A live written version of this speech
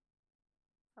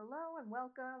Hello and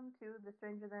welcome to the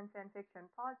Stranger Than Fanfiction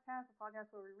podcast, a podcast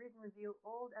where we read and review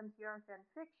old MTR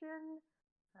fanfiction.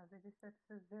 This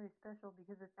episode is very special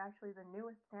because it's actually the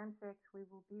newest fanfic we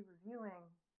will be reviewing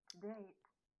to date.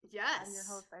 Yes. I'm your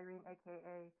host, Irene,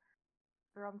 aka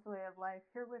The Rum's Way of Life.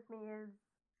 Here with me is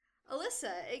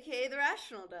Alyssa, aka The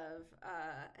Rational Dove.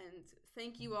 And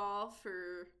thank you all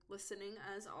for listening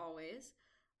as always.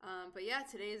 But yeah,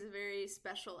 today is a very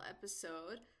special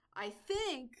episode. I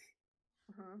think,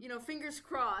 fingers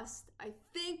crossed, I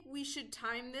think we should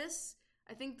time this.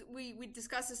 I think we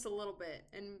discussed this a little bit,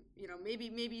 and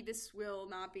maybe this will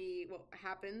not be what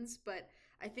happens, but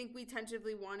I think we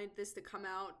tentatively wanted this to come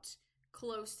out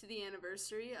close to the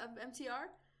anniversary of MTR,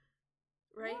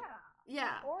 right?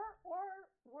 Yeah. Or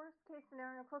worst case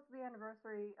scenario, close to the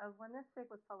anniversary of when this fic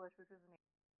was published, which was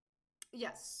in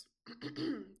Yes.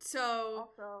 So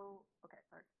also okay,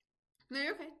 sorry. No,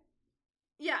 you're okay.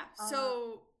 Yeah,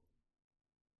 so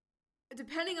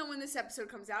depending on when this episode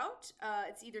comes out,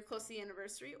 it's either close to the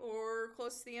anniversary or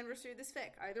close to the anniversary of this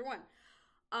fic. Either one.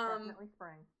 Definitely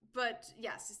spring. But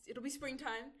yes, it'll be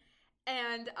springtime,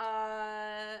 and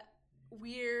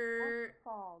we're or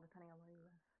fall, depending on where you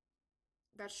live.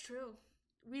 That's true.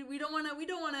 We don't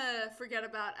want to forget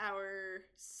about our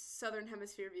Southern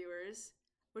Hemisphere viewers,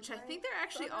 which right. I think there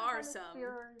actually are some.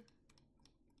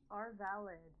 Are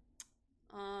valid.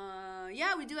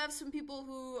 Yeah, we do have some people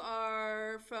who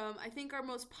are from, I think our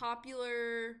most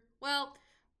popular, well,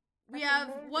 we have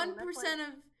 1%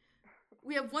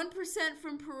 we have 1%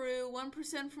 from Peru,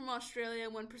 1% from Australia,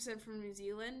 1% from New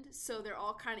Zealand, so they're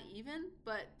all kind of even,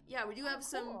 but yeah, we do have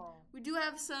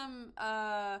some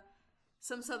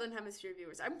Southern Hemisphere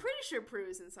viewers. I'm pretty sure Peru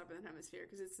is in the Southern Hemisphere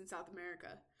because it's in South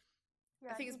America.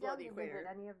 Yeah, I think it's below the equator.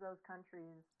 Visit any of those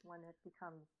countries when it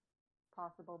becomes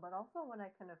possible, but also when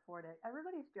I can afford it.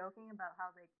 Everybody's joking about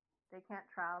how they can't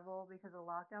travel because of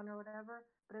lockdown or whatever,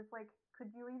 but it's like,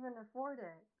 could you even afford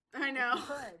it? I know. You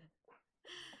could.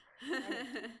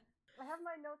 I have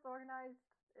my notes organized.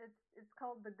 It's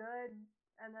called the good,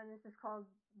 and then it's just called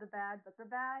the bad. But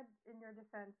the bad, in your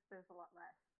defense, there's a lot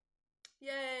less.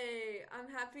 Yay!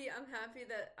 I'm happy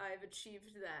that I've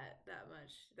achieved that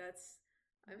much.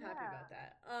 I'm happy about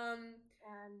that.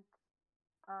 And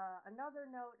another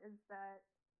note is that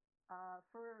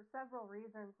for several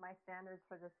reasons, my standards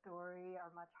for this story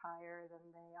are much higher than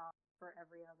they are for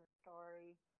every other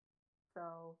story.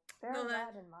 So bear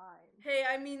that in mind. Hey,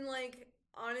 I mean, like,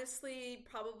 honestly,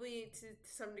 probably to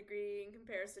some degree in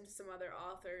comparison to some other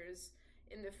authors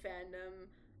in the fandom,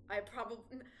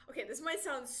 okay, this might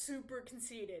sound super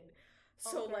conceited.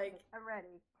 So, okay, I'm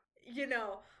ready.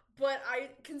 But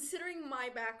considering my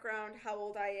background, how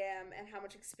old I am, and how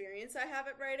much experience I have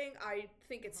at writing, I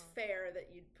think it's fair that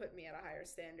you'd put me at a higher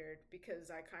standard because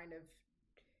I kind of.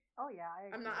 Oh yeah, I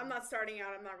agree. I'm not starting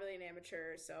out. I'm not really an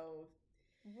amateur, so.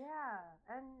 Yeah,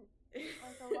 and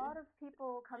like a lot of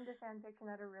people come to fanfiction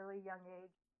at a really young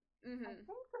age. Mm-hmm. I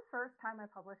think the first time I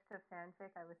published a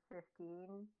fanfic, I was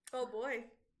 15. Oh boy.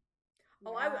 Yeah.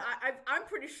 Oh, I'm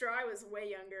pretty sure I was way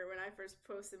younger when I first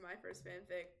posted my first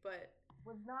fanfic, but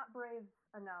was not brave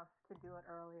enough to do it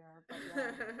earlier. But yeah.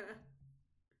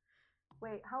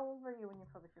 Wait, how old were you when you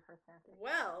published your first fanfic?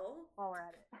 Well, while we're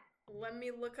at it, let me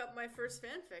look up my first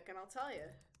fanfic, and I'll tell you.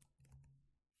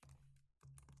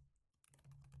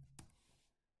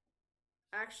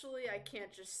 Actually, I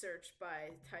can't just search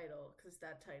by title because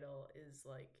that title is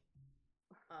like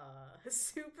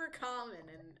super common,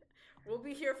 and we'll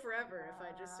be here forever if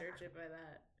I just search it by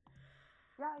that.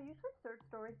 Yeah, I usually search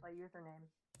stories by username.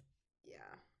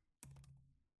 Yeah.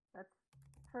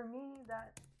 For me,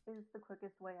 that is the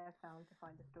quickest way I've found to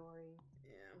find a story.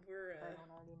 Yeah, I don't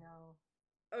already know.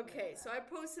 Okay, so I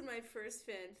posted my first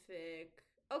fanfic.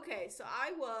 Okay, so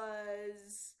I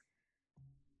was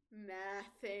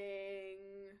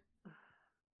mathing.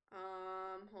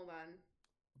 Hold on.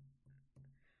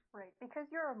 Right, because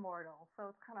you're immortal, so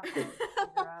it's kind of hard to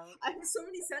figure out. I have so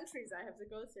many centuries I have to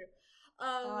go through.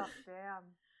 Oh,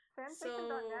 damn.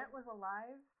 Fanfiction.net was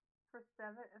alive for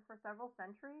several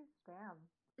centuries? Damn.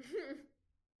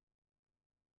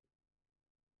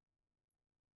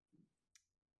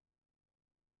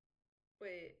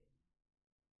 Wait.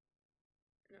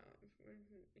 No.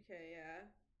 Okay, yeah.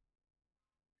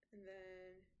 And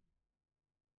then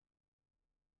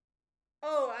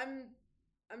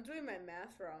I'm doing my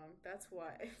math wrong. That's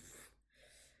why.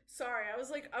 Sorry, I was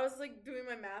like doing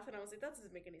my math and I was like, that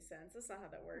doesn't make any sense. That's not how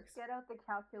that works. Just get out the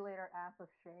calculator, ass of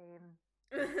shame.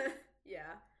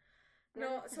 Yeah.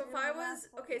 No, so if I was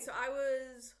okay, so I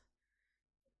was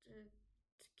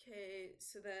okay,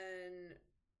 so then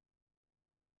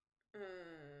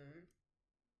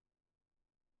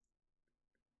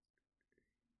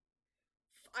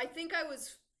I think I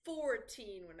was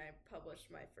 14 when I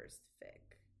published my first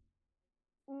fic.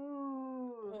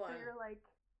 Ooh, Hold so on. you're like,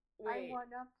 I Wait. one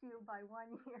up to you by 1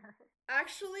 year.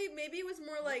 Actually, maybe it was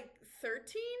more like 13?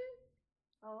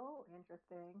 Oh,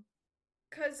 interesting.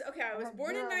 Because, okay, I I was had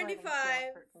born in zero writing skill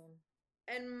at 95, 13.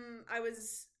 and I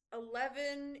was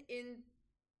 11 in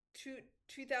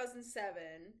 2007,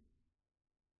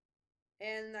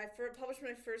 and I published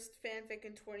my first fanfic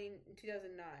in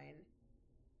 2009.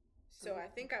 So Ooh, I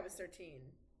think I was interesting. 13.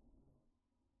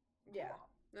 Yeah, Cool.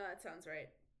 no, that sounds right.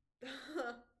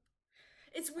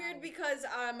 It's weird Nice. because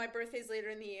my birthday's later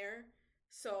in the year,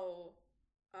 so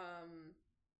um,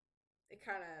 I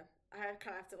kind of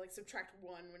have to like subtract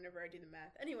one whenever I do the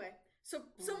math. Anyway, so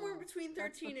somewhere Ooh, between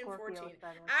that's the 13 and Scorpio 14.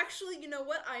 aesthetic. Actually, you know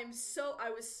what? I was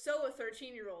so a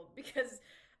 13-year-old because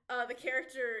the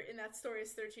character in that story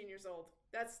is 13 years old.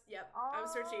 Yep, I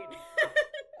was 13. Oh, oh.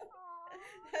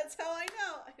 That's how I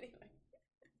know. Anyway.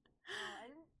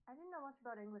 I didn't know much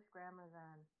about English grammar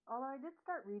then. Although I did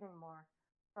start reading more,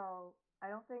 so I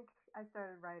don't think I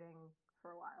started writing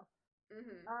for a while.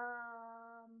 Mhm.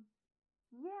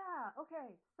 Yeah.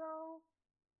 Okay. So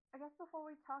I guess before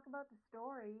we talk about the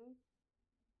story,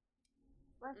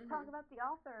 let's talk Mhm. about the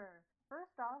author.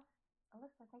 First off,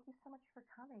 Alyssa, thank you so much for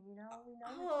coming. We know you're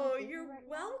so Oh, busy you're right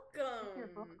now with your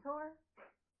book welcome. tour.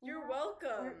 You're We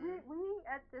welcome. we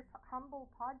at this humble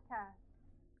podcast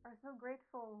are so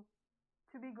grateful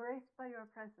to be graced by your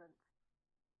presence.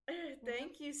 You know?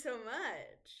 Thank you so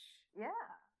much. Yeah.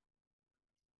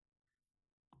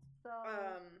 So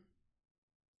Um,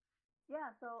 yeah,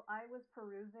 so I was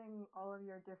perusing all of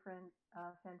your different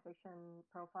fanfiction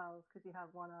profiles because you have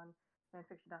one on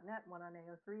fanfiction.net, one on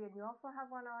AO3, and you also have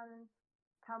one on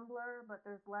Tumblr, but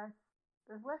there's less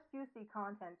juicy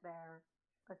content there.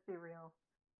 Let's be real.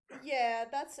 yeah,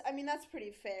 I mean, that's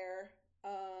pretty fair.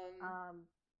 Um,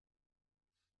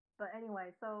 but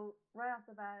anyway, so right off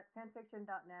the bat,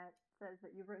 fanfiction.net says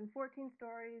that you've written 14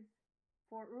 stories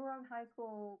for Uron High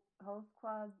School Host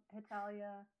Club,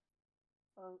 Hitalia.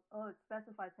 Oh, it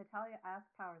specifies Hitalia Ask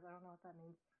Towers. I don't know what that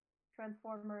means.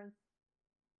 Transformers,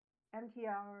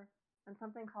 MTR, and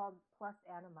something called Plus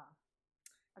Anima.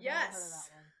 I've never heard of that Yes.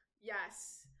 one.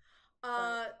 Yes.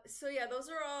 But So yeah, those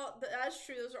are all, that's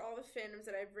true, those are all the fandoms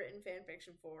that I've written fan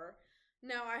fiction for.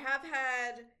 Now, I have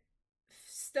had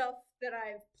stuff that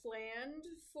I've planned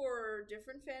for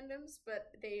different fandoms,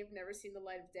 but they've never seen the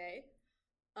light of day.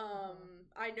 uh-huh.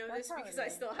 I know That's this how it because I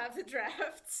is. still have the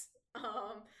drafts.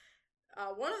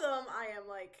 One of them I am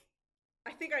like,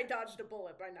 I think I dodged a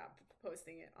bullet by not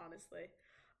posting it, honestly.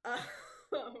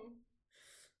 Um,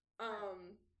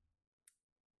 um,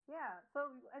 Yeah. So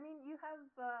I mean, you have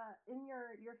in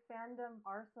your fandom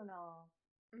arsenal,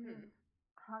 you've mhm.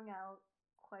 hung out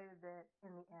quite a bit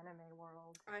in the anime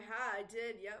world. I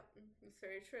did, yep. It's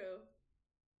very true.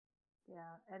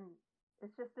 Yeah, and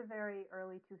it's just a very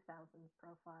early 2000s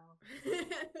profile.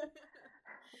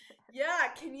 Yeah,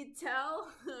 can you tell?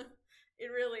 It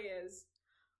really is.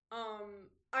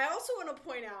 I also want to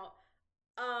point out,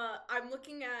 I'm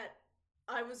looking at,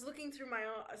 I was looking through my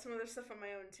own, some other stuff on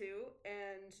my own too,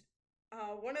 and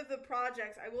one of the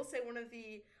projects, I will say one of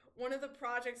the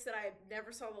projects that I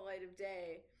never saw the light of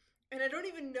day, and I don't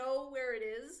even know where it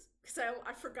is because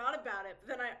I forgot about it.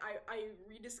 But then I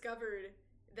rediscovered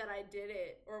that I did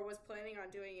it or was planning on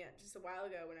doing it just a while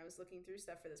ago when I was looking through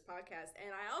stuff for this podcast,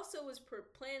 and I also was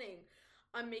planning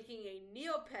on making a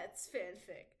Neopets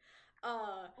fanfic.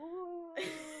 Uh, Ooh.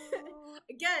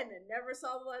 again, never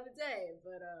saw the light of day,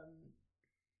 but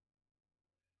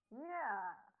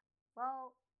Yeah.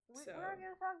 Well, so we're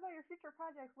going to talk about your future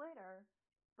projects later,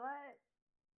 but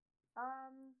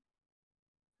um,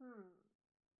 hmm,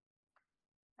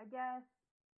 I guess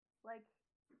like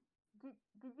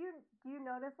did you do you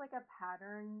notice like a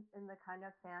pattern in the kind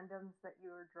of fandoms that you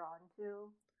were drawn to?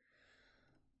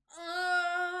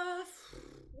 uh,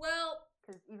 well,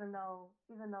 Because even though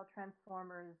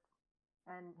Transformers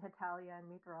and Hitalia and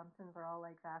Meet the Robinsons are all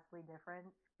like vastly different.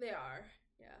 they are,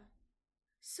 yeah.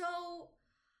 So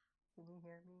Can you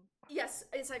hear me? yes,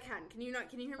 I can. Can you not?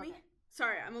 Can you hear me? Okay.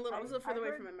 Sorry, I was a little I further away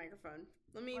heard from my microphone.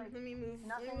 like Let me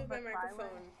nothing move my but silence.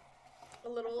 microphone I think a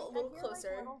I little hear like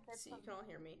closer little bits so of you can all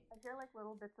hear me. I hear like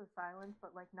little bits of silence,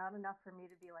 but like not enough for me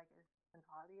to be like, is this an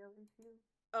audio issue?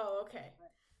 Oh, okay.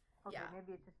 But okay, Yeah,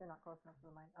 maybe it's just you're not close enough to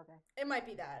the mic. Okay. it might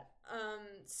be that.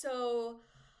 So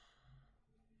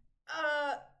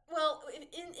Uh, well,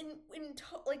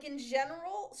 like in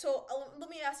general. So let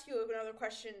me ask you another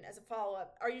question as a follow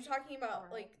up. Are you talking All about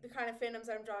right. like the kind of fandoms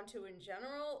I'm drawn to in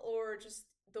general, or just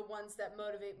the ones that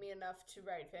motivate me enough to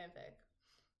write fanfic?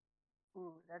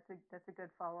 Ooh, that's a good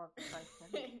follow up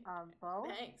question. Both.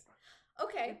 Thanks.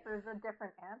 Okay. if there's a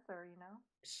different answer,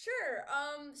 Sure.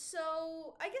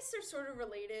 So I guess they're sort of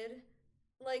related.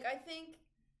 Like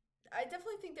I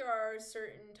definitely think there are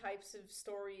certain types of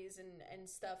stories and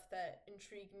stuff that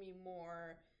intrigue me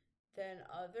more than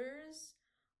others.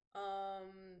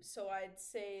 So I'd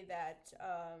say that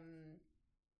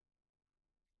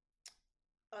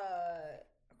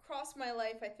across my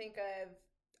life,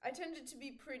 I tended to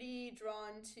be pretty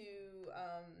drawn to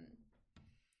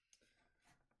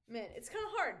man. It's kind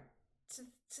of hard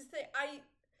to think. I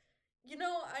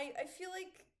feel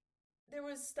like there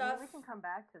was I mean, stuff. we can come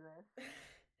back to this.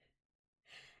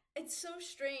 It's so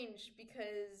strange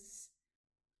because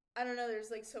I don't know.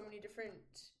 There's like so many different.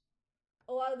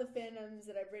 A lot of the fandoms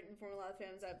that I've written for, a lot of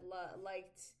fandoms I've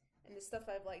liked, and the stuff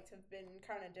I've liked have been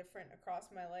kind of different across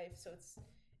my life. So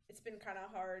it's been kind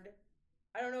of hard.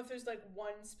 I don't know if there's like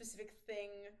one specific thing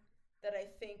that I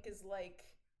think is like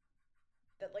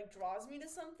that like draws me to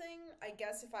something. I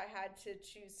guess if I had to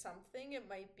choose something, it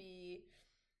might be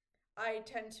I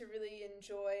tend to really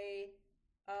enjoy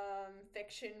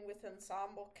fiction with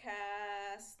ensemble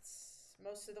casts.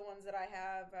 Most of the ones that I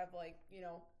have like,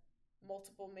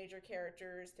 multiple major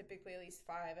characters, typically at least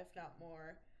five, if not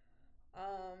more.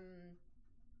 Um,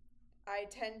 I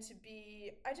tend to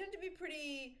be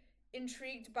pretty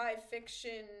intrigued by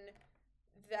fiction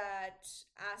that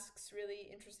asks really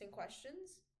interesting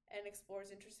questions and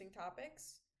explores interesting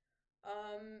topics.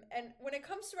 And when it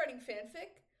comes to writing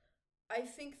fanfic, I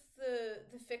think the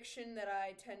fiction that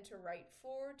I tend to write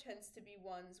for tends to be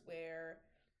ones where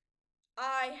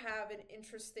I have an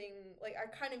interesting like I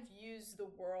kind of use the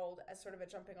world as sort of a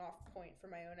jumping off point for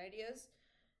my own ideas.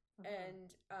 Mm-hmm. And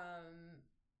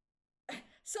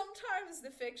sometimes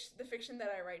the fiction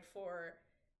that I write for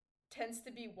tends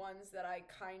to be ones that I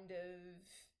kind of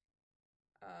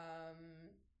um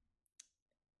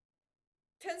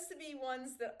tends to be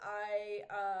ones that I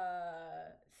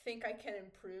think I can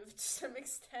improve to some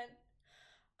extent.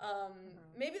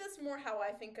 Mm-hmm. Maybe that's more how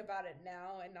I think about it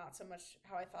now and not so much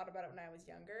how I thought about it when I was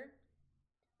younger.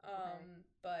 Okay.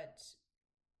 But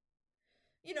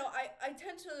I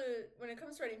tend to when it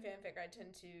comes to writing fanfic, I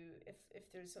tend to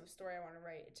if there's some story I want to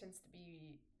write, it tends to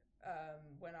be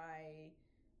when I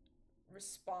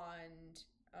respond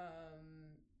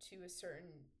to a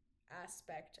certain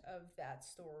aspect of that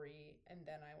story, and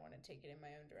then I want to take it in my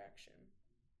own direction.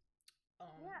 Um,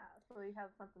 Yeah, so you have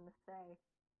something to say.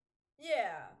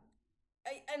 yeah,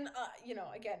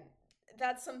 again,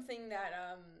 that's something that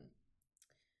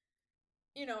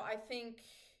I think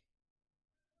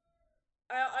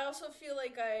I also feel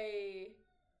like I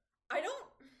don't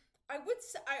I would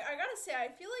say, I gotta say I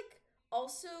feel like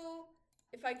also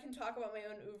if I can talk about my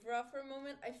own oeuvre for a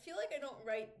moment, I feel like I don't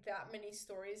write that many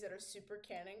stories that are super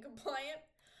canon compliant.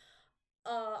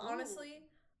 Ooh. Honestly,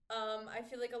 I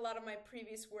feel like a lot of my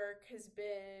previous work has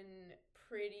been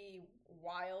pretty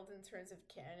wild in terms of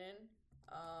canon.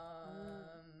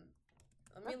 Mm,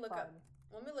 Let me that's look up. fun.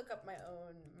 Let me look up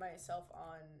myself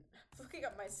on looking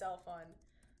up myself on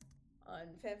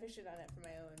fanfiction on it for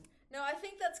my own. No, I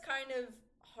think that's kind of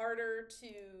harder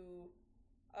to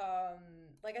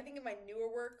like I think in my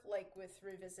newer work, like with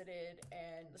Revisited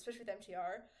and especially with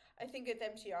MTR, I think with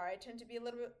MTR I tend to be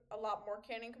a lot more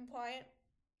canon compliant.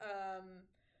 Um,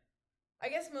 I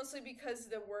guess mostly because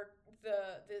the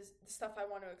stuff I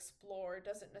want to explore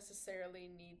doesn't necessarily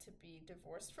need to be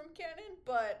divorced from canon,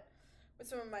 but with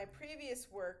some of my previous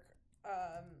work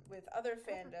with other I guess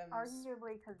it's fandoms,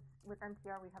 arguably because with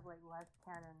NPR we have like less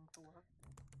canon to work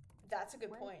that's a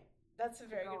good with, point. That's a to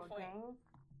very go good point. against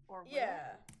or with,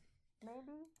 Yeah.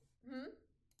 maybe. Hmm.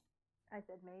 I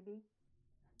said maybe.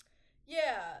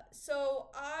 Yeah. So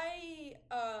I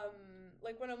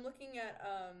like when I'm looking at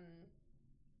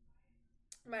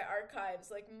my archives,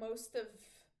 like most of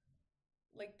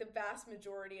like the vast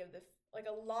majority of like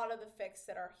a lot of the fics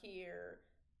that are here,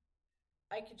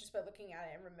 I could just by looking at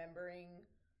it and remembering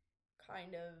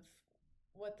kind of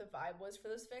what the vibe was for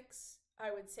those fics.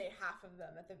 I would say half of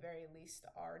them at the very least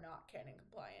are not canon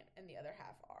compliant and the other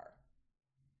half are.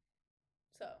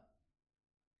 So,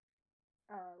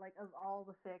 Like of all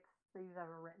the fics that you've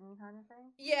ever written, kind of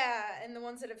thing. yeah, and the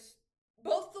ones that have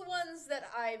both the ones that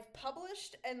I've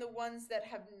published and the ones that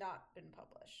have not been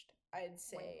published. I'd Wink,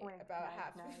 say wink, about nudge,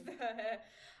 half of nudge.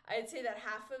 the, I'd say that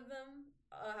half of them,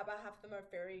 about half of them are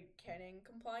very canon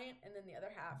compliant, and then the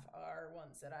other half are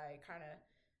ones that I kind of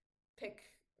pick,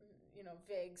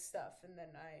 vague stuff, and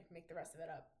then I make the rest of it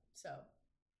up. So,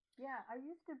 Yeah, I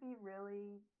used to be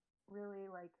really, really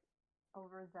like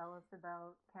overzealous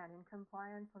about canon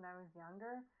compliance when I was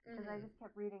younger because I mm-hmm. just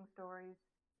kept reading stories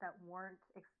that weren't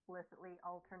explicitly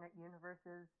alternate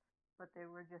universes but they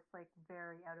were just like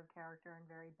very out of character and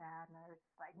very bad. And I was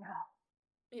just like, no,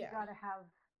 we Yeah. gotta have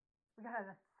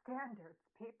standards,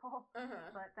 people.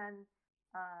 Uh-huh. But then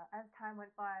as time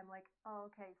went by, I'm like, oh,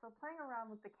 okay. So playing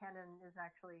around with the canon is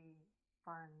actually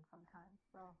fun sometimes.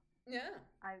 So Yeah.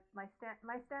 my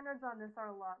standards on this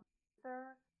are a lot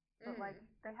looser, but like Mm.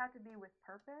 they have to be with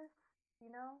purpose,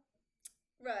 you know.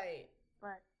 Right.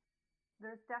 But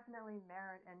there's definitely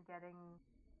merit in getting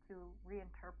to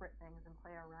reinterpret things and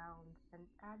play around and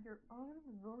add your own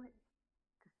voice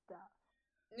to stuff.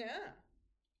 Yeah.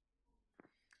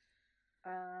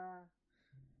 Uh,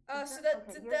 is So there that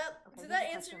okay? did Here's that okay. did Here's that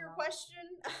a answer question your though.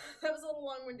 question? That was a little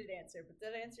long-winded answer, but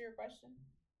did I answer your question?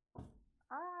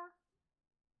 Uh,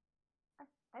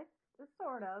 I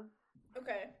sort of.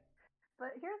 Okay.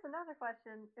 But here's another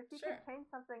question: if you could Sure. change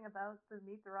something about the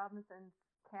Meet the Robinsons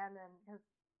canon, because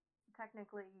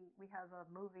technically we have a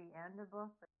movie and a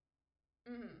book,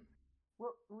 Mhm.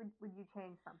 what would you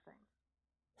change something to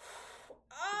like keep the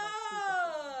theme?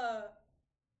 Ah,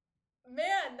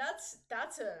 man, that's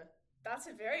a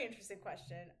very interesting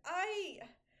question. I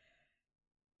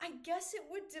guess it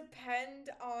would depend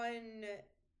on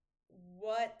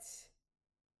what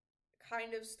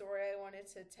kind of story I wanted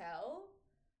to tell.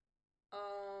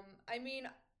 I mean,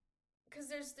 because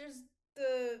there's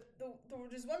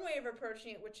one way of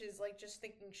approaching it, which is like just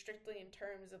thinking strictly in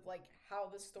terms of like how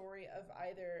the story of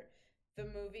either the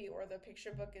movie or the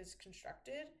picture book is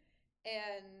constructed,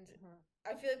 and Mm-hmm.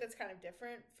 I feel like that's kind of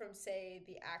different from say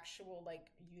the actual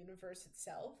like universe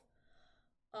itself.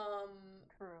 Um,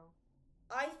 True.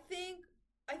 I think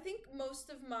I think most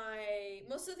of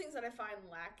the things that I find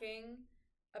lacking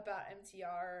about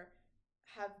MTR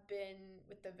have been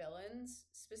with the villains,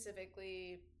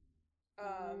 specifically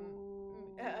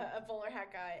Ooh, a bowler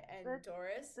hat guy the and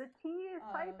Doris. the tea is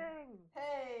Um, piping.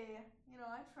 hey,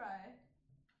 I try.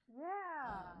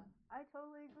 Yeah, Um, I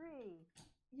totally agree.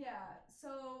 yeah.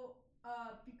 So,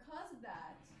 because of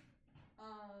that,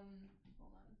 hold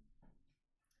on,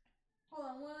 hold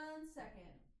on one second.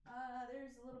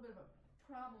 There's a little bit of a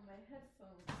problem. My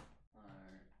headphones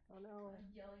are Oh no.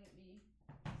 yelling at me.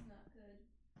 It's not good.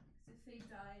 Because if they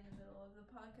die in the middle of the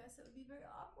podcast, that would be very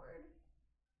awkward.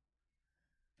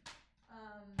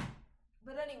 Um,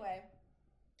 but anyway,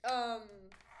 um,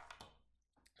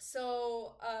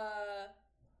 so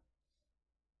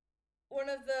one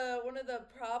of the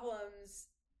problems.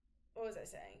 What was I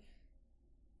saying?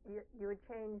 You would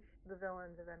change the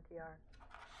villains of MTR.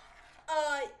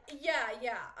 Uh,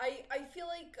 yeah. I feel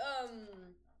like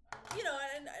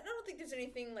and I don't think there's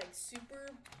anything like super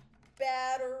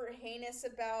bad or heinous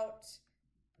about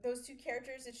those two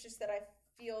characters. It's just that I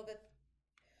feel that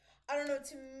I don't know.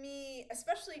 To me,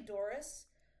 especially Doris,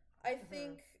 I Mm-hmm.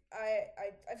 think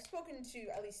I've spoken to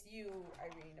at least you,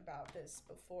 Irene, about this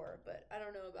before, but I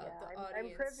don't know about Yeah, the I'm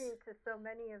audience. privy to so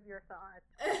many of your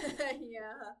thoughts.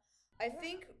 Yeah, I Yeah.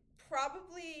 think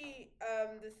probably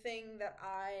the thing that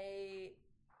I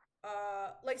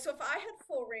like so if I had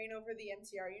full reign over the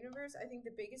MTR universe, I think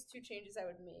the biggest two changes I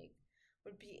would make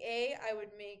would be I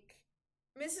would make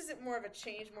this isn't more of a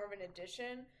change, more of an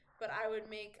addition, but I would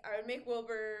make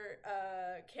Wilbur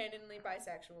canonly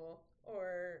bisexual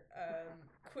or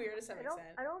queer to some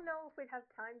extent. I don't know if we'd have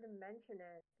time to mention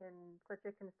it in such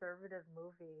a conservative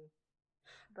movie,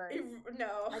 but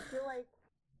No. I feel like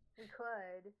we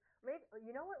could. Maybe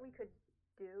you know what we could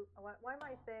do? Why am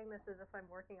I saying this as if I'm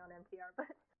working on MTR?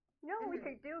 But you know what we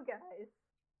could do, guys?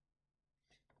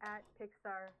 At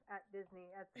Pixar, at Disney,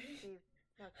 at Steve,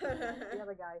 not Steve, the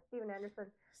other guy, Steven Anderson.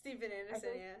 Stephen I Anderson,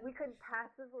 think yeah. we could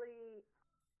passively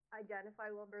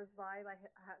identify Wilbur's vibe by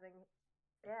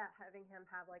having him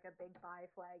have like a big bi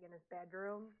flag in his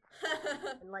bedroom,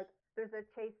 and like there's a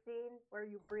chase scene where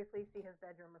you briefly see his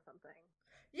bedroom or something.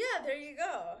 Yeah, there you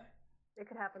go. It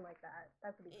could happen like that.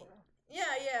 That would be cool.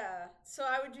 Yeah. So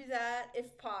I would do that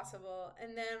if possible,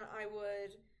 and then I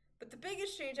would. But the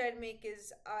biggest change I'd make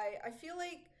is I feel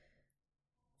like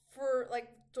for like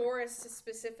Doris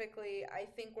specifically, I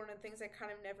think one of the things I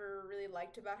kind of never really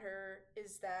liked about her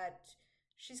is that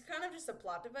she's kind of just a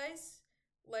plot device.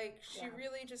 Like she Yeah.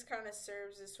 really just kind of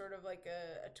serves as sort of like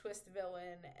a twist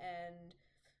villain, and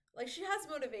like she has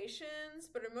motivations,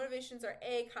 but her motivations are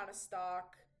kind of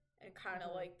stock and kind of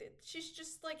Mm-hmm. like she's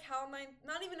just like Hal 9,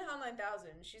 not even Hal 9000.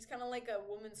 She's kind of like a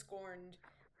woman scorned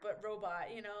but robot.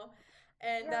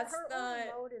 And Yeah, that's her only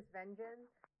not mode is vengeance.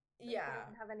 She yeah.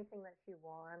 doesn't have anything that she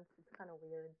wants. It's kind of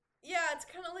weird. Yeah, it's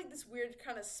kind of like this weird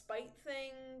kind of spite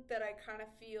thing that I kind of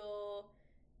feel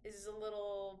is a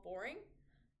little boring.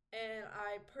 And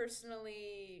I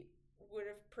personally would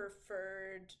have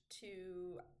preferred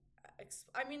to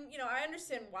I mean, I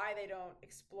understand why they don't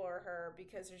explore her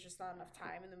because there's just not enough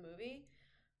time in the movie.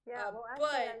 Yeah, well,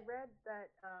 actually, I But read that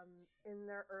in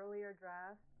their earlier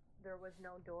drafts, there was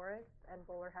no Doris, and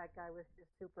Bowler Hat Guy was just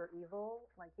super evil.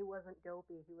 Like, he wasn't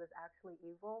dopey, he was actually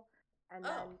evil. And oh,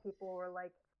 then people were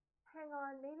like, hang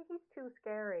on, maybe he's too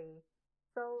scary.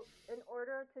 So, in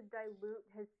order to dilute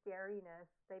his scariness,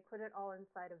 they put it all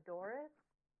inside of Doris,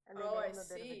 and they oh, made I him a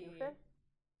bit of a see. doofus.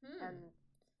 Hmm. And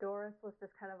Doris was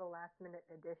just kind of a last minute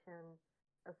addition,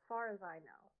 as far as I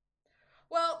know.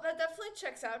 Well, that definitely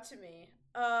checks out to me.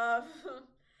 Um,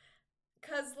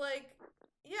 cause like,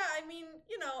 yeah, I mean,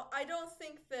 I don't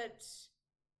think that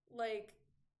like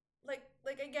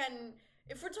again,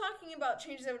 if we're talking about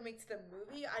changes I would make to the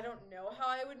movie, I don't know how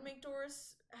I would make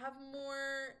Doris have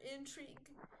more intrigue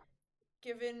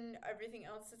given everything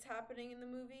else that's happening in the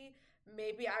movie.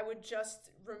 Maybe I would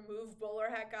just remove Bowler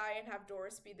Hat Guy and have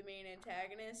Doris be the main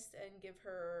antagonist and give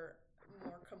her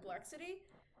more complexity.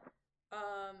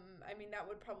 I mean, that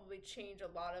would probably change a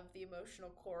lot of the emotional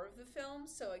core of the film.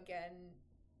 So again,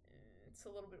 it's a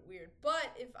little bit weird.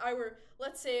 But if I were,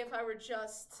 let's say, if I were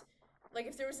just like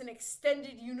if there was an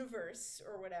extended universe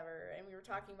or whatever, and we were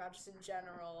talking about just in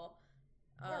general,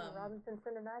 Yeah, the um, Robinson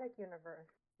Cinematic Universe.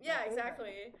 My yeah, favorite.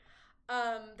 exactly.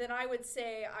 Then I would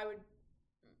say I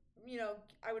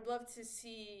would love to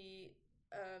see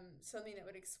something that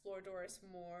would explore Doris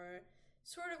more,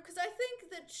 sort of, because I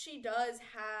think that she does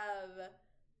have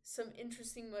some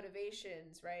interesting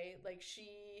motivations, right? Like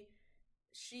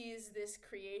she's this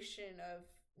creation of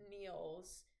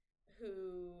Neil's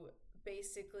who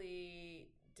basically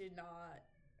did not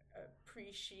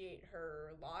appreciate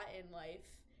her lot in life,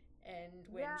 and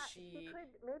when Yeah, she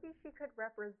she could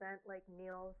represent like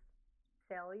Neil's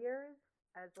failures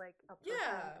as like a person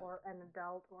yeah. or an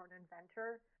adult or an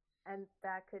inventor, and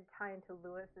that could tie into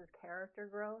Lewis's character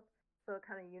growth. So it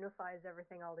kind of unifies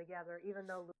everything all together, even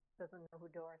though Lewis doesn't know who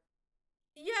Doris.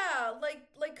 Yeah,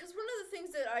 because one of the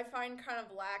things that I find kind of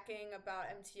lacking about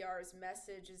MTR's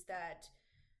message is that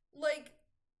like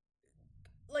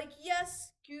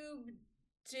yes, Goob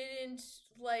didn't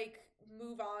like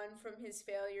move on from his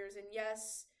failures, and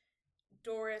yes,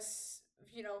 Doris,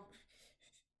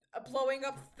 blowing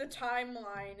up the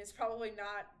timeline is probably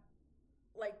not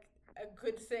like a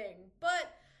good thing.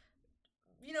 But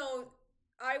you know,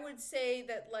 I would say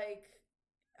that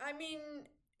I mean,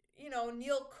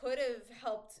 Neil could have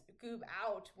helped Goob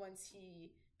out once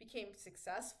he became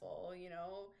successful,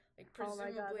 like Oh my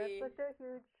god, that's presumably. such a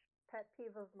huge pet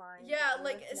peeve of mine that Yeah,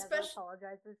 like Lewis never especially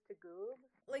apologizes to Goob.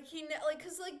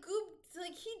 cuz like Goob,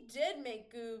 like he did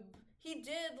make Goob, he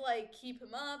did like keep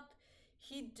him up.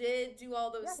 He did do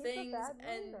all Yeah, those he's a things, bad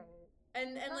roommate. He's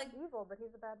and not like evil, but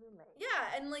he's a bad roommate.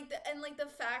 yeah, and like the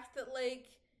fact that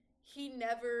he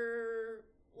never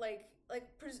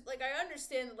I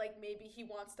understand that maybe he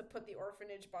wants to put the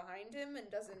orphanage behind him and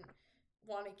doesn't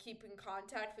want to keep in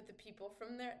contact with the people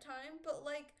from that time, but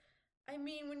I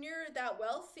mean, when you're that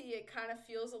wealthy, it kind of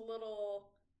feels a little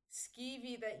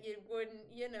skeevy that you wouldn't,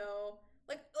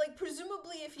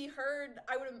 presumably if he heard,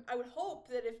 I would hope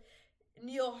that if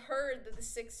Neil heard that the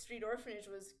Sixth Street Orphanage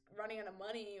was running out of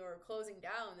money or closing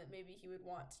down, that maybe he would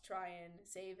want to try and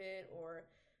save it or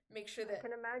make sure I that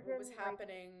can what was imagine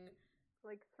happening.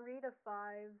 like 3 to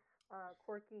 5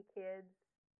 quirky kids,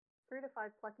 3 to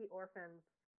 5 plucky orphans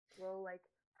will like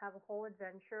have a whole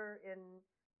adventure in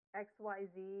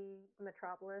XYZ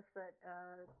metropolis that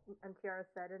MTR is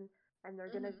set in, and they're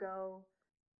gonna Mm-hmm. go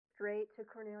straight to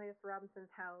Cornelius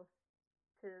Robinson's house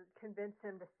to convince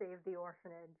him to save the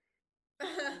orphanage,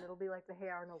 and it'll be like the Hey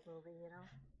Arnold movie, you know?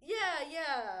 Yeah,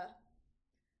 yeah.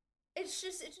 It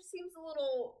just seems a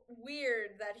little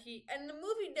weird that he and the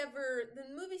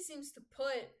movie seems to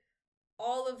put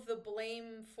all of the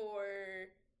blame for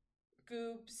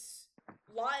Goob's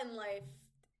lot in life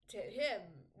to him,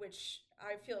 which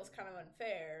I feel is kind of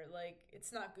unfair. Like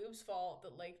it's not Goob's fault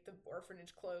that the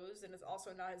orphanage closed, and it's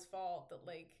also not his fault that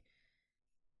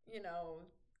you know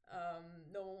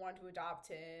no one wanted to adopt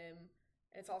him.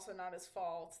 It's also not his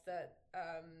fault that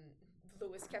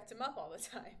Lewis kept him up all the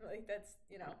time. Like that's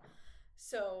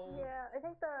so. Yeah, I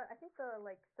think the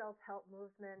like self help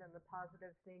movement and the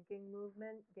positive thinking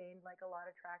movement gained like a lot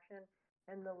of traction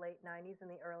in the late '90s and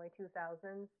the early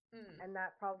 2000s, Mm, and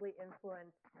that probably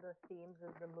influenced the themes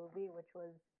of the movie, which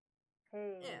was,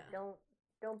 hey, yeah.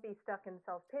 don't be stuck in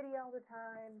self pity all the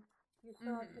time. You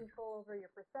still have Mm-hmm. control over your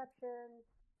perception.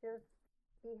 Just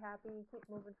be happy, keep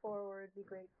moving forward, be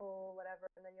grateful, whatever,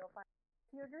 and then you'll find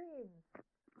your dreams.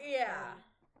 Yeah.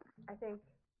 And I think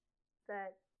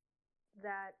that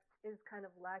that is kind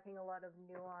of lacking a lot of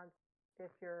nuance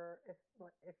if you're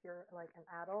like an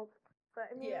adult. So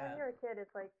I mean, when Yeah. you're a kid,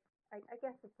 it's like I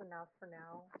guess it's enough for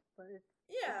now, but it's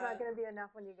Yeah. not going to be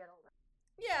enough when you get older.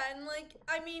 Yeah, and like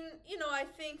I mean, I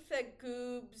think that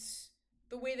Goob's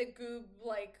the way that Goob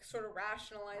like sort of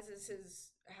rationalizes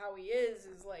his how he is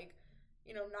like,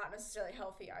 not necessarily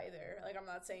healthy either. Like I'm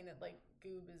not saying that like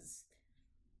Goob is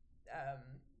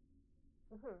um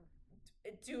Mm-hmm.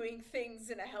 doing things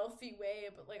in a healthy way,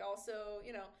 but like also,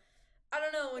 I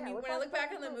don't know, Yeah, with when I lots look of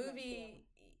back on the improvements. Yeah. movie,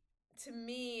 to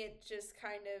me it just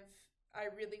kind of I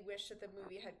really wish that the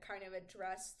movie had kind of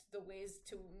addressed the ways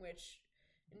to which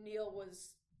Neil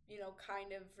was,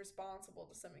 kind of responsible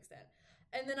to some extent.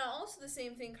 And then also the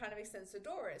same thing kind of extends to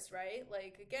Doris, right?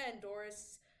 Like again,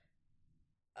 Doris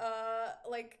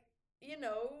like you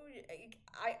know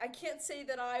I can't say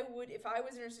that I would, if I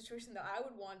was in a situation, that I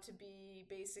would want to be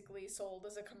basically sold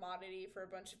as a commodity for a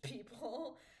bunch of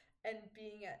people and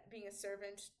being a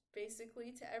servant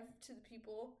basically to the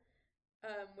people,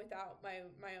 without my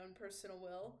own personal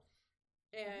will.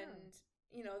 Mm-hmm.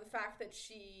 And the fact that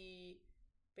she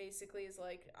basically is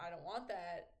like, I don't want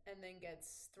that, and then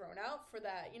gets thrown out for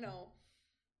that,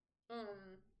 um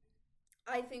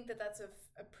I think that that's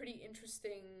a pretty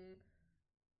interesting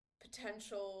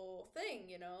potential thing,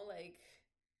 like,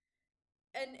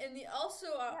 and the also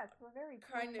Yeah, it's a very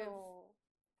kind of, crucial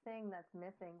thing that's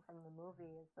missing from the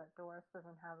movie is that Doris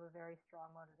doesn't have a very strong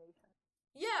motivation.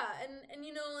 yeah, and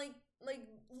like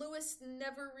Lewis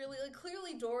never really, like,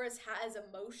 clearly Doris has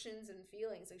emotions and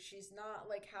feelings. Like she's not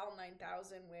like Hal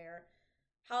 9000, where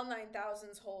Hal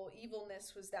 9000's whole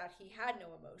evilness was that he had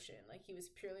no emotion. Like he was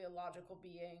purely a logical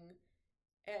being,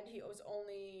 and he was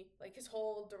only like, his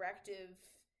whole directive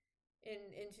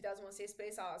in 2001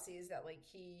 Space Odyssey is that like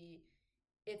he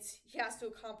has to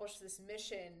accomplish this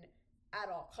mission at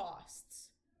all costs,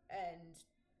 and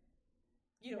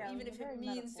Yeah, it even was a if it very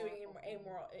means doing metaphorical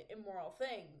thing. immoral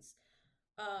things.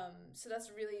 So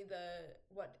that's really the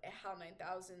what Hal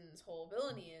 9000's whole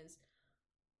villainy is.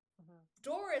 Mm-hmm.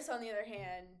 Doris, on the other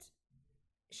hand,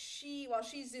 while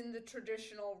she's in the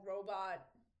traditional robot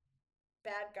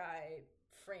bad guy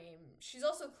frame, she's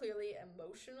also clearly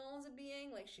emotional as a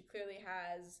being. Like she clearly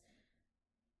has,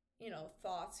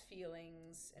 thoughts,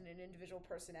 feelings, and an individual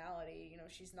personality.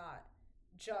 She's not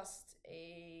just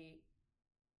a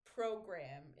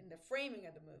program in the framing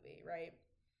of the movie, right?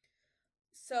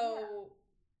 Yeah. So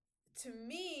to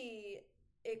me,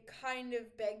 it kind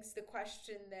of begs the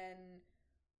question then,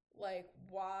 like,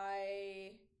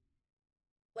 why,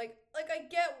 like I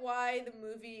get why the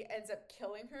movie ends up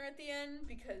killing her at the end,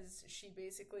 because she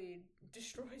basically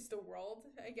destroys the world,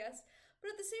 I guess.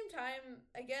 But at the same time,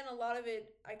 again, a lot of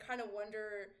it, I kind of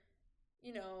wonder,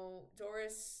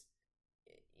 Doris,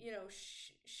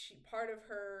 she part of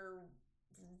her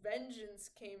vengeance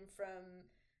came from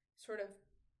sort of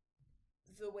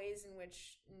the ways in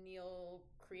which Neil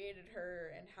created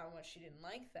her and how much she didn't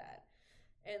like that.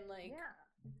 And Yeah.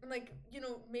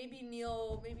 maybe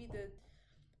Neil, maybe the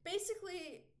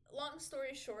basically, long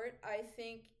story short, I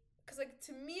think, because like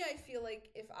to me, I feel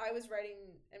like if I was writing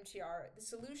MTR, the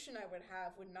solution I would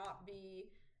have would not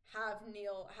be have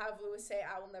Lewis say,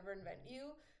 I will never invent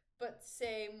you, but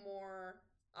say more,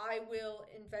 I will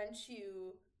invent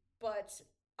you, but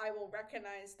I will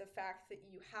recognize the fact that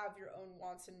you have your own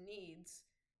wants and needs,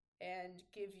 and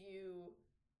give you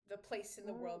the place in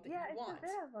the world that Yeah, you it's a want.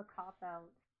 bit of a cop out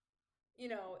It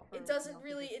for doesn't Neil to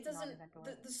really, just it not doesn't, invent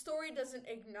Doris. the story doesn't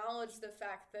acknowledge the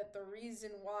fact that the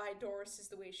reason why Doris is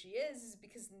the way she is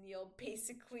because Neil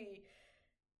basically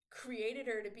created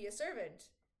her to be a servant,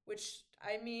 which,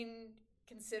 I mean,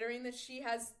 considering that she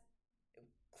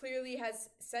clearly has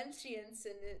sentience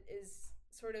and is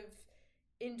sort of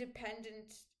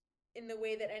independent in the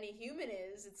way that any human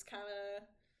is, it's kind of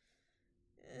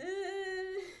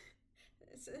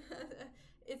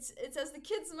it's, it's as the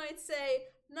kids might say,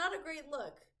 not a great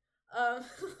look. Um,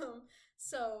 Yeah,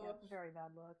 so it's a very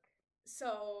bad look.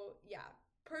 yeah,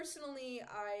 personally,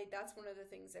 I that's one of the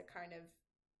things that kind of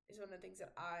is one of the things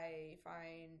that I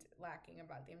find lacking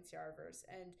about the MCR verse.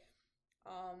 And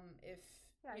if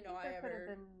Yeah, I think I there could have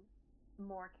ever, been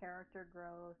more character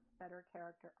growth, better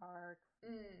character arcs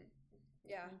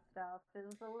yeah, and stuff. It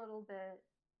was a little bit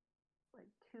like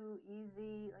too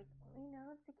easy. Like,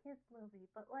 it's a kids movie,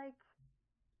 but like,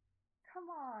 come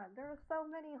on, there are so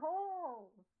many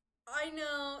holes. I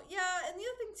know, yeah. And the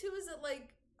other thing too is that,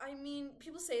 like, I mean,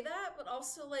 people say that, but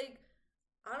also like,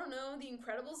 I don't know, The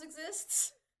Incredibles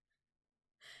exists,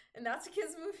 and that's a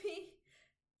kids movie.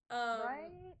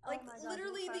 Right? Oh Like my god, The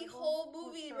literally the Incredibles whole was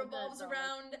movie so good, revolves but like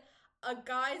around a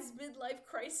guy's midlife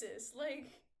crisis.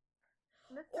 Like,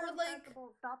 Mr. or like,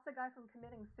 Impressible stops a guy from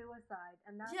committing suicide,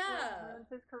 and that's what yeah, ruins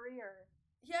his career.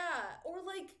 Yeah, or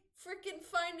like freaking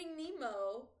Finding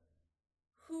Nemo,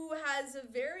 who has a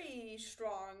very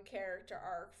strong character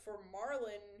arc for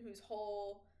Marlin, whose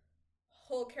whole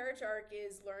character arc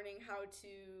is learning how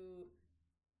to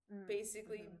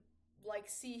basically Mm-hmm. like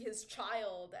see his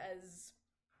child as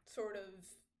sort of,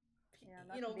 Yeah,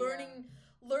 not to be a.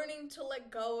 learning to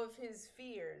let go of his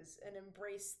fears and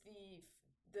embrace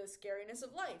the scariness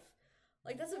of life.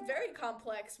 Like that's a Yeah. very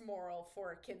complex moral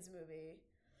for a kids movie.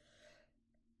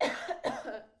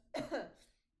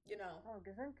 you know. Oh,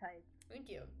 Gesundheit. Thank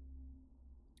you.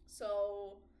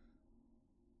 So,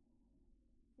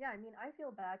 Yeah, I mean, I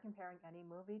feel bad comparing any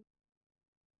movie.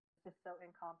 It's just so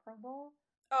incomparable.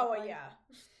 But oh like, yeah.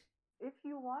 if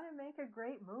you want to make a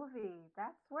great movie,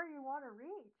 that's where you want to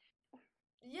reach.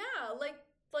 Yeah, like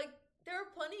there are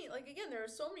plenty, like again, there are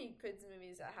so many kids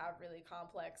movies that have really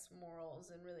complex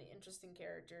morals and really interesting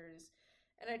characters.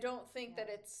 And I don't think that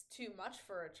Yeah. it's too much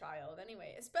for a child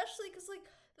anyway, especially cuz like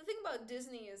the thing about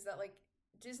Disney is that like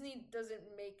Disney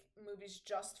doesn't make movies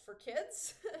just for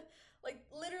kids. like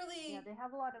Yeah, literally they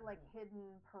have a lot of like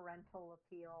hidden parental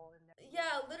appeal in their yeah,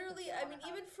 movies because literally they I want mean to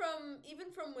have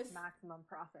even from with maximum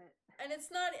profit. and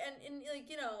it's not and like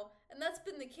and that's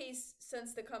been the case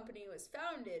since the company was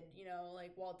founded.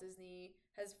 Like Walt Disney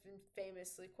has been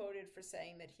famously quoted for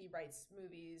saying that he writes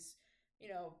movies,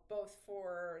 both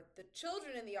for the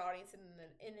children in the audience and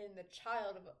in the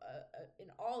child of in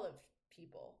all of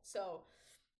people. So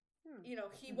Hmm.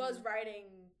 he was Mm-hmm. writing,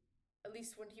 at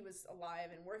least when he was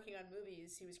alive and working on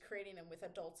movies, he was creating them with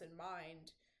adults in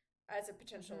mind as a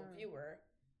potential Mm-hmm. viewer.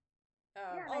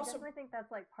 Yeah, and I Also, definitely think that's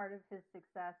like part of his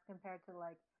success compared to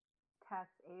like Tex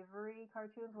Avery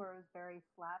cartoons where it was very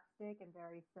slapstick and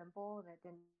very simple and it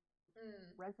didn't mm,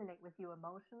 resonate with you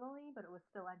emotionally, but it was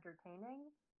still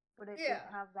entertaining. But it yeah,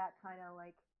 didn't have that kind of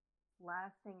like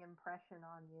lasting impression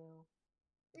on you,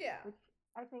 yeah. which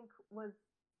I think was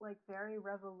like very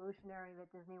revolutionary that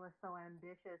Disney was so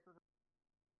ambitious with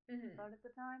Mm-hmm. at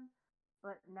the time.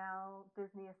 But now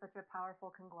Disney is such a powerful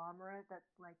conglomerate that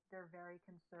like they're very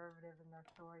conservative in their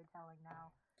storytelling now.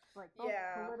 Like both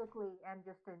Yeah. politically and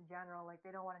just in general, like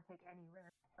they don't want to take any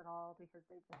risks at all because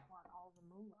they just want all the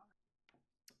moolah.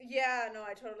 Yeah, no,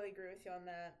 I totally agree with you on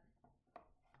that.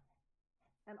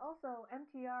 And also,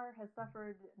 MTR has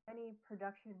suffered many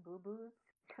production boo boos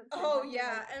because they Oh, had to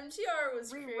yeah, like MTR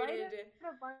was rewrite created. it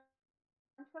a bunch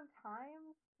of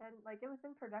times, and like it was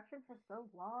in production for so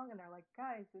long, and they're like,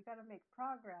 guys, we got to make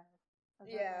progress, and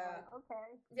then they're Yeah. like, okay.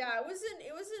 Yeah, it was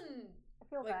in I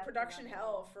feel like bad for production them a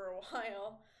hell little. for a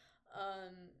while.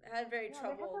 Had very Yeah,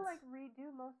 they had to troubled. like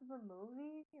redo most of the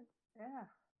movie. Yeah,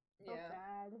 so Yeah.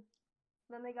 sad.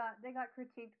 Then they got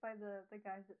critiqued by the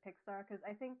guys at Pixar because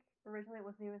I think originally it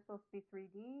wasn't even supposed to be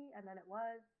 3D, and then it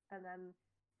was, and then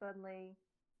suddenly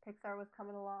Pixar was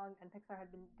coming along, and Pixar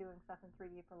had been doing stuff in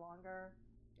 3D for longer,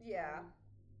 Yeah. and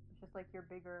it's just like your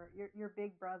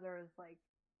big brother is like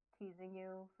teasing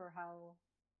you for how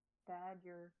bad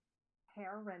your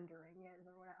hair rendering is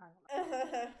or whatever. I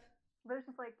don't know, but it's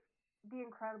just like The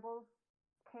Incredibles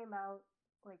came out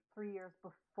like 3 years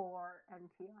before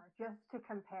NTR just to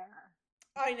compare.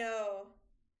 I know.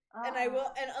 And I will,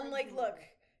 Ah, and unlike, look,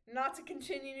 crazy. not to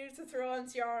continue to throw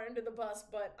NCR under the bus,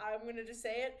 but I'm gonna just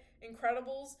say it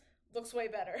Incredibles looks way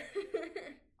better.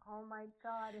 Oh my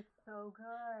god, it's so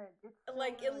good. It's so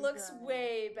Like, it really looks good.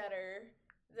 way better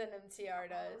than MTR Oh,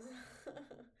 does.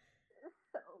 it's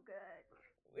so good.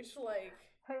 Which, like,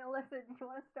 Hey, Alyssa, do you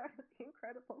want to start a The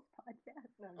Incredibles podcast?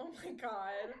 No, I'm oh just my kidding.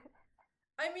 god.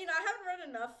 I mean, I haven't read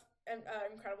enough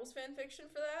Incredibles fan fiction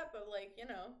for that, but like,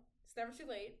 it's never too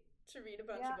late to read a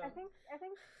bunch Yeah, of them. I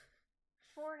think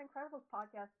for an Incredibles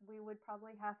podcast, we would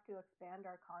probably have to expand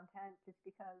our content just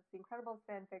because The Incredibles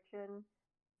fan fiction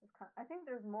is kind of, I think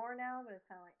there's more now, but it's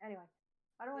kind of like, anyway,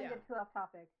 I don't want to Yeah. get too off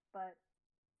topic, but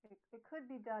it could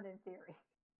be done in theory.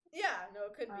 Yeah, no,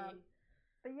 it could be. Um,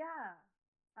 but yeah,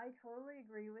 I totally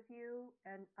agree with you,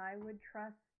 and I would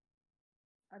trust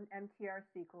an MTR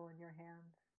sequel in your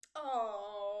hands.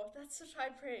 Oh, that's such high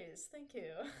praise. Thank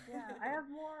you. Yeah, I have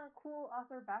more cool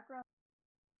author background.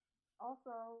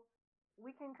 Also,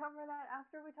 we can cover that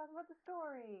after we talk about the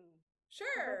story.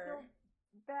 Because I Sure. feel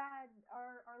bad.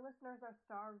 Our listeners are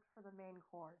starved for the main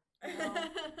course, you know?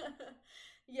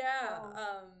 yeah. So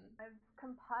I've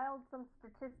compiled some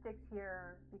statistics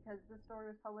here because this story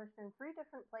was published in 3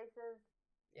 different places.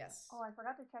 Yes. Oh, I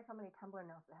forgot to check how many Tumblr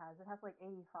notes it has. It has like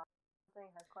 85. It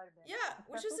has quite a bit. Yeah,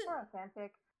 which Especially isn't. for a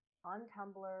fanfic on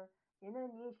Tumblr in a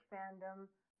niche fandom.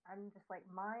 I'm just like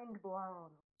mind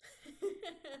blown.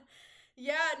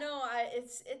 yeah, no,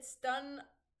 it's done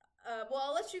Well,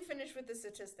 I'll let you finish with the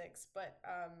statistics, but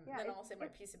Yeah, then I'll say my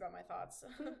piece about my thoughts.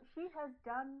 she has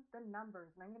done the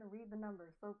numbers, and I'm going to read the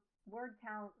numbers. So word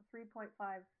count 3.5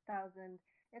 thousand.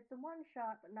 It's a one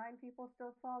shot, but 9 people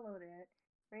still followed it.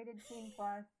 Rated teen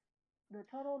plus. The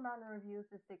total amount of reviews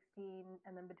is 16,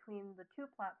 and then between the two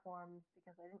platforms,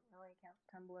 because I didn't really count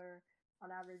Tumblr,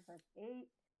 on average that's 8.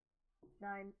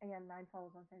 9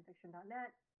 follows on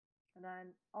fanfiction.net, and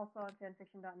then also on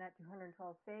fanfiction.net 212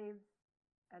 saves,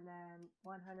 and then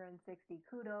 160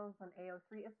 kudos on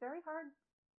AO3. It's very hard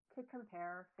to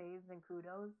compare faves and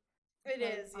kudos. It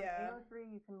is, yeah. On AO3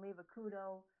 you can leave a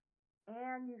kudo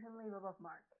and you can leave a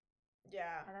bookmark.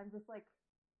 Yeah. And I'm just like,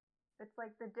 it's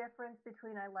like the difference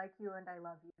between I like you and I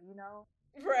love you, you know?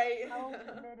 Right. How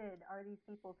committed are these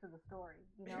people to the story,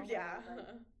 you know? Yeah.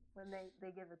 When they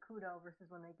give a kudo versus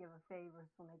when they give a fave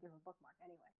versus when they give a bookmark.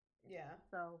 Anyway. Yeah.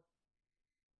 So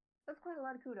that's quite a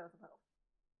lot of kudos though.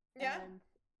 Yeah. And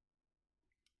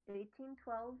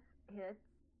 1812 hits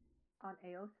on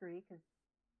AO3 because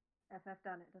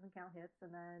FF.net doesn't count hits,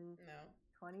 and then no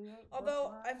 28.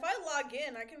 Although if I log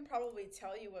in, I can probably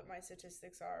tell you what my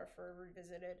statistics are for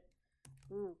Revisited.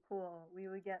 Ooh, cool. We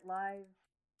would get live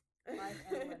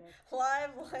analytics.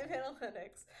 live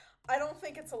analytics. I don't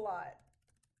think it's a lot,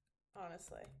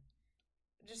 honestly.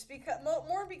 Just because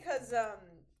more because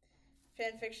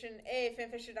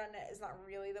fanfiction.net is not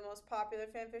really the most popular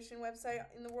fanfiction website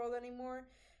in the world anymore,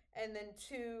 and then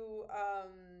 2,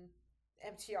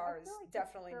 MTR is like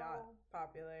definitely still, not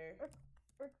popular.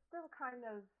 It's still kind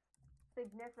of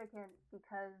significant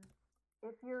because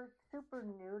if you're super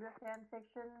new to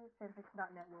fanfiction,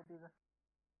 fanfiction.net will be the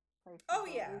place to go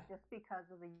to just because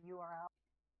of the URL.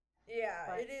 Yeah,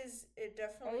 but it is. It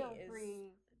definitely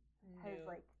AO3 has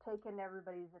like taken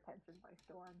everybody's attention by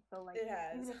storm. So like, it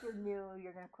has. Even if you're new,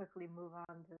 you're gonna quickly move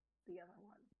on to the other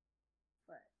one.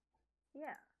 But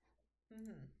yeah.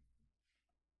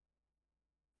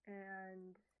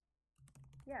 And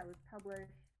yeah, it was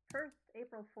published first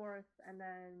April 4th, and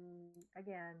then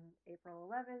again April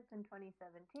 11th in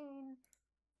 2017.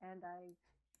 And I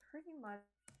pretty much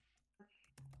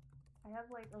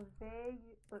have like a vague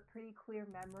but pretty clear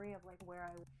memory of like where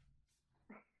I was.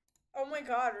 Oh my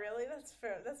god, really? That's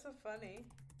fair. That's so funny.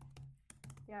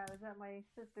 Yeah, I was at my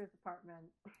sister's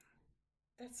apartment.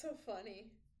 That's so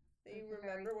funny. That you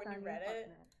remember when you read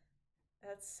it?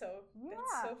 That's so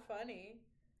funny.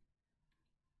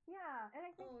 Yeah, and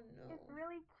I think it's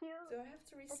really cute. Do I have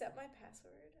to reset my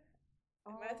password? I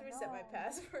might have to reset my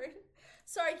password.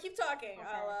 Sorry, keep talking.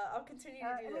 Okay. I'll continue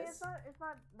to do this. It's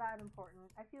not that important.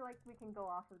 I feel like we can go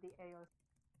off of the AO.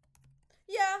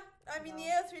 Yeah, I mean the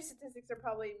AO3 statistics are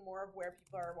probably more of where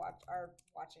people are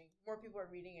watching. More people are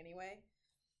reading anyway.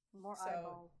 More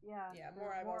eyeballs. Yeah. Yeah,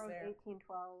 more eyeballs more there.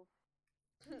 1812.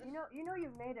 you know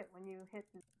you've made it when you hit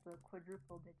the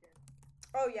quadruple digits.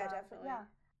 Oh yeah, definitely. Yeah.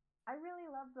 I really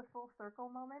love the full circle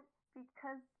moment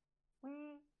because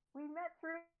we met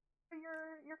through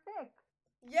your fic.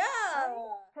 Yeah.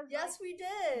 Right? Yes, we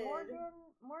did.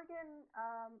 Morgan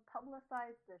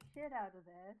publicized the shit out of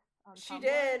this. She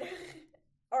did.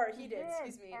 Or he did,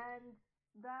 excuse me. And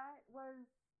that was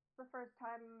the first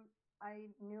time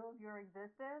I knew of your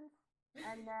existence.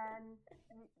 And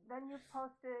then you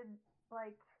posted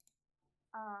like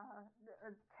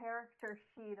a character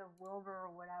sheet of Wilbur or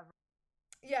whatever.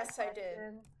 Yes, I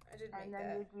did. I did make that. And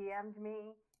then you DM'd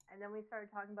me, and then we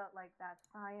started talking about like that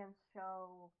science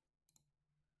show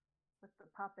with the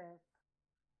puppets.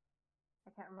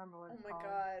 I can't remember what it's called. Oh my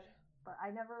god. But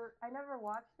I never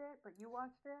watched it, but you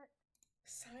watched it.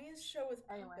 Science show with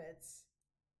puppets.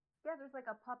 Yeah, there's like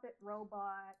a puppet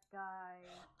robot guy.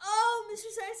 Oh, Mr.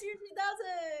 Science Year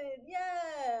 3000!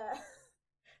 Yeah!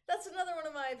 That's another one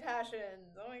of my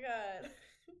passions. Oh my god.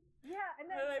 Yeah, and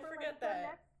then how did I forget that? The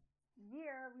next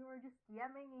year, we were just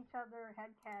DMing each other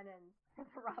headcanons with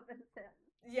Robinson.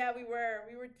 Yeah, we were.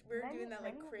 We were doing that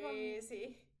like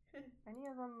crazy. Many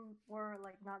of them were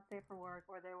like not safe for work,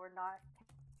 or they were not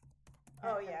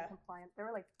compliant. They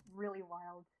were like really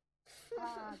wild.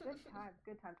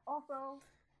 Good times. Also,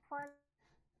 fun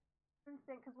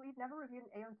thing, because we've never reviewed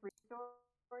an AO3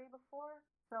 story before.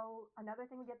 So another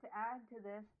thing we get to add to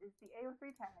this is the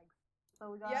AO3 tags.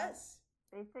 So we got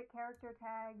basic character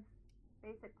tags,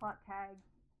 basic plot tags,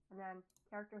 and then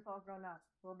characters all grown up.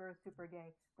 Wilbur is super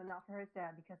gay, but not for his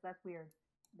dad because that's weird.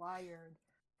 Wired.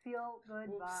 Feel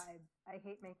good vibes. I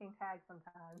hate making tags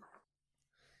sometimes.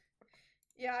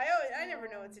 Yeah, I never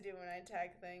know what to do when I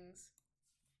tag things.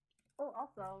 Oh,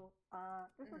 also,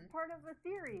 this is part of a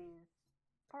series.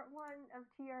 Part 1 of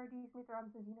TRD's Meet the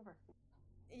Robinsons Universe.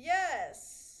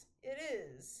 Yes, it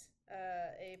is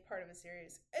a part of a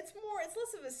series. It's it's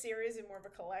less of a series and more of a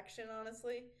collection,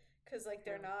 honestly, because like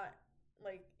they're True. not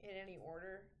like in any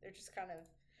order. They're just kind of,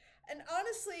 and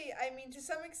honestly, I mean, to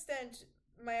some extent,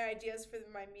 my ideas for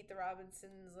my Meet the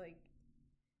Robinsons like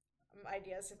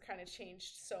ideas have kind of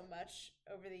changed so much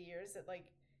over the years that like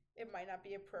it might not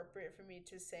be appropriate for me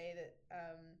to say that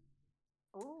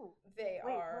Ooh. they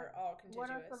Wait, are all what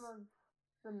are some contiguous. of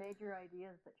the major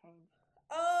ideas that changed?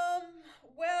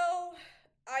 Well,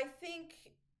 I think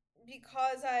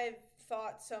because I've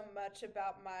thought so much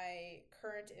about my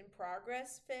current in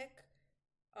progress fic,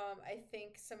 I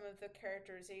think some of the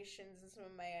characterizations and some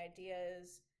of my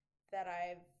ideas that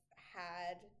I've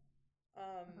had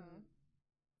Mhm.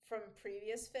 from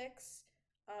previous fics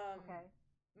um, Okay.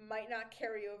 might not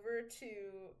carry over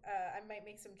to. I might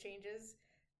make some changes.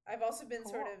 I've also been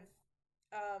sort Cool.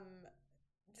 of um,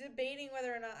 debating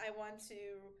whether or not I want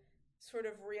to sort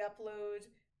of re-upload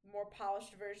more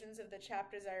polished versions of the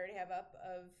chapters I already have up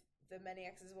of the Many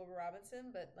X's of Wilbur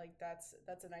Robinson, but like that's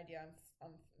an idea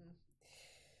Hmm.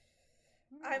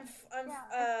 I'm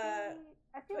Yeah,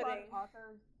 I see a lot of putting.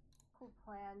 authors who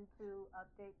plan to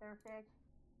update their fic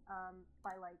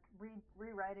by like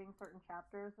rewriting certain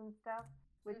chapters and stuff,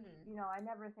 which Mm-hmm. I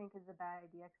never think is a bad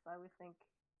idea because I always think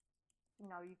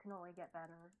you can only get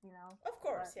better. Of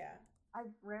course, But yeah.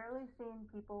 I've rarely seen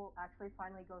people actually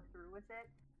finally go through with it.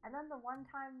 And then the one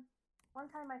time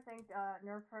I think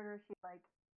Nerf Herder, she like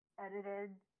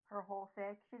edited her whole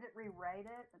fic. She didn't rewrite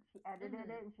it, but she edited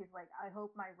Mm-hmm. it, and she's like, "I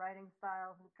hope my writing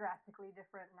style is drastically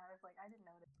different." And I was like, "I didn't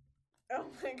notice." Oh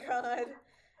my god,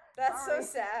 that's so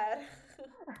Sorry, sad.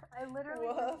 I literally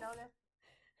didn't Woof. notice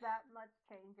that much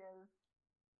changes.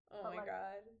 Oh But my like,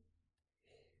 god.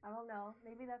 I don't know.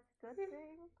 Maybe that's a good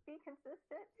thing. Be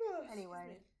consistent. Oh, excuse me. Anyway,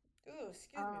 Ooh,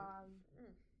 excuse me. um,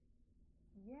 Mm.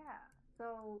 yeah.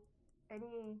 So,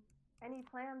 any any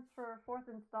plans for a fourth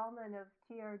installment of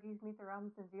TRG's Meet the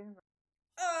Robinsons universe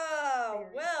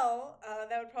series? Well,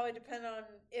 that would probably depend on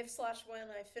if slash when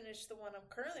I finish the one I'm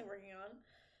currently working on.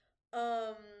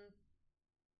 Um,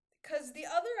 because the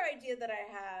other idea that I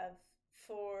have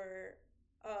for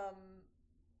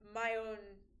my own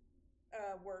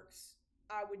works,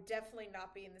 I would definitely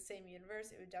not be in the same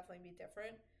universe. It would definitely be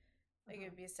different. Like it Hmm.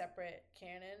 would be a separate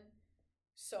canon.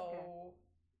 Okay, So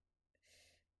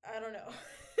I don't know.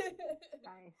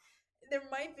 nice. There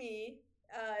might be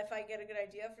if I get a good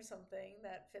idea for something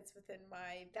that fits within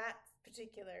my that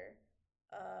particular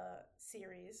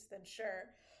series, then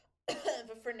sure.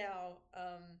 But for now,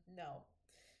 no.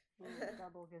 Ooh,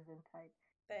 double gesundheit.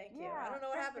 Thank you. I Yeah, don't know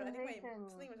what happened. I think my characterization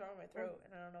something was wrong with my is throat,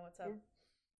 and I don't know what's up. is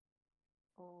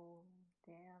oh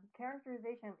damn.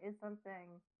 Characterization is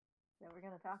something that we're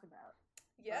gonna talk about.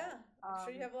 Yeah, But I'm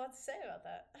sure you have a lot to say about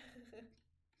that.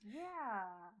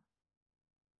 yeah.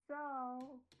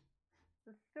 So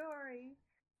the story,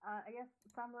 I guess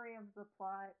summary of the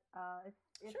plot.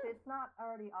 If Sure. it's not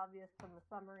already obvious from the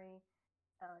summary,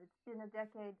 it's been a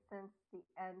decade since the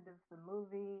end of the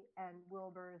movie, and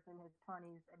Wilbur is in his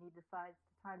 20s, and he decides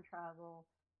to time travel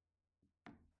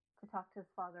to talk to his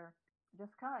father,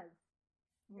 just cause,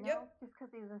 Yep. just cause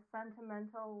he's a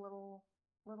sentimental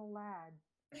little lad,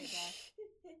 I guess.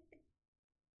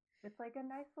 It's like a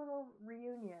nice little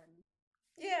reunion.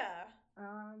 Yeah.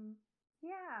 Um,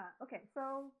 yeah. Okay,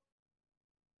 so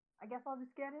I guess I'll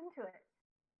just get into it.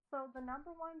 So the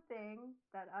number one thing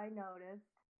that I noticed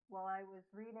while I was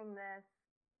reading this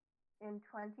in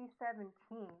 2017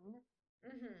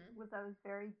 Mhm. was I was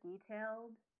very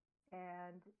detailed,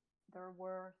 and there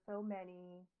were so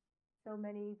many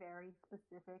very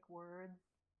specific words.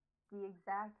 The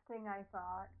exact thing I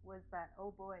thought was that,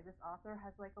 oh boy, this author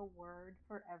has like a word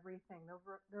for everything.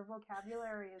 Their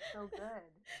vocabulary is so good.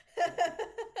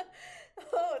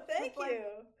 Oh, Cause thank like,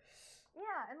 you.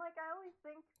 yeah, and like I always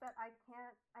think that I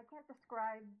can't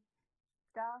describe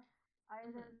stuff. I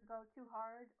either Mhm. go too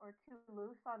hard or too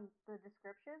loose on the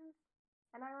descriptions.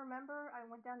 And I remember I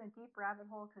went down a deep rabbit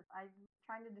hole because I was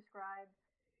trying to describe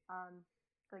um,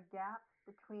 the gap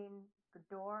between the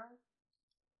door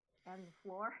and the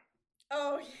floor.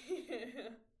 Oh, yeah.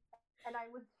 And I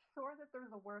was sure that there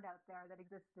was a word out there that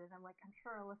existed. I'm like, I'm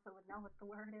sure Alyssa would know what the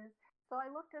word is. So I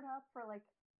looked it up for like,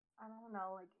 I don't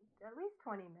know, like at least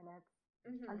 20 minutes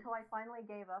Mhm. until I finally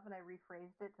gave up and I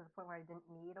rephrased it to the point where I didn't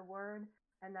need a word.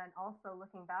 And then also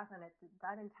looking back on it,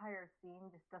 that entire scene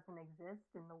just doesn't exist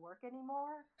in the work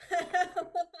anymore.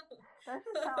 That's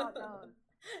just how it goes.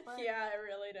 But Yeah, it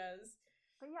really does.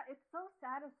 but yeah, it's so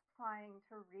satisfying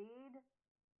to read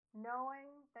knowing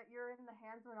that you're in the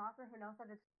hands of an author who knows how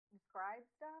to describe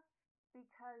stuff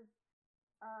because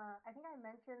I think I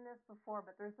mentioned this before,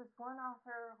 but there's this one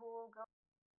author who will go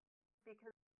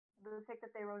because the fic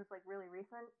that they wrote is like really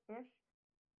recent-ish,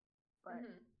 but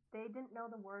Mm-hmm. they didn't know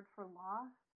the word for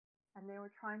lost, and they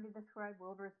were trying to describe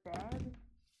Wilbur's bed,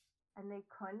 and they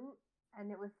couldn't,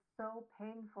 and it was so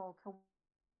painful to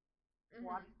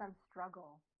watch Mm-hmm. them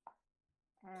struggle.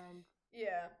 And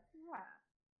Yeah. yeah,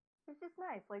 it's just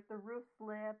nice, like the roof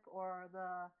slip or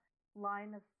the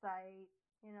line of sight,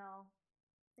 you know.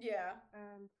 Yeah.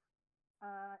 And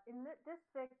this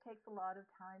fic takes a lot of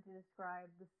time to describe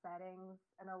the settings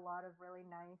and a lot of really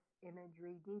nice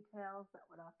imagery details that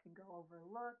would often go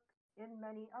overlooked in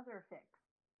many other fics.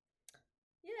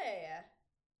 Yeah. Yeah.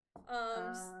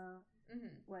 Um. Uh, Mm-hmm.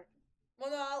 what?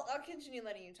 Well, no, I'll continue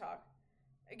letting you talk.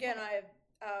 Again, Okay.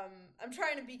 I'm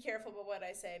trying to be careful about what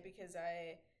I say because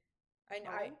Sorry.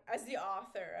 as the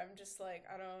author, I'm just like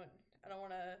I don't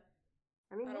want to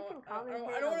I mean, you can I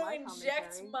commentate don't on want my to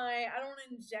inject commentary. my I don't want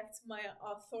to inject my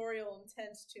authorial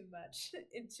intent too much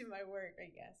into my work, I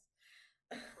guess.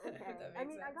 If Okay. that I makes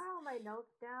mean, I sense. got all my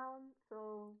notes down,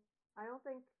 so I don't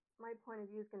think my point of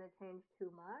view is going to change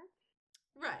too much,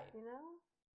 Right. you know?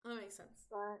 That makes sense.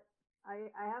 But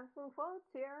I have some quotes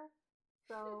here.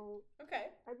 So Okay.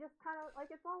 I just kind of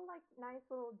like it's all like nice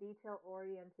little detail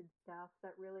oriented stuff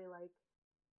that really like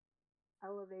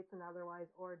elevates an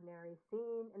otherwise ordinary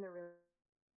scene in a really,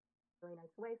 really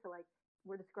nice way. So like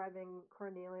we're describing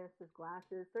Cornelius's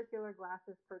glasses, circular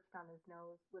glasses perched on his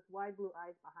nose with wide blue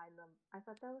eyes behind them. I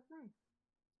thought that was nice.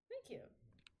 Thank you.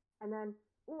 And then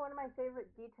one of my favorite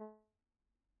details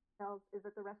is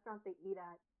that the restaurant they eat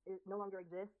at it no longer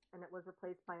exists and it was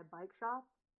replaced by a bike shop.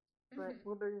 But Mm-hmm.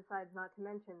 Wilbur decides not to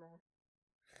mention this,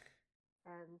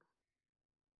 and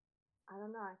I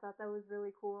don't know. I thought that was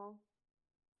really cool.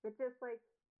 It just like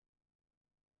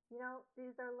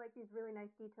these are like these really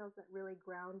nice details that really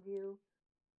ground you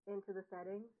into the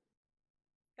setting.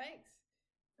 Thanks.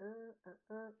 Uh,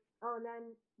 uh, uh. Oh, and then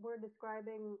we're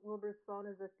describing Wilbur's phone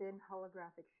as a thin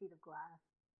holographic sheet of glass,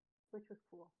 which was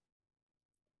cool.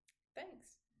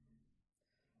 Thanks.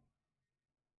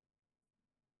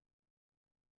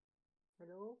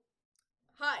 Hello?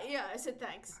 Hi. Yeah, I said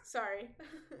thanks. Sorry.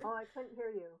 Oh, I couldn't hear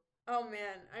you. Oh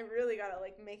man, I really gotta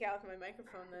like make out with my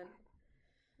microphone then.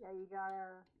 Yeah, you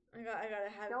gotta. I gotta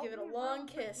have Don't give it a leave long room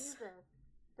for kiss. Jesus.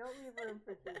 Don't leave room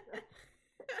for Jesus.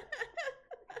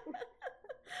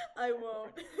 I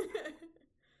won't.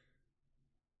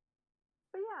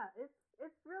 But yeah,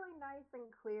 it's really nice and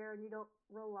clear, and you don't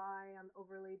rely on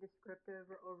overly descriptive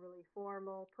or overly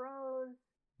formal prose.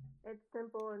 It's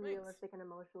simple and Thanks. realistic and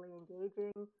emotionally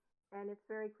engaging, and it's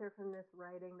very clear from this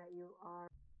writing that you are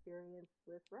experienced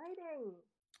with writing.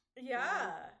 And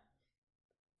Yeah.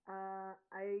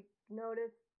 I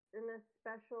noticed in a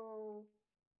special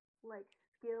like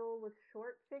skill with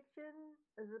short fiction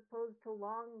as opposed to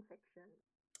long fiction,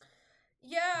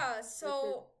 Yeah, which is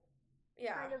so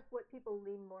yeah. kind of what people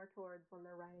lean more towards when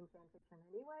they're writing fan fiction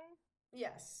anyway.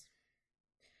 Yes.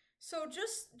 So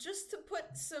just to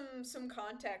put some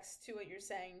context to what you're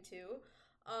saying too.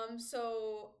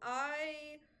 So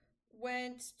I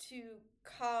went to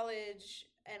college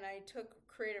and I took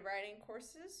creative writing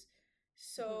courses. Mm-hmm.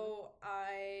 So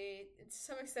I to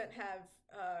some extent have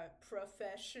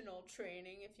professional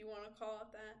training if you want to call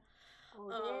it that.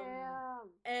 Oh Um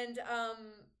damn! and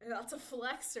not to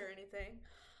flex or anything.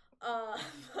 Uh,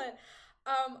 but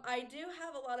I do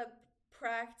have a lot of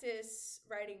practice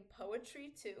writing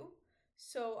poetry too.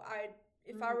 So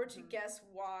if I were to Mm-hmm. guess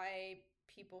why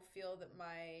people feel that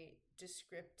my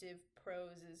descriptive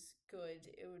prose is good,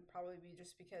 it would probably be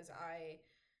just because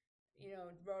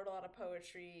wrote a lot of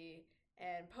poetry,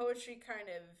 and poetry kind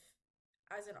of,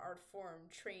 as an art form,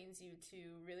 trains you to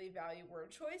really value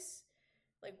word choice.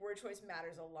 Like word choice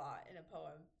matters a lot in a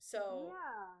poem. So,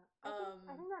 Yeah, I um,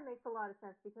 think that makes a lot of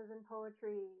sense because in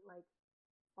poetry, like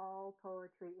all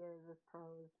poetry is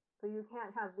prose. So you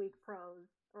can't have weak prose,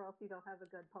 or else you don't have a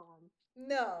good poem.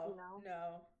 no, You know,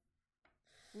 no.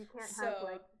 you can't have So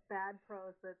like bad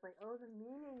prose that's like, oh, the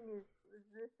meaning is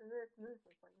this and this and this.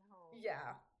 It's like no,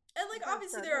 yeah, and you like gotta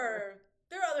obviously start there.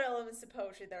 there are other elements to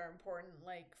poetry that are important,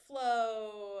 like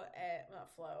flow. Not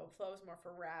flow. Flow is more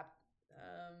for rap.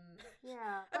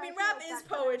 Yeah, I but I mean, feel rap like is that's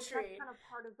poetry. kind of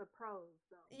part of the prose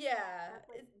though. Yeah, That's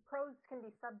like prose can be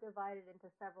subdivided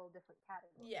into several different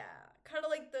categories. yeah, kind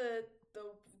of like the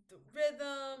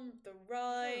rhythm, the Hmm.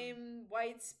 rhyme,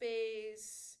 white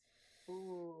space,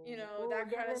 Ooh, that kind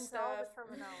getting of into all stuff. the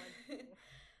terminology.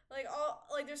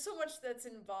 Like there's so much that's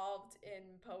involved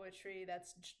in poetry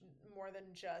that's more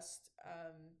than just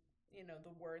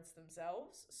the words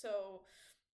themselves. So,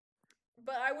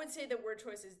 but I would say that word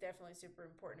choice is definitely super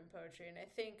important in poetry, and I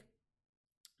think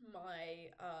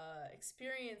my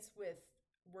experience with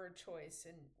word choice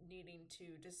and needing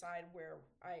to decide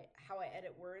how I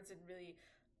edit words and really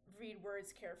read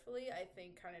words carefully, I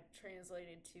think kind of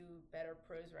translated to better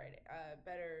prose writing,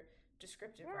 better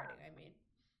descriptive Yeah. writing. I mean,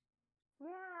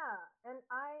 Yeah, and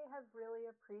I have really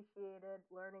appreciated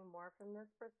learning more from this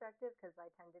perspective because I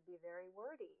tend to be very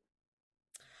wordy.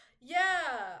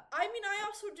 yeah. I mean, I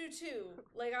also do too.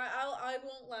 Like, I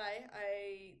won't lie.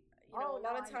 Oh A no,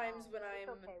 lot of I times know. when It's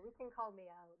I'm okay. We can call me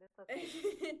out. It's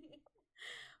okay.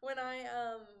 when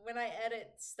I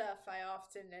edit stuff, I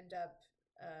often end up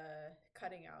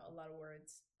cutting out a lot of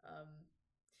words.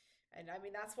 And I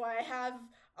mean that's why I have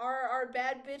our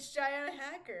bad bitch Diana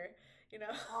Hacker. You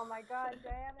know. Oh my God,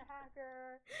 Diana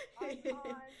Hacker,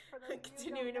 icon. For those of you who don't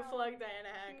Continuing to know, plug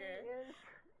Diana she Hacker. is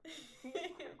she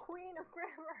is the queen of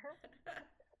grammar.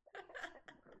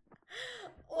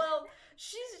 Well,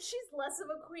 she's less of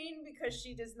a queen because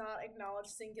she does not acknowledge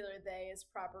singular they as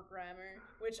proper grammar,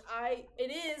 which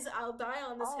it is. I'll die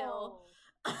on this hill.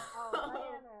 Oh, oh,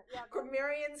 Diana. Yeah,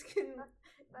 Grammarians can that's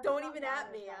that's don't not even at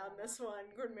valid, me on Diana. this one.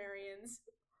 Grammarians,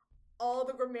 all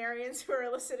the grammarians who are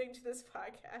listening to this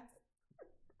podcast.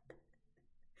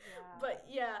 Yeah. But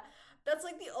yeah, that's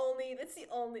like the only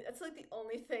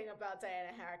thing about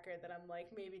Diana Hacker that I'm like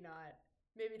maybe not.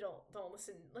 Maybe don't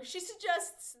listen. Like she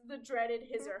suggests the dreaded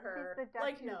his or She's her. the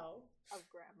Like Duchess no. of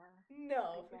grammar, I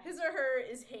No. guess. His or her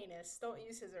is heinous. Don't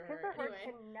use his or His her. or her Anyway.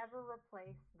 can never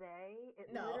replace they.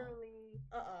 It No. literally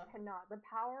Uh-uh. cannot. The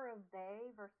power of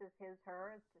they versus his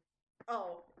her is just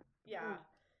Oh, yeah. mm,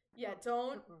 Yeah,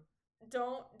 mm, mm-mm.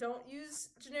 don't use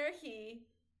generic he.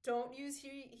 Don't use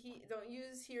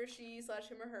he or she slash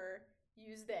him or her.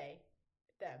 Use they.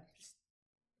 Them. Just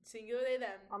singular they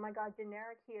them. Oh my God,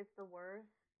 generic he is the worst.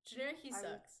 Generic he I was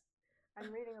sucks.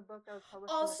 I'm reading a book that was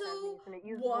published in the Also, 70s, and it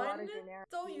uses a one, lot of generic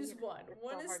don't he, use and one. it's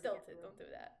One so is hard to get stilted. through. Don't do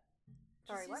that.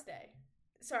 Sorry, Just use what? they.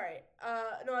 Sorry.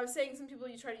 No, I was saying some people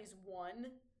you try to use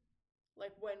one,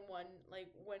 when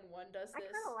one does I this.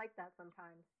 kind of like that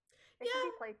sometimes. It can Yeah,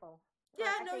 be playful. But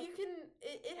yeah. I No, think you can.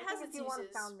 It I has think if its you want to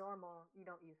uses. sound normal, you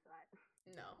don't use that.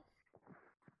 No.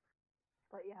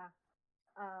 But yeah,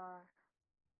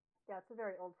 it's a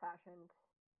very old-fashioned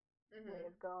way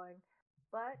of going.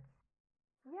 But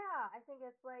yeah, I think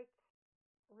it's like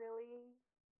really,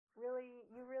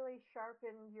 you really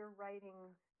sharpened your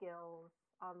writing skills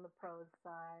on the prose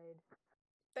side.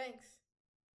 Thanks.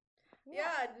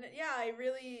 Yeah, Yeah.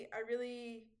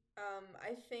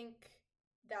 I think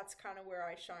that's kind of where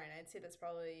I shine. I'd say that's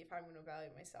probably if I'm going to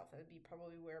evaluate myself, that'd be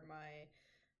probably where my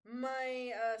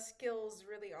skills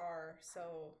really are.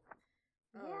 So,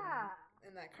 yeah.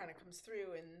 and that kind of comes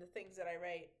through in the things that I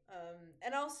write.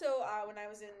 And also when I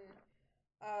was in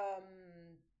um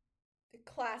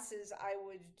classes, I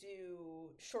would do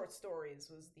short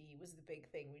stories was the big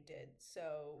thing we did.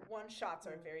 So one shots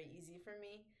are very easy for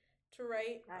me to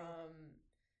write. Nice.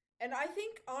 And I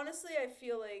think honestly, I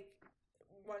feel like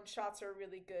one shots are a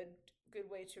really good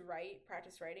way to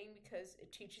practice writing because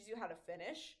it teaches you how to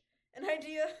finish an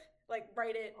idea, like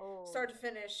write it Oh, start to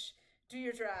finish, do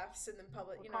your drafts, and then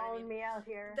publish. you're You know what I calling mean? me out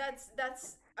here.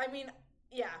 That's. I mean,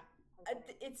 yeah.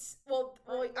 Okay. It's well,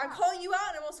 But I'm yeah. calling you out,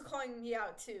 and I'm also calling me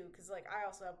out too, because like I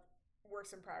also have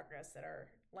works in progress that are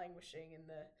languishing in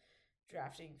the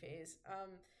drafting phase.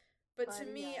 But to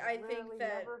Buddy, me, I I think literally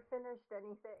that never finished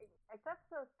anything except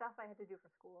the stuff I had to do for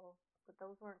school. But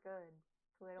those weren't good,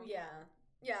 so they don't yeah, count.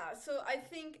 yeah. So I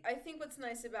think what's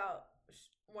nice about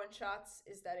one shots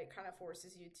is that it kind of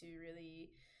forces you to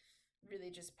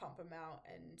really just pump them out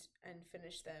and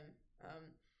finish them.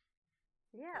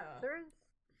 Yeah, Uh,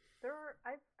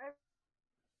 I've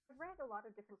read a lot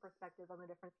of different perspectives on the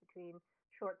difference between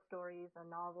short stories and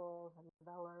novels and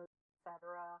novellas,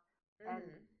 etc. And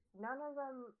mm-hmm. none of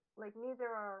them, like neither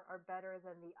are better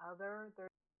than the other.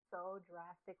 They're so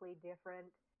drastically different,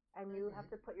 and you have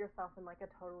Mm-hmm. to put yourself in like a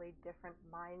totally different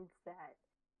mindset.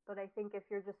 But I think if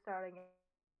you're just starting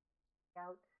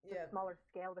out, the Yeah. smaller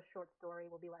scale of a short story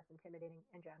will be less intimidating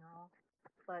in general.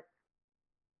 But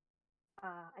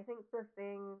I think the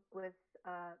thing with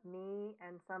me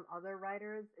and some other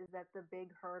writers is that the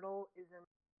big hurdle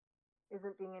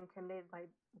isn't being intimidated by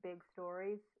big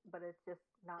stories, but it's just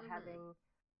not Mm-hmm. having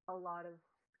a lot of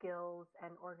skills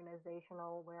and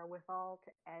organizational wherewithal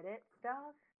to edit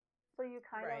stuff. So you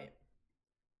kind of Right.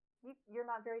 you're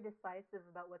not very decisive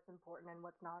about what's important and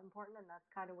what's not important, and that's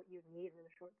kind of what you need in a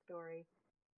short story.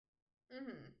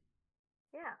 Mm-hmm.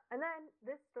 Yeah, and then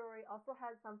this story also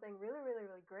has something really, really,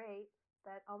 really great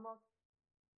that almost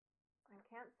I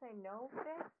can't say no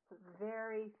fics, but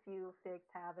very few fics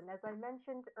have. And as I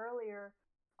mentioned earlier,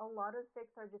 a lot of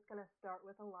fics are just going to start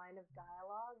with a line of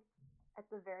dialogue at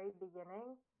the very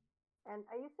beginning. And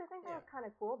I used to think that Yeah. was kind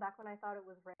of cool back when I thought it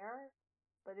was rare,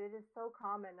 but it is so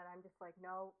common that I'm just like,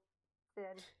 no,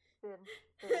 sin, sin,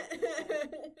 sin,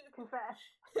 sin, confess,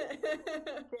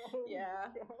 shame,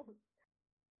 Yeah. shame.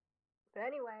 But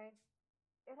anyway,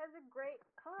 it has a great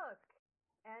hook,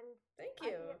 and Thank I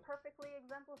you. think it perfectly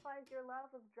exemplifies your love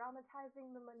of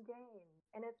dramatizing the mundane,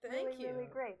 and it's really, Thank you. really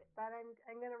great. That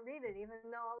I'm gonna read it,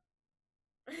 even though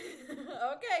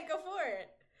Okay, go for it.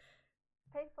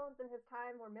 payphones in his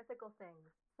time were mythical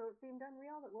things, so it seemed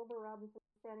unreal that Wilbur Robinson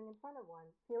was standing in front of one,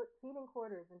 feeding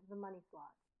quarters into the money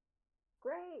slot.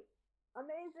 Great,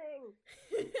 amazing,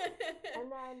 and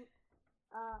then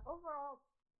overall,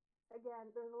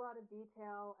 again, there's a lot of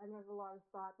detail and there's a lot of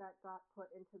thought that got put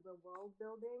into the world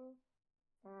building.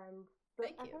 And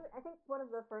Thank you. I think one of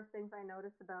the first things I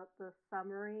noticed about the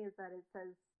summary is that it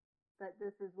says that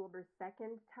this is Wilbur's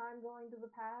second time going to the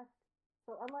past.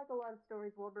 So unlike a lot of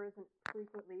stories, Wilbur isn't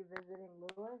frequently visiting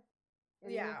Lewis. In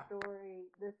this Yeah. story,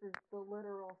 this is the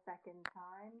literal second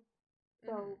time. Mm-hmm.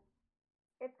 So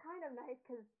it's kind of nice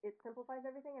because it simplifies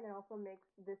everything and it also makes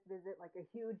this visit like a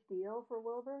huge deal for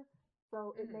Wilbur.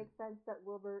 So it Mm-hmm. makes sense that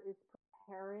Wilbur is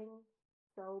preparing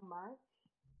so much.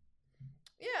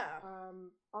 Yeah.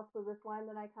 Also, this line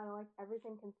that I kind of like,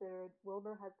 everything considered,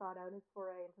 Wilbur had thought out his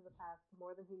foray into the past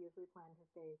more than he usually planned his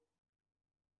days.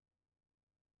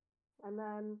 And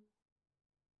then,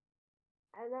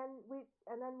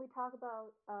 and then we talk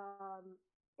about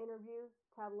interviews,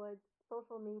 tabloids,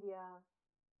 social media,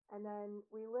 and then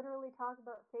we literally talk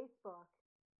about Facebook.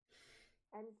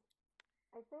 And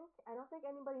I don't think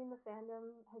anybody in the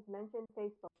fandom has mentioned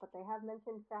Facebook, but they have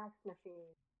mentioned fax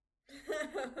machines.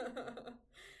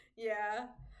 Yeah.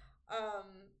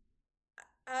 Um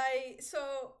I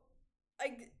so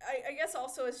I guess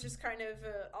also it's just kind of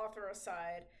author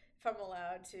aside if I'm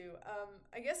allowed to.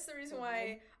 I guess the reason Go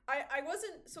ahead. why I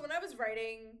wasn't so when I was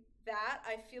writing that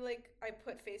I feel like I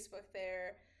put Facebook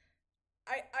there.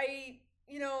 I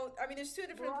you know I mean there's two The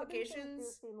different Robinsons do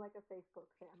implications. seem like a Facebook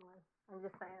family. I'm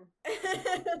just saying.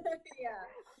 Yeah.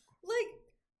 Like,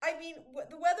 I mean,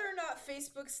 whether or not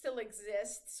Facebook still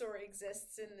exists or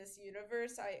exists in this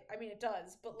universe, I mean, it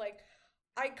does, but like,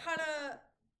 I kind of,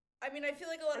 I mean, I feel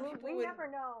like a lot I of mean, people we would, never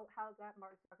know how that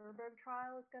Mark Zuckerberg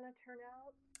trial is going to turn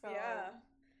out. So, yeah.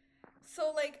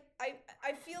 So like,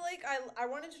 I feel like I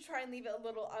wanted to try and leave it a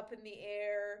little up in the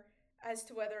air as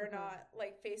to whether or mm-hmm, not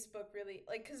like Facebook really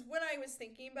like because when I was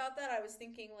thinking about that, I was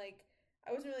thinking like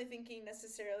I wasn't really thinking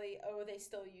necessarily oh they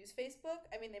still use Facebook.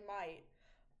 I mean, they might,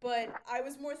 but I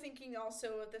was more thinking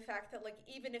also of the fact that like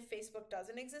even if Facebook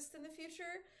doesn't exist in the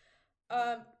future,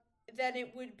 mm-hmm. um, then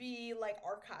it would be like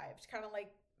archived, kind of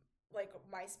like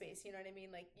MySpace. You know what I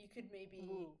mean? Like Ooh,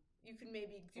 you could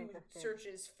maybe do interesting.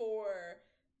 searches for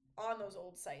on those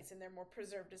old sites, and they're more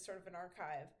preserved as sort of an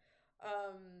archive.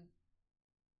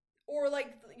 Or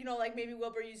like you know like maybe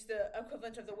Wilbur used the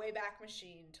equivalent of the Wayback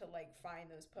Machine to like find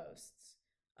those posts.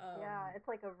 Yeah, Um, it's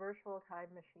like a virtual time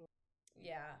machine.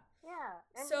 yeah. Yeah,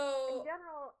 and in So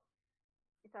general,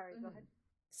 sorry, go mhm. ahead.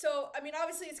 So, I mean,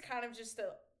 obviously, it's kind of just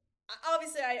a.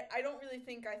 Obviously, I don't really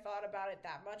think I thought about it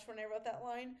that much when I wrote that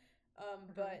line,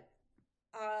 Mm-hmm. but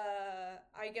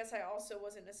I guess I also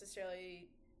wasn't necessarily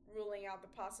ruling out the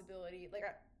possibility.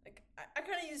 I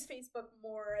kind of use Facebook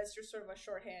more as just sort of a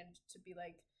shorthand to be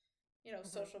like, you know,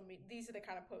 Mm-hmm. social media. These are the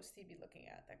kind of posts he'd be looking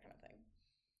at, that kind of thing.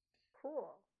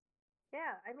 Cool.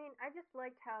 Yeah, I mean, I just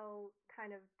liked how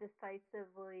kind of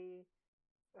decisively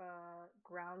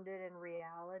grounded in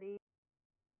reality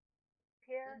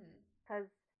here, Mm-hmm. because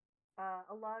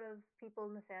a lot of people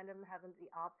in the fandom have the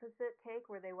opposite take,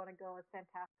 where they want to go as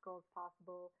fantastical as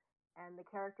possible, and the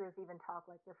characters even talk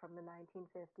like they're from the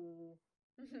 1950s.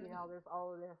 You know, there's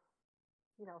all of this,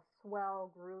 you know,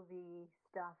 swell, groovy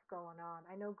stuff going on.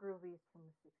 I know groovy's from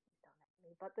the 60s, don't at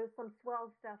me, but there's some swell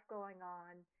stuff going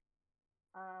on.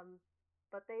 Um,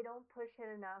 but they don't push it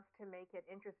enough to make it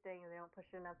interesting, and they don't push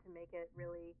it enough to make it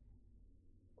really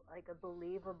like a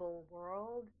believable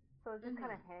world. So it just kind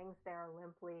Mm-hmm. of hangs there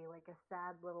limply like a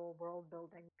sad little world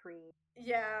building tree.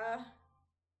 Yeah.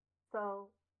 So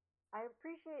I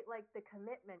appreciate like the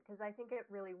commitment because I think it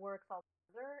really works all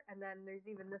together. And then there's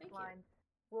even this Thank you. line: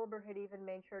 Wilbur had even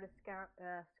made sure to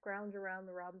scrounge around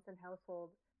the Robinson household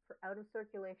for out of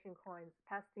circulation coins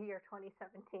past the year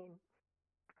 2017.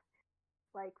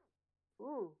 Like,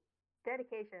 ooh,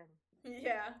 dedication.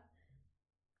 Yeah.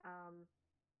 Um,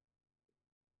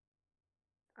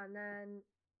 and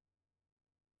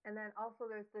then also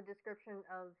there's the description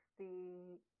of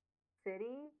the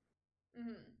city.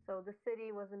 Mm-hmm. So the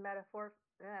city was a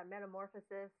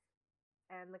metamorphosis,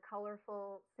 and the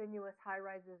colorful, sinuous high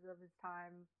rises of his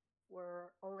time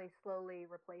were only slowly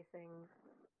replacing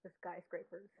the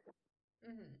skyscrapers.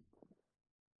 Mm-hmm.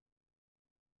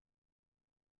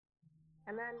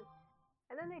 And then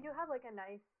and then they do have like a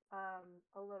nice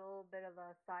a little bit of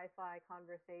a sci-fi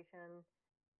conversation.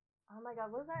 Oh my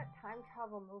god, what was that time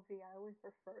travel movie I always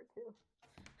refer to?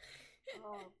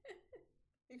 Oh,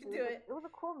 You can do it. it was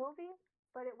a cool movie,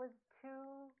 but it was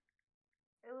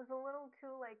a little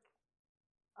too like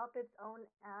up its own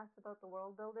ass about the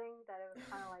world building that it was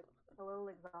kind of like a little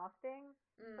exhausting.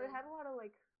 But it Mm. had a lot of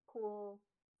like cool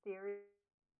theories,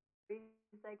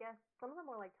 I guess. Some of them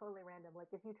were like totally random.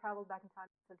 Like if you traveled back in time,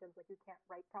 sometimes like you can't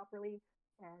write properly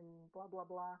and blah blah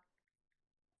blah.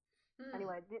 Hmm.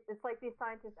 Anyway, it's like these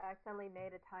scientists accidentally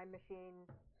made a time machine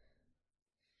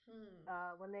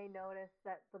Hmm. when they noticed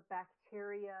that the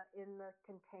bacteria in the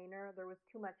container, there was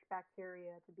too much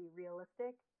bacteria to be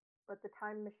realistic, but the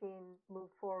time machine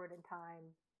moved forward in time,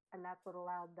 and that's what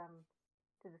allowed them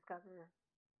to discover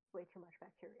way too much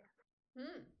bacteria.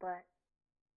 Hmm. But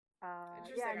yeah,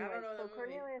 Interesting. I don't anyway, know so that movie,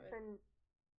 Cornelius but and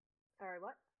sorry,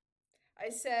 what? I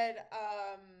said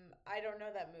I don't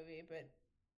know that movie, but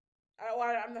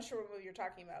I'm not sure what movie you're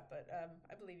talking about, but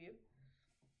I believe you.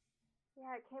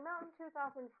 Yeah, it came out in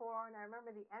 2004, and I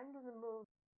remember the end of the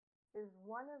movie is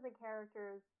one of the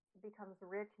characters becomes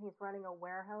rich and he's running a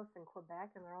warehouse in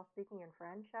Quebec, and they're all speaking in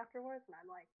French afterwards, and I'm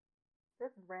like,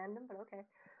 this is random, but okay.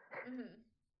 Mm-hmm.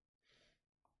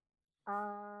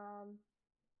 Um,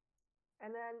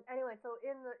 and then anyway, so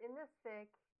in this fic,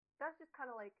 that's just kind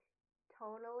of like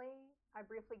tonally. I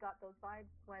briefly got those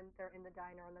vibes when they're in the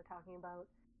diner and they're talking about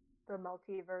the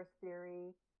multiverse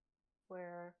theory,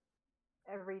 where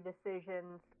every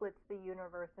decision splits the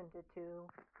universe into two,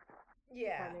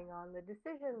 Yeah. depending on the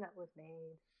decision that was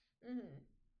made. Mm-hmm.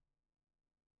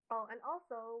 Oh, and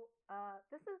also,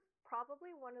 this is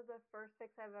probably one of the first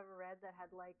fics I've ever read that had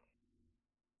like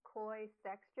coy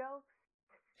sex jokes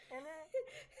in it.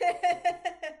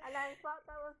 And I thought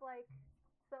that was like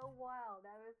so wild.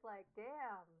 I was like,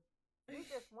 damn, we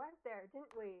just went there,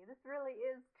 didn't we? This really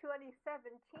is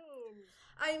 2017.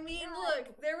 I mean, Yes,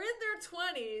 look, they're in their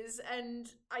 20s,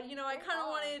 and I they kind of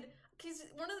are. wanted, because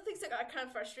one of the things that got kind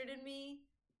of frustrated me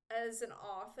as an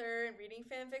author and reading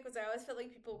fanfic was I always felt like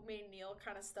people made Neil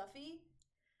kind of stuffy.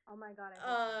 Oh my god,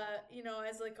 I hate that.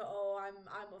 As like, oh, I'm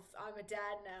a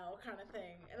dad now kind of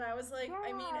thing, and I was like,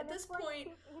 I mean, Yeah, at and this it's like point,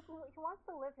 he wants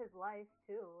to live his life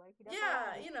too. Like he doesn't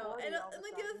want to yeah, be and 40 all of a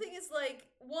like the other sudden. thing is like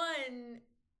one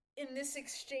in this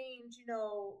exchange,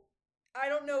 I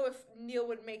don't know if Neil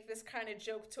would make this kind of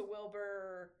joke to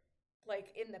Wilbur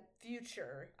like in the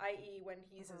future, i.e., when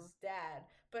he's Mm-hmm. his dad.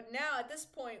 But now at this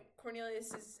point,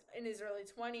 Cornelius is in his early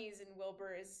 20s and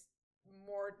Wilbur is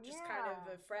more just kind of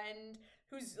Yeah. a friend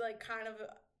who's like kind of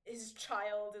his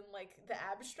child in like the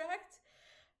abstract.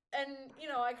 And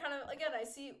I kind of again I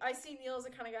see Neil as a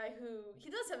kind of guy who he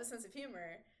does have a sense of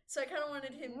humor. So I kind of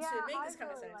wanted him to Yeah, make I this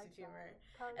kind of really sense like of that humor,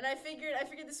 because and I figured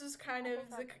this was kind I of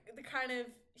think that's the kind of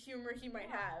humor he might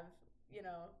yeah, have.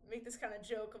 Make this kind of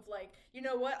joke of like, you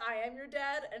know what, I am your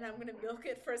dad, and I'm gonna milk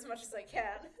it for as much as I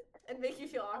can, and make you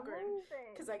feel awkward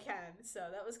amazing. because I can. So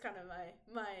that was kind of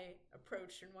my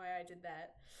approach and why I did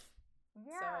that. So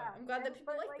Yeah, I'm glad and that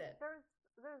people but liked like it.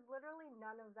 there's literally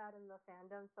none of that in the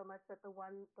fandom so much that the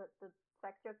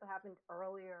sex joke that happened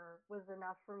earlier was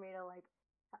enough for me to like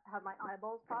have my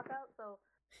eyeballs pop out. So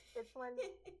it's when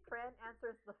Fran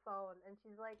answers the phone and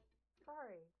she's like,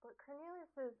 "Sorry, but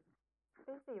Cornelius is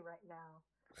busy right now.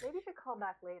 Maybe you should call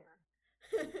back later."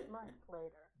 Months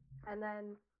later, and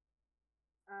then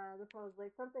the phone was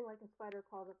like something like a spider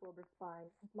crawled up Wilbur's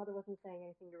spine. His mother wasn't saying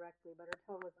anything directly, but her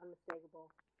tone was unmistakable.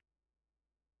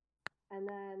 And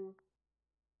then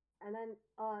and then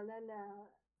and then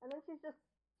and then she's just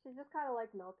kind of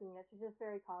like milking it. She's just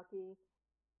very cocky.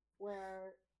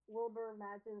 Where Wilbur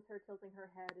imagines her tilting her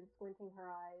head and squinting her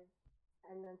eyes,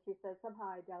 and then she says,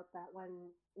 "Somehow I doubt that." When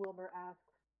Wilbur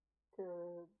asks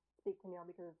to speak to Neil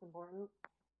because it's important.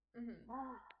 Mm-hmm.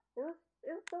 Ah, it was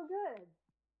so good.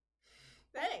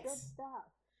 Such good Thanks. stuff.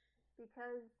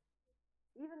 Because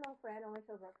even though Fran only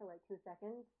shows up for like 2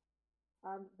 seconds,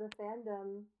 the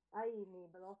fandom, i.e. me,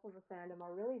 but also the fandom,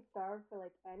 are really starved for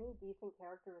like any decent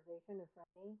characterization of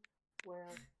Franny, where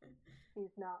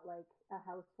she's not like a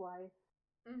housewife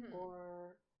Mm-hmm.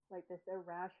 or like this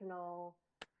irrational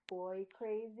boy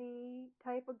crazy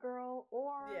type of girl,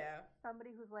 or Yeah. somebody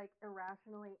who's like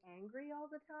irrationally angry all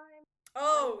the time. Like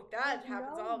Oh, that there's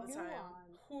happens no all the time.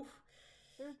 nuance. Whew.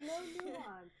 There's no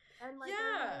nuance. And like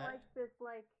everyone Yeah. likes this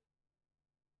like,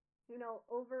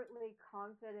 overtly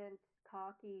confident,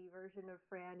 cocky version of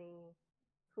Franny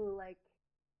who like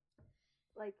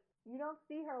you don't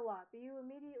see her a lot, but you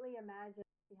immediately imagine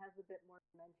she has a bit more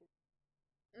dimension,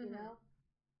 you Mm-hmm. know?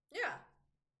 Yeah.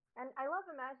 And I love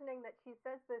imagining that she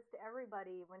says this to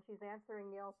everybody when she's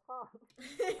answering Neil's phone.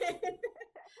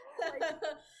 Like,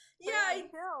 Yeah, Fran,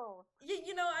 chill.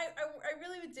 I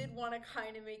really did want to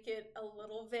kind of make it a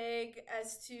little vague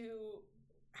as to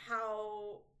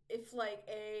how, if like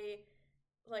a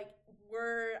like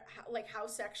were like how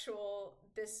sexual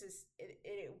this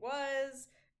it was.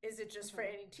 Is it just Hmm.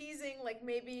 Franny teasing? Like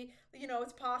maybe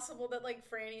it's possible that like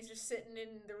Franny's just sitting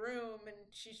in the room and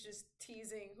she's just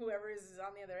teasing whoever is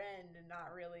on the other end, and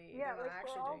not really, they're Yeah, not like for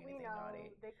actually all doing we anything know,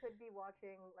 naughty. they could be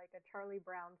watching like a Charlie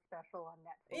Brown special on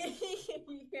Netflix.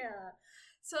 Yeah.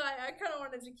 So I kind of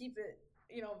wanted to keep it,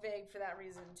 vague for that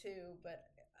reason too. But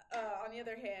on the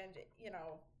other hand,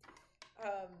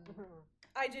 um, Hmm.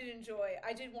 I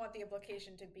did want the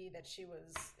implication to be that she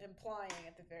was implying,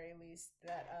 at the very least,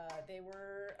 that they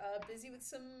were busy with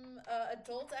some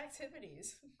adult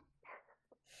activities,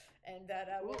 and that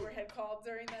Ooh, Wilbur had called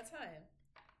during that time.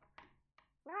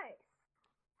 nice.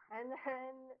 And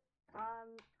then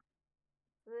um,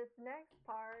 this next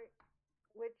part,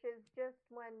 which is just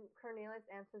when Cornelius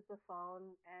answers the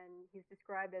phone and he's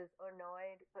described as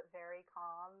annoyed but very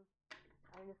calm.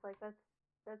 I'm just like,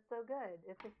 that's so good.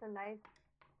 It's just a nice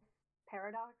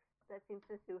paradox that seems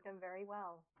to suit him very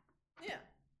well. Yeah.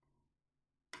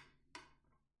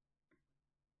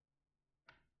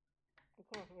 I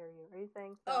can't hear you. Are you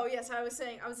saying Oh stuff? yes, I was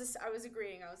saying, I was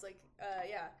agreeing. I was like,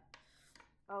 yeah.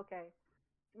 Okay.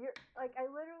 You're like, I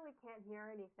literally can't hear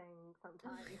anything Oh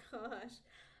sometimes. my gosh.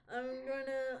 I'm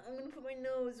gonna put my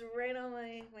nose right on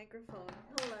my microphone.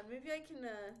 Hold on, maybe I can You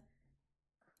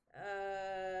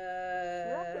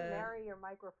have to uh marry your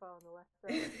microphone, Alexa.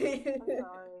 I'm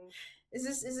sorry. is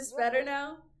this You have better to.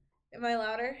 now? Am I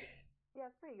louder? Yeah,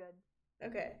 it's pretty good.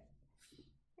 Okay.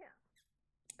 Yeah.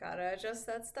 Gotta adjust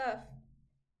that stuff.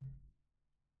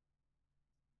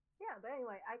 Yeah, but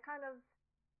anyway, I kind of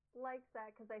like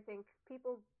that because I think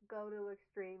people go to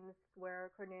extremes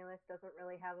where Cornelius doesn't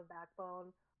really have a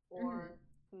backbone, Mhm. or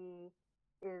he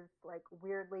is like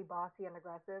weirdly bossy and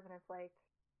aggressive, and it's like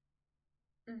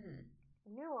Mhm.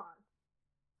 nuance.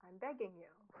 I'm begging you.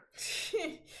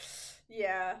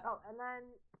 Yeah. Oh, and then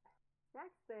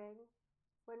next thing,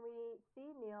 when we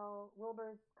see Neil,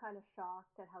 Wilbur's kind of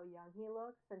shocked at how young he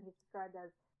looks, and he's described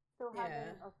as still Yeah.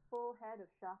 having a full head of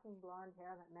shocking blonde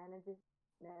hair that managed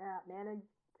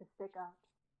to stick up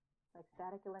like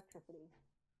static electricity.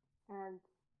 And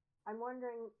I'm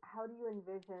wondering, how do you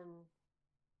envision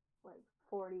like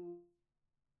 40,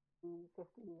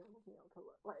 50-year old Neil to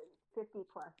look like 50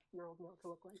 plus year old Neil to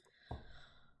look like?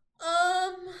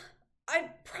 Um, I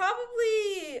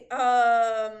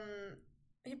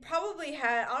he probably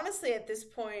had, honestly, at this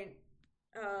point,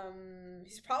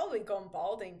 he's probably gone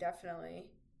balding, definitely.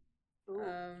 Ooh,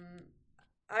 Um,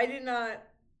 I did not,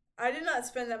 I did not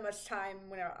spend that much time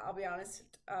I'll be honest,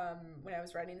 when I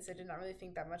was writing this, I did not really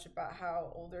think that much about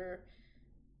how older,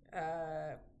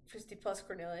 uh, 50 plus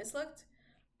Cornelius looked.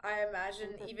 I imagine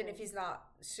even if interesting. he's not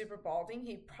super balding,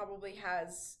 he probably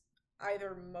has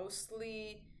either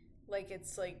mostly like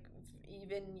it's like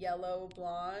even yellow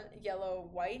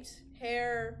white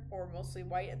hair, or mostly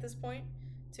white at this point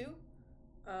too.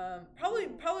 Ooh,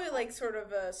 Probably like sort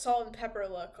of a salt and pepper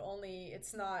look. Only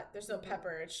it's not. There's no mm-hmm.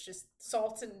 pepper. It's just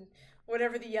salt and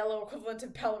whatever the yellow equivalent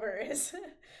of pepper is.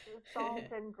 Salt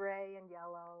and gray and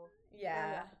yellow, very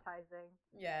Yeah. appetizing.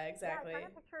 Yeah. Yeah, I kind Exactly.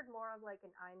 of pictured more of like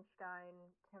an Einstein,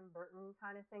 Tim Burton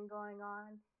kind of thing going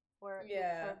on, where it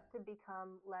Yeah. starts to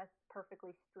become less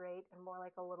perfectly straight and more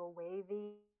like a little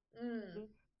wavy. Mm.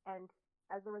 And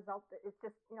as a result, it's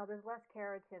just, there's less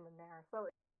keratin in there. So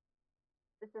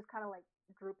it's just kind of like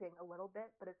drooping a little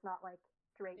bit, but it's not like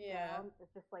straight Yeah. down.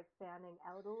 It's just like fanning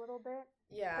out a little bit.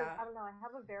 Because Yeah. I don't know, I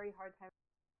have a very hard time.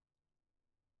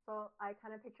 So I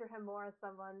kind of picture him more as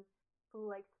someone who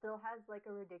like still has like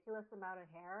a ridiculous amount of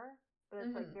hair, but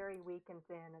it's like Mm-hmm. very weak and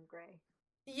thin and gray.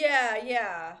 Yeah,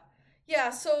 yeah. Yeah,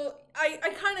 so I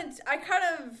kind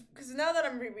of, because now that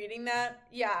I'm rereading that,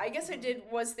 yeah, I guess I Hmm.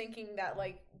 was thinking that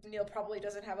like Neil probably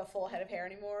doesn't have a full head of hair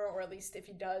anymore, or at least if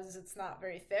he does, it's not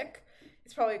very thick.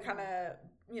 It's probably kind Hmm. of,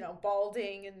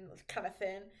 balding and kind of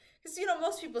thin, because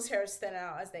most people's hair is thin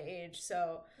out as they age.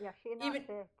 So Yeah, she not even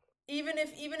thick. even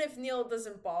if Neil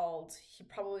doesn't bald, he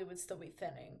probably would still be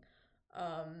thinning.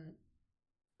 Um,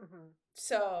 Hmm.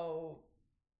 so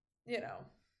you know,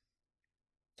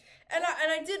 and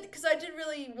I did, because I did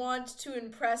really want to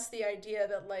impress the idea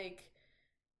that like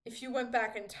if you went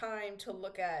back in time to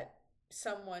look at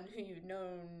someone who you've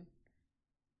known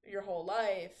your whole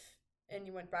life, and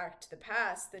you went back to the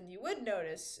past, then you would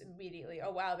notice immediately,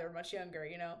 oh wow, they were much younger.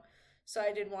 So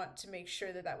I did want to make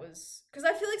sure that that was, because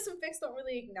I feel like some fics don't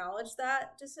really acknowledge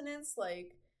that dissonance,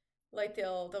 like Like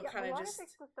they'll Yeah, a kind of lot of just.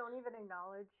 fixes don't even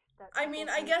acknowledge that I people mean,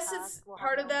 I from the guess past it's will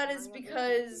have part of no that is memory of this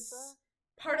fake pizza. because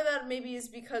part of that maybe is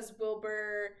because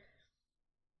Wilbur,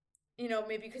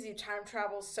 maybe because he time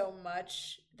travels so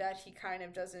much that he kind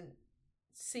of doesn't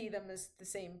see them as the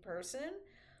same person.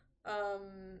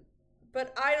 Um,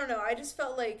 but I don't know. I just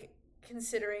felt like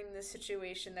considering the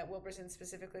situation that Wilbur's in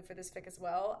specifically for this fic as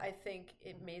well, I think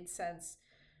it Hmm. made sense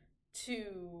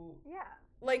to Yeah.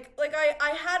 I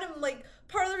had him like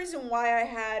part of the reason why I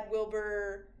had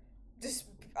Wilbur just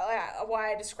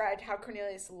why I described how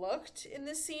Cornelius looked in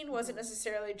this scene wasn't Hmm.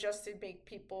 necessarily just to make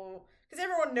people because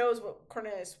everyone knows what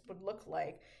Cornelius would look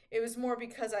like. It was more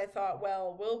because I thought,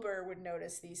 well, Wilbur would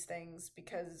notice these things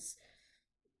because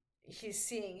he's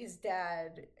seeing his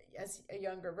dad as a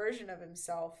younger version of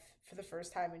himself for the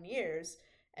first time in years,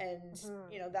 and Hmm.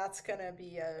 that's gonna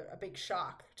be a big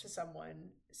shock to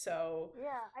someone. So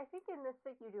Yeah, I think in this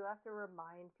fic you do have to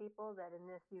remind people that in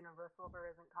this universe Wilbur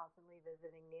isn't constantly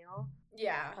visiting Neil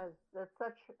yeah, because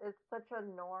it's such a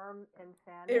norm in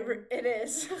fandom it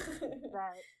is.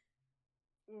 that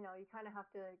you kind of have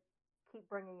to keep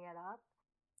bringing it up.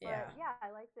 Yeah, But yeah,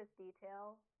 I like this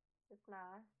detail. It's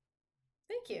nice.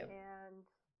 thank you. And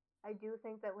I do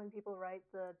think that when people write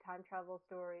the time travel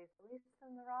stories, at least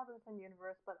in the Robinson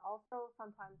universe, but also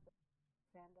sometimes in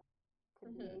fandom to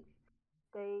Hmm. BH,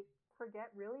 they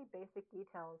forget really basic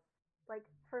details. Like,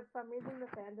 for some reason, the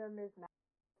fandom is mad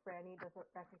that Franny doesn't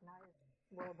recognize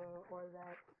Wilbur or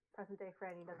that present day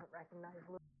Franny doesn't recognize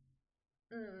Luke.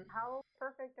 Mm. How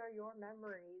perfect are your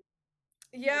memories?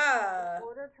 Like, in Yeah,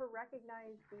 order to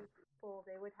recognize these people,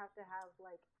 they would have to have,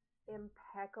 like,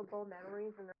 impeccable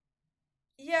memories and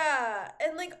yeah,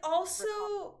 and like recall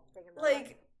also everything in their life.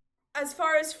 like as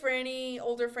far as Franny,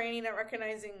 older Franny not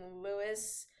recognizing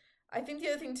Lewis, I think the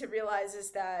other thing to realize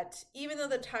is that even though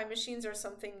the time machines are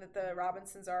something that the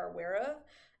Robinsons are aware of,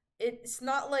 it's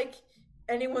not like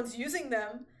anyone's using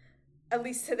them, at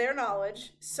least to their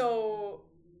knowledge. So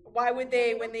why would Yeah,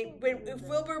 they they don't seem to use if it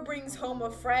Wilbur brings a home lot.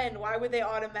 a friend, why would they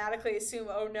automatically assume,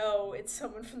 oh no, it's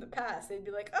someone from the past? They'd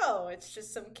be like, oh, it's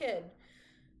just some kid,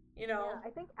 you Yeah, know? I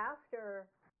think after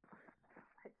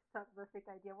it's such a perfect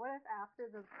idea. What if after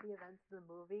the events of the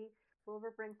movie,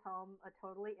 Wilbur brings home a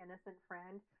totally innocent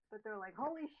friend, but they're like,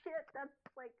 "Holy shit, that's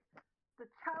like the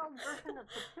child version of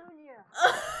Petunia."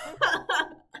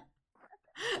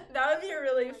 That would be a Something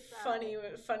really like that.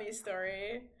 funny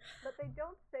story. But they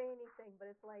don't say anything, but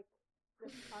it's like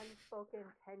this unspoken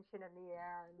tension in the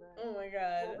air, and the Oh my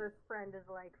god. Wilbur's friend is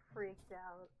like freaked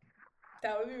out.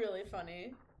 That would be really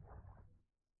funny.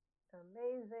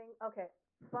 Amazing. Okay,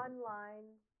 fun line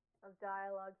of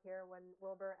dialogue here when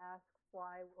Wilbur asks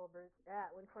why Wilbur's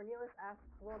when Cornelius asks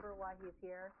Wilbur why he's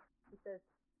here. He says,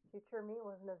 "Future me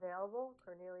wasn't available."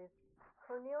 Cornelius.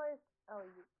 Oh,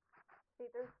 you see,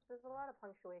 there's a lot of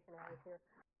punctuation errors here.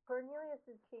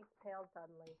 Cornelius's cheeks paled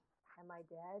suddenly. Am I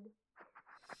dead?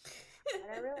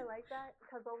 And I really like that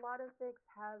because a lot of fics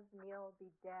have Neil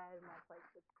be dead, and that's like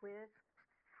the twist.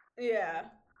 Yeah.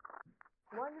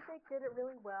 And one fic did it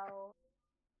really well.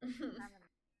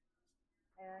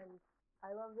 And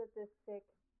I love that this fic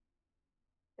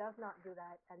does not do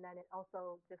that, and then it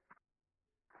also just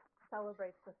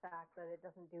celebrates the fact that it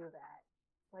doesn't do that.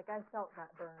 Like I felt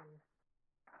that burn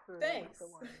through Thanks. the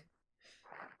words.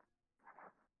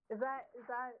 Is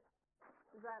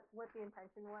that what the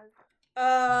intention was?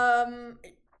 Um,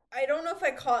 I don't know if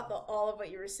I caught all of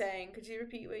what you were saying. Could you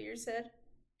repeat what you said?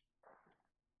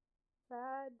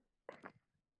 Sad.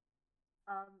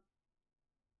 Um.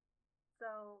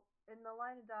 So in the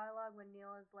line of dialogue when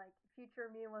Neil is like, "Future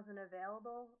me wasn't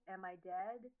available. Am I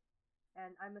dead?"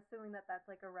 And I'm assuming that that's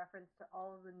like a reference to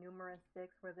all of the numerous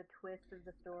fics where the twist of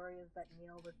the story is that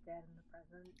Neil was dead in the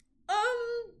present.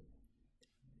 Um,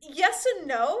 yes and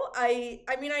no. I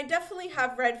mean, I definitely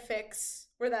have read fics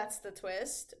where that's the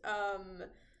twist.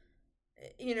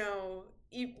 You know,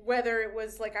 whether it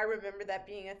was like I remember that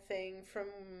being a thing from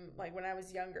like when I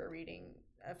was younger reading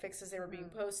fics as they were being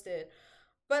Mm-hmm. posted.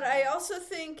 But I Mm-hmm. also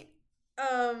think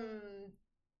um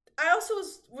I also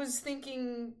was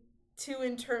thinking too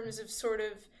in terms of sort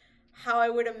of how I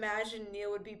would imagine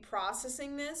Neil would be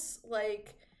processing this.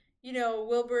 Like,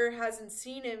 Wilbur hasn't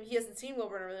seen him. He hasn't seen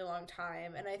Wilbur in a really long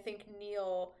time, and I think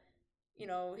Neil,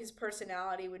 his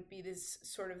personality would be this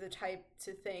sort of the type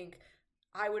to think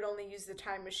I would only use the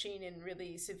time machine in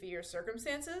really severe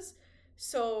circumstances.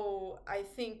 So I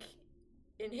think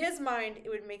in his mind it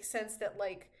would make sense that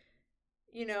like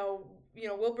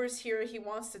Wilbur's here. He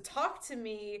wants to talk to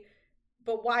me,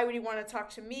 but why would he want to talk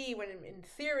to me when, in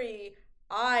theory,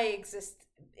 I exist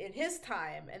in his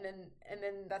time? And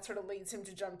then that sort of leads him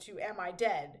to jump to, "Am I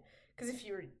dead?" Because if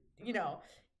you're, you know,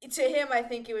 to him, I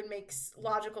think it would make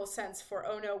logical sense for,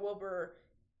 oh no, Wilbur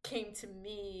came to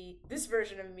me, this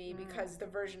version of me, Mm. because the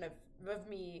version of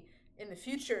me in the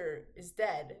future is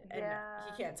dead and he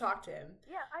Yeah. can't talk to him.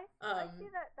 Yeah, I Um, see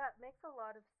that that makes a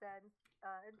lot of sense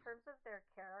in terms of their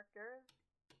characters,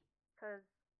 because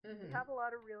we mm-hmm. have a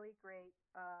lot of really great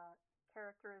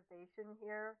characterization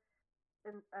here.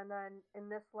 And then in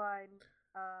this line,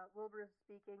 Wilbur is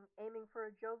speaking, aiming for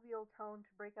a jovial tone to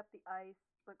break up the ice,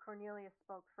 but Cornelius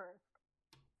spoke first.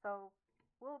 So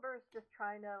Wilbur's just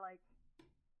trying to like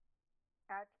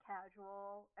act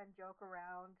casual and joke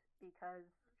around because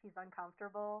he's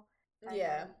uncomfortable, and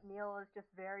Yeah. then Neil is just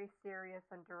very serious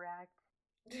and direct.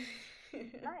 Nice,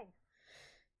 just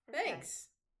nice. Thanks.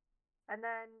 And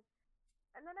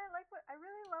then I like what I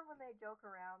really love when they joke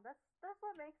around. That's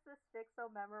what makes this fic so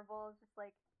memorable. It's just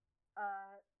like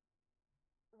uh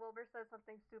Wilbur says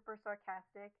something super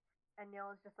sarcastic, and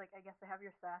Neil is just like, I guess I have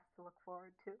your sass to look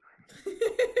forward to.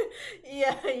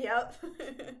 Yeah, yep.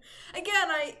 Again,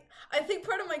 I think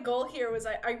part of my goal here was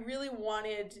I really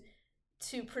wanted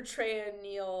to portray a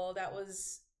Neil that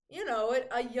was, you know,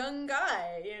 a young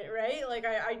guy, right? Like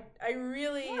I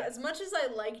really, Yeah. as much as I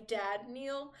like Dad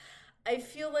Neil, I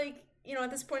feel like, you know,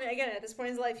 at this point, again, at this point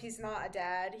in his life, he's not a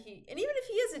dad. And even if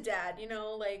he is a dad, you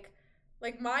know, like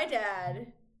my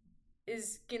dad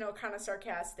is, you know, kind of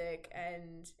sarcastic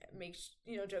and makes,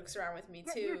 you know, jokes around with me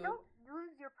Yeah, you too. don't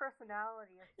lose your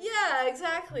personality as soon as you Yeah, have kids.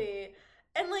 exactly.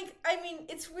 And like, I mean,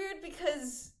 it's weird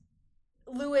because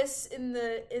Lewis in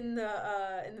the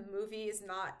movie is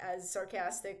not as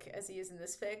sarcastic as he is in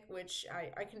this fic, which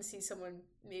I can see someone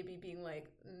maybe being like,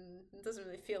 it doesn't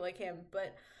really feel like him.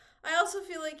 But I also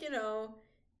feel like, you know,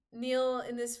 Neil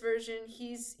in this version,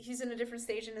 he's in a different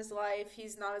stage in his life.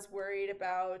 He's not as worried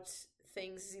about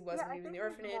things as he was Yeah, when I he was in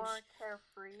think the he's more orphanage.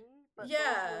 carefree, but both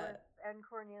Yeah, Lewis and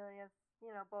Cornelius,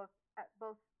 both at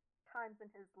both times in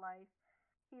his life,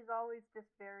 he's always just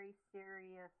very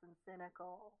serious and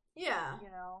cynical. yeah. You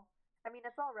know, I mean,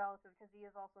 it's all relative because he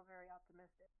is also very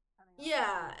optimistic, depending on who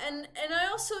Yeah, you are. and I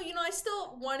also, you know, I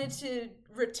still wanted to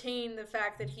retain the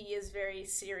fact that he is very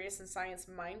serious and science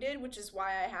minded, which is why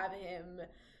I have him,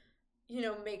 you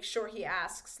know, make sure he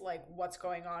asks like, what's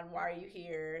going on? Why are you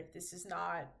here? This is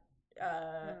not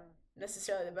uh Mm.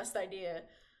 necessarily the best idea.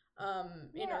 You know,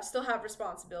 Yeah, still have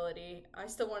responsibility. I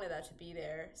still wanted that to be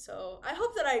there. So I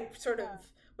hope that I sort of yeah,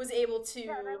 was able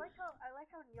yeah. And to I like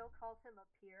how Neil calls him a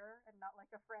peer and not like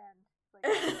a friend. It's like,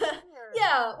 oh, you're a peer.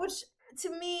 yeah, which to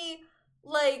me,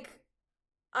 like,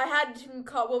 I had him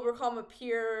call Wilbur call him a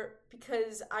peer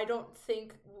because I don't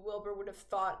think Wilbur would have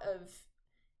thought of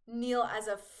Neil as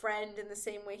a friend in the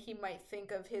same way he might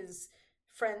think of his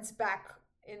friends back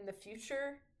in the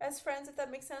future as friends, if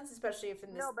that makes sense, especially if in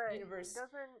this No, but universe.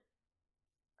 doesn't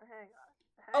hang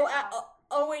on, Oh, hang on.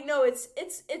 oh wait, no, it's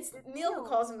It's Neil who Neil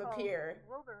calls who him a calls peer.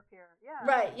 Wilbur a peer. Yeah,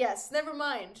 Right? Yes. Never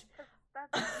mind. because that's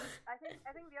I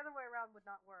think the other way around would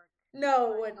not work.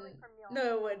 No, it But coming wouldn't. from Neil,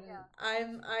 No, it wouldn't. yeah.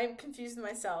 I'm confused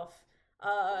myself.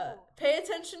 Ooh. Pay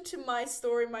attention to my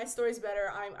story. My story's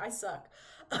better. I suck.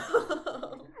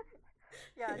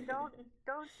 Yeah, don't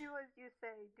do as you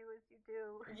say, do as you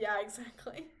do. Yeah,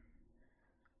 exactly.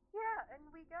 Yeah, and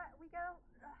we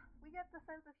get the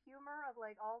sense of humor of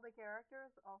like all the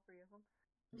characters, all three of them.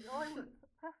 The only one-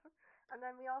 and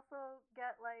then we also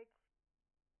get like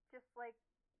just like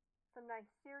some nice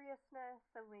seriousness,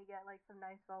 and we get like some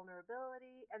nice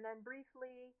vulnerability, and then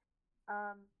briefly,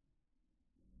 um,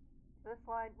 this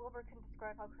line, Wilbur can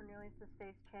describe how Cornelius's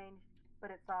face changed, but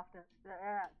it softened.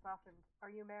 Yeah, it softened. Are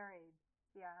you married?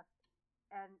 He asked.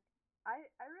 And I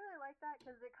really like that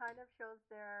because it kind of shows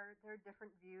their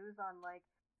different views on like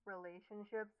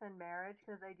relationships and marriage,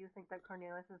 because I do think that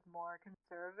Cornelius is more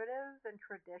conservative and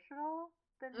traditional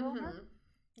than Wilbur. Mhm.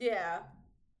 Yeah.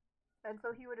 And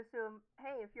so he would assume,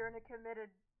 hey, if you're in a committed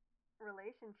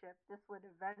relationship, this would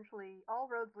eventually all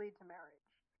roads lead to marriage.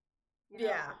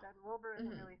 Yeah. But then Wilbur isn't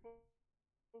Mhm. really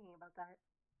thinking about that,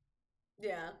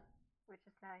 Yeah. which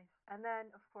is nice. And then,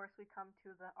 of course, we come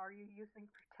to the "Are you using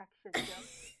protection?"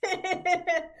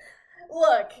 joke.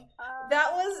 Look,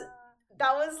 that was Uh,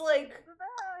 that was like it's the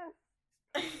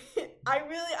best.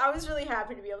 I was really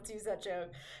happy to be able to use that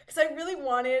joke because I really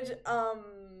wanted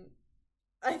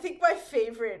I think my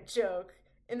favorite joke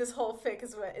in this whole fic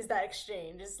is that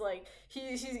exchange. Is like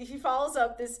he follows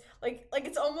up this like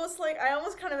it's almost like I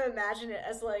almost kind of imagine it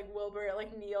as like Wilbur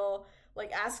like Neil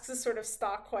like asks a sort of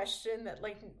stock question that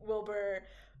like Wilbur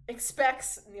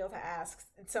expects Neil to ask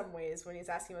in some ways when he's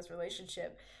asking him his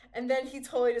relationship, and then he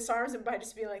totally disarms him by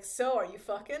just being like, "So are you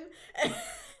fucking?" and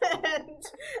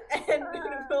and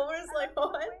Wilbur's I like, like the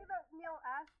 "What?" way that Neil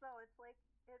acts, though. It's like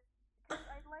it's because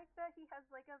I like that he has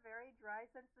like a very dry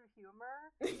sense of humor,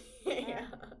 Yeah.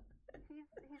 and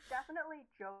he's definitely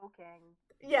joking,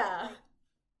 but Yeah. like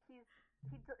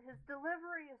his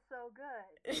delivery is so good,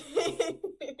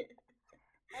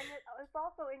 and it's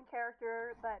also in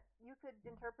character that you could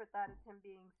interpret that as him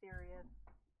being serious,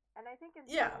 and I think in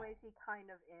Yeah. some ways he kind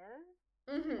of is,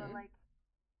 but Mhm. like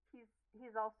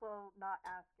he's also not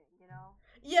asking, you know,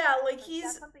 Yeah, like like that's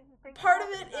he's something he thinks part of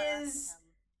about, but it he's not asking is, him.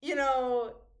 you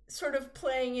know, sort of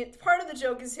playing it. Part of the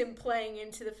joke is him playing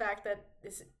into the fact that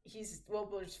he's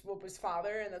Wilbur's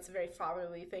father, and that's a very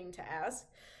fatherly thing to ask.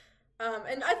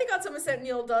 And I think on some extent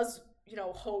Neil does,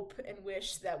 hope and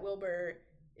wish that Wilbur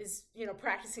is,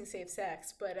 practicing safe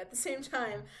sex, but at the same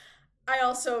time, I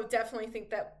also definitely think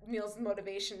that Neil's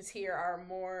motivations here are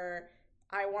more.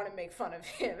 I want to make fun of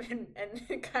him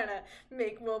and kind of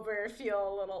make Wilbur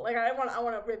feel a little like I want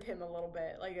to rib him a little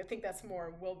bit. Like I think that's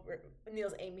more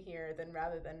Neil's aim here than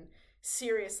rather than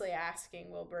seriously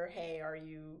asking Wilbur, "Hey, are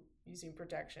you using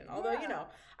protection?" Although Yeah,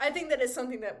 I think that is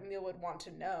something that Neil would want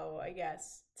to know. I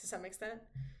guess to some extent,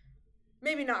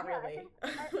 maybe not yeah. really.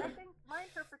 I think my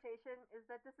interpretation is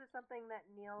that this is something that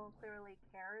Neil clearly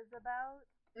cares about,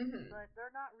 Hmm. but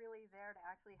they're not really there to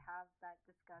actually have that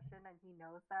discussion, and he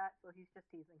knows that, so he's just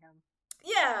teasing him.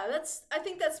 Yeah, I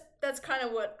think that's kind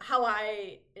of how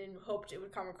I hoped it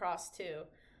would come across too.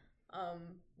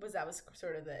 Was that was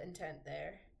sort of the intent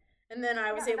there, and then I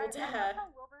Yeah, was and able to I love how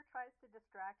Wilbur tries to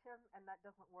distract him, and that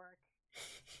doesn't work.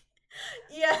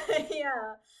 yeah,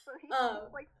 yeah. So he's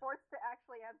Um, like forced to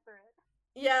actually answer it.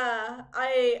 yeah,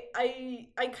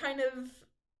 I kind of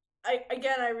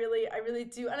I really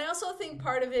do, and I also think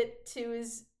part of it too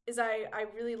is I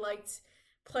really liked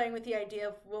playing with the idea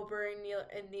of Wilbur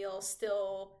and Neil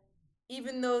still,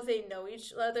 even though they know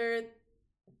each other,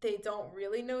 they don't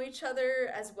really know each other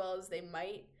as well as they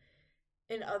might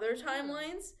in other Hmm.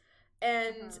 timelines.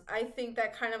 And Mhm. I think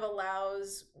that kind of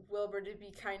allows Wilbur to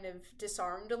be kind of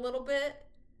disarmed a little bit.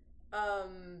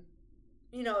 Um,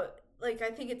 you know, like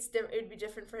I think it'd be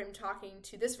different for him talking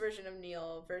to this version of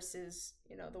Neil versus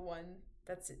the one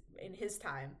that's in his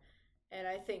time, and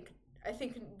I think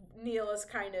Neil is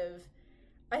kind of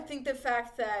I think the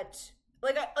fact that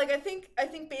I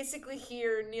think basically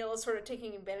here Neil is sort of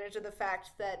taking advantage of the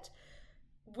fact that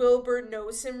Wilbur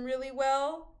knows him really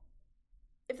well,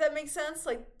 if that makes sense.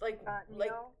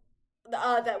 Neil.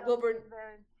 That Neil's Wilbur taking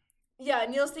advantage. yeah,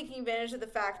 Neil's taking advantage of the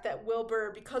fact Yeah.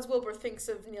 that because Wilbur thinks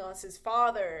of Neil as his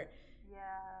father,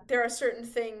 Yeah. there are certain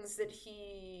things that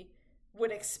he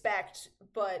would expect,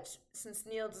 but since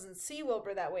Neil doesn't see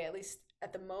Wilbur that way, at least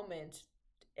at the moment,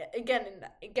 again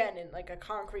in like a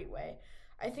concrete way,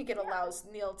 I think it Yeah. allows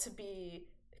Neil to be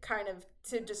kind of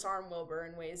to disarm Wilbur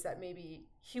in ways that maybe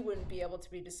he wouldn't be able to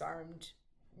be disarmed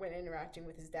when interacting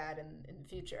with his dad in the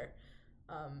future.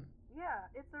 Um, Yeah.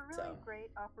 It's a so really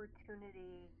great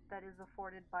opportunity that is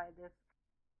afforded by this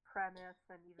premise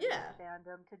and even this yeah,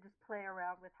 fandom to just play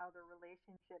around with how their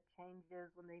relationship changes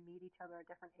when they meet each other at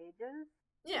different ages.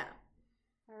 yeah,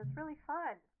 And it's really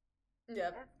fun.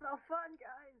 yep, It's so fun,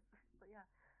 guys. But yeah.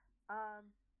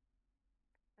 Um.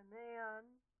 And then.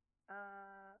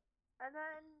 Uh. And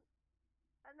then.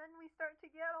 And then we start to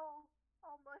get all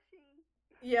mushy.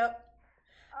 yep.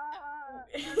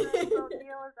 And then so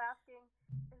Neil is asking,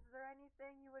 "Is there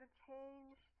anything you would have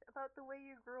changed about the way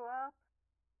you grew up?"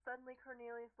 Suddenly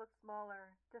Cornelius looks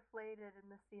smaller, deflated in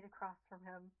the seat across from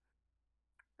him.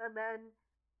 And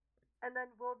then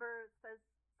Wilbur says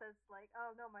like,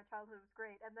 "Oh no, my childhood was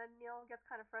great." And then Neil gets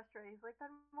kind of frustrated. He's like,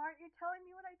 "Then why aren't you telling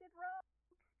me what I did wrong?"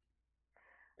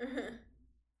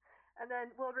 And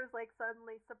then Wilbur's like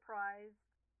suddenly surprised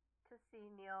to see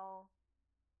Neil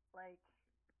like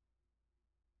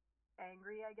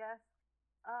angry, I guess.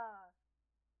 Uh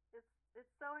it's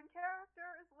so in character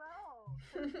as well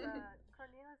because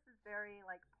Cornelius is very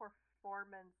like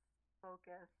performance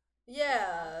focused, you know.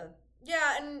 Yeah.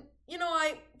 Yeah, and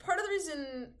I part of the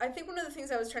reason I think one of the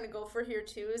things I was trying to go for here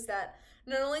too is that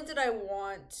not only did I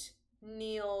want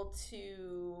Neil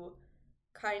to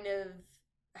kind of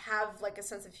have like a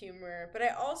sense of humor, but I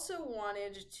also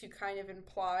wanted to kind of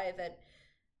imply that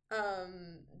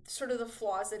sort of the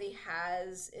flaws that he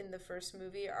has in the first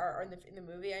movie or in the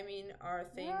movie I mean are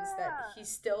things that he Yeah.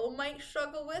 still might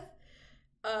struggle with.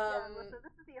 Yeah, Um listen,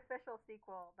 this is the official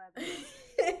sequel, by the way.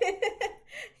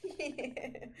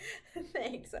 Yeah.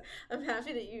 Thanks. I'm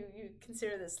happy that you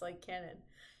consider this like canon.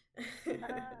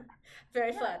 Uh,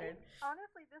 Very yeah, I think flattered.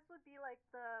 honestly this would be like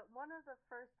the one of the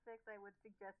first fics I would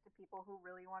suggest to people who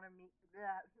really want to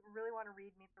really want to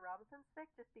read Meet the Robinsons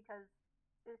fic, just because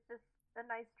it's just a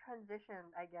nice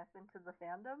transition, I guess, into the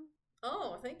fandom.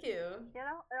 Oh, thank you. You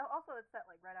know, and also it's set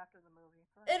like right after the movie,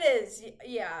 so that's It nice. is,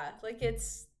 yeah. Like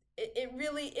it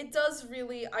really, it does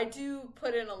really. I do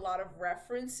put in a lot of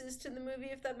references to the movie,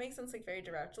 if that makes sense, like very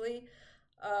directly.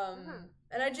 Mhm.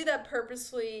 And I do that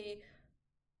purposely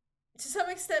to some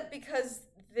extent because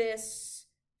this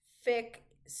fic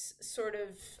sort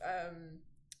of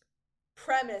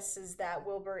premise is that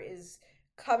Wilbur is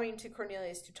coming to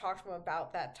Cornelius to talk to him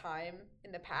about that time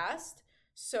in the past.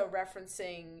 So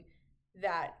referencing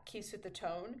that keeps with the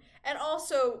tone. And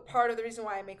also part of the reason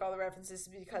why I make all the references is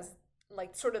because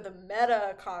like sort of the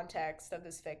meta context of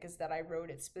this fic is that I wrote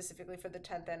it specifically for the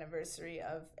 10th anniversary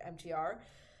of MTR.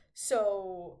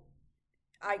 So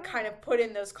I kind Mhm. of put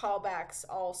in those callbacks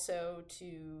also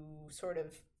to sort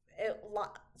of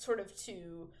sort of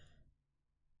to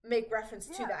make reference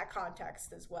to Yeah. that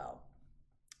context as well.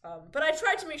 But I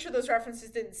tried to make sure those references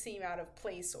didn't seem out of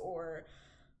place or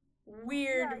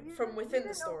Yeah, weird from you within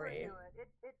the didn't story. overdo it.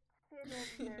 It fit in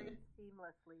very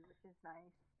seamlessly, which is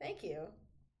nice. Thank you.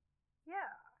 Yeah.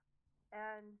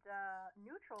 And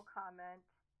neutral comment,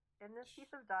 in this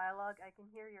piece of dialogue, I can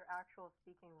hear your actual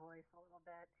speaking voice a little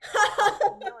bit.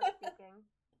 Neil is speaking.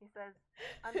 He says,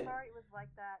 "I'm sorry it was like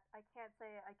that. I can't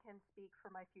say I can speak for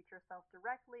my future self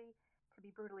directly. To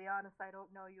be brutally honest, I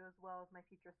don't know you as well as my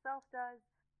future self does.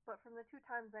 But from the two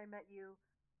times I met you,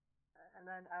 and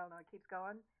then I don't know, it keeps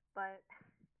going. But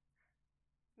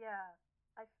yeah,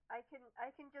 I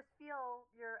can just feel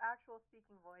your actual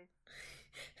speaking voice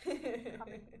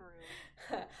coming through.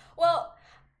 Well,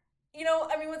 you know,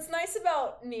 I mean, what's nice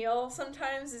about Neil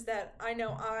sometimes is that I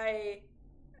know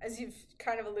as you've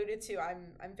kind of alluded to,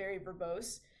 I'm very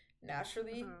verbose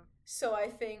naturally. Hmm. So I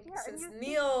think Yeah, and since you speak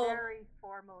Neil, very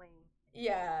formally,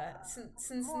 yeah,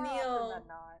 since more often Neil, than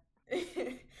not.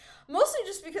 mostly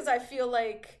just because I feel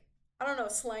like I don't know,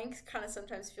 slang kind of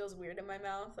sometimes feels weird in my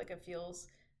mouth. Like it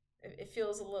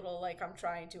feels a little like I'm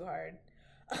trying too hard.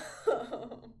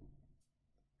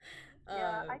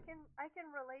 Yeah, um, I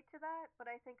can relate to that, but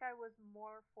I think I was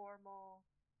more formal,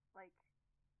 like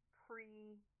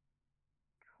pre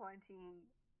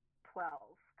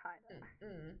 2012, kind of.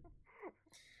 mm,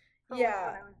 So like when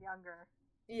yeah, I was younger.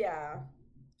 yeah.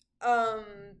 Um,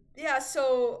 yeah,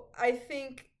 so I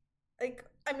think like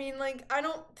I mean like I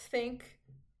don't think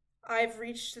I've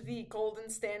reached the golden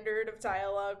standard of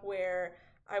dialogue where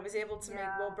I was able to make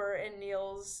Yeah, Wilbur and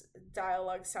Neil's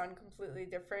dialogue sound completely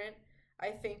different.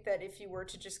 I think that if you were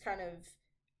to just kind of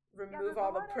yeah. remove There's a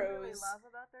all the lot I really pros, love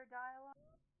about their dialogue,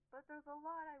 but there's a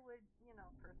lot I would,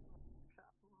 personally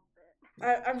shop a little bit.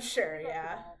 I'm But sure, we get to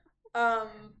yeah. that. Um,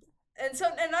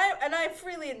 and I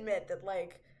freely admit that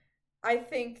like I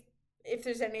think if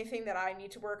there's anything that I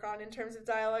need to work on in terms of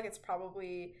dialogue, it's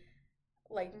probably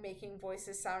like making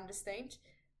voices sound distinct.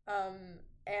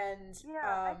 And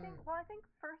Yeah, I think. Well, I think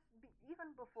first,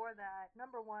 even before that,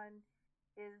 number one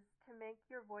is to make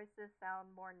your voices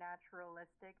sound more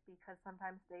naturalistic because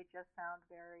sometimes they just sound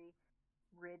very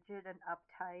rigid and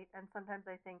uptight, and sometimes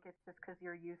I think it's just because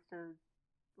you're used to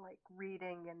like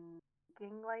reading and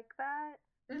speaking like that,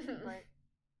 but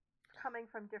coming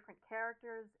from different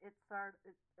characters, it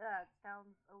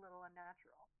sounds a little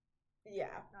unnatural.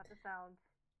 yeah. Not to sound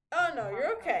Oh no, harsh you're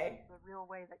on okay. the real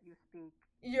way that you speak.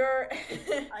 You're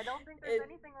I don't think there's it.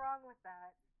 anything wrong with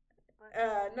that, but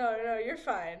when you No, say you're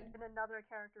fine. in another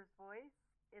character's voice,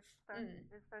 Mm,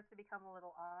 it starts to become a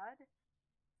little odd.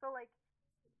 So like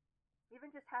even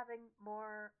just having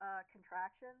more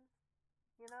contractions,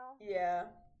 you know, yeah.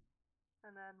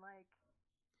 and then like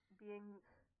being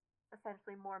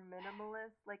essentially more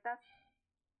minimalist, like that's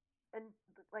and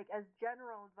like as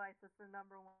general advice, that's the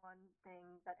number one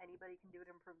thing that anybody can do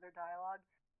to improve their dialogue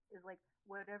is like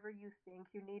whatever you think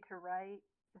you need to write,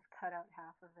 just cut out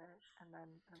half of it, and then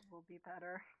it will be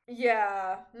better.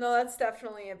 Yeah. No, that's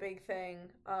definitely a big thing.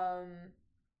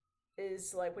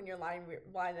 Is like when you're line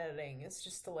editing is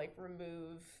just to like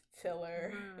remove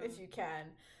filler if Hmm. you can,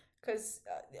 because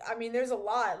I mean there's a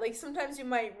lot. Like sometimes you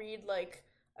might read like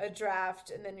a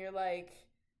draft and then you're like,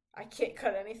 I can't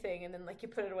cut anything, and then like you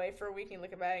put it away for a week and you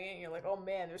look back at it and you're like, oh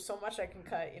man, there's so much I can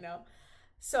cut, you know.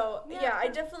 So Yeah, yeah, I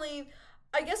cause definitely.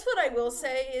 I guess what I will hmm,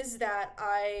 say is that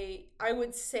I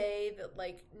would say that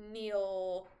like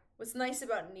Neil. What's nice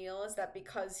about Neil is that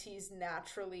because he's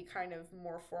naturally kind of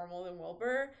more formal than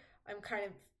Wilbur, I'm kind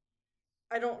of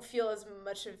I don't feel as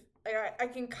much of I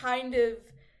can kind of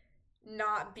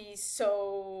not be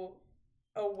so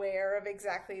aware of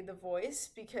exactly the voice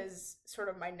because sort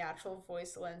of my natural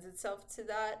voice lends itself to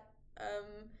that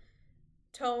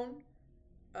tone.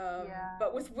 yeah,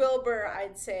 But with Wilbur,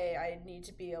 I'd say I need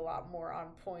to be a lot more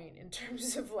on point in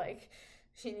terms of like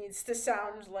he needs to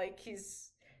sound like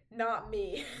he's not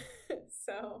me.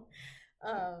 So,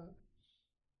 um,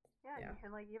 Yeah, and yeah. you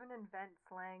can like even invent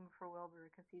slang for Wilbur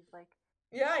because he's like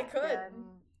Yeah, I could.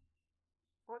 Gen.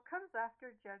 What comes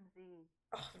after Gen Z?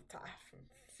 Oh,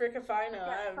 frick if I know.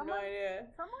 I Yeah, have no idea.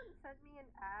 someone sent me an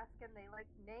ask and they like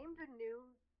named a new,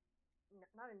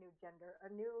 not a new gender,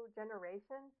 a new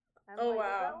generation. I'm Oh, like,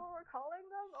 is that wow. what we're calling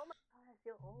them? Oh my god, I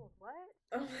feel old. What?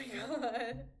 Oh, my Okay,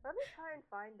 God. let me try and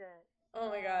find it. Oh,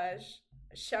 my gosh.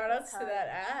 Shout outs to Because that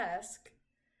ask.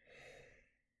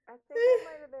 I think it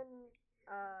might have been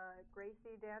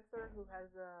Gracie Dancer who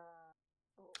has a.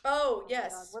 Oh, Oh my god,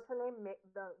 yes. what's her name?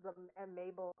 The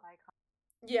Mabel icon.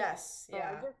 Yes, So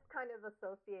I yeah. just kind of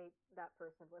associate that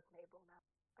person with Mabel now.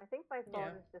 I think my Yeah.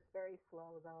 phone is just very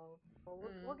slow though. So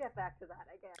we'll Mm. get back to that,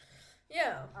 I guess.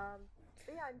 Yeah.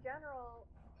 But yeah, in general,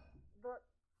 the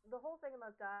the whole thing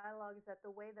about dialogue is that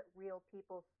the way that real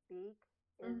people speak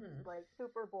is Mm-hmm. like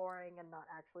super boring and not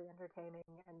actually entertaining,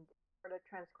 and sort of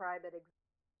transcribe it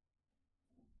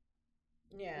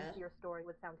Yeah. into your story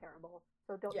would sound terrible.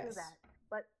 So don't do Yes. that.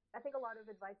 But I think a lot of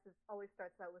advice is always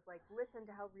starts out with like listen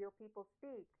to how real people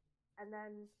speak, and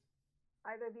then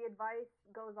either the advice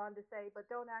goes on to say, but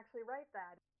don't actually write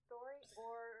that story,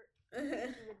 or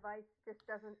the advice just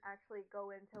doesn't actually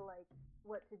go into like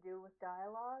what to do with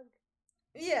dialogue,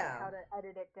 like Yeah. how to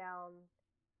edit it down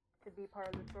to be part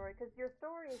of the story, because your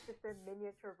story is just a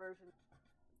miniature version.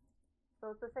 So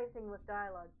it's the same thing with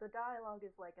dialogue. The dialogue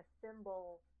is like a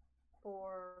symbol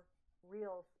for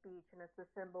real speech, and it's a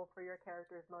symbol for your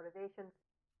character's motivations.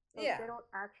 So Yeah. they don't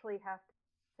actually have to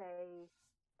say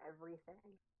everything.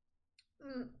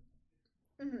 Mm.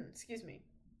 Mm-hmm. Excuse me.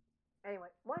 Anyway,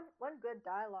 one good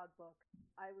dialogue book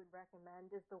I would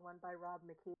recommend is the one by Rob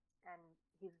McKee, and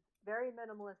he's very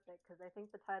minimalistic because I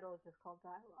think the title is just called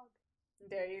Dialogue.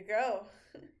 There you go.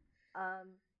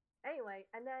 Um, anyway,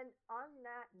 and then on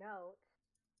that note,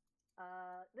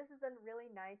 this has been really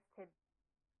nice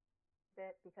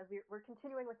tidbit because we're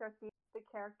continuing with our theme, the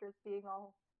characters being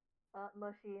all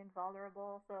mushy and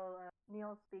vulnerable. So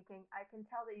Neil speaking, I can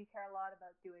tell that you care a lot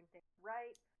about doing things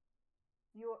right.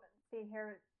 You see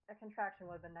here a contraction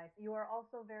would have been nice. You are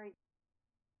also very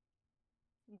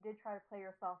you did try to play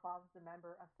yourself off as a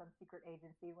member of some secret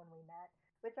agency when we met,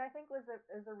 which I think is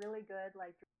a really good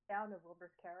like down of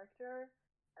Wilbur's character,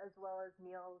 as well as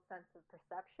Neil's sense of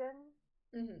perception.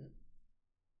 Mm-hmm.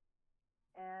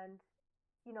 And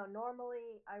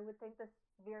normally I would think this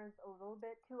veers a little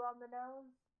bit too on the nose,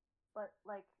 but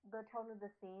like the tone of the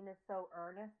scene is so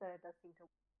earnest that it does seem to.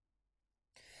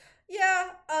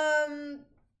 Yeah.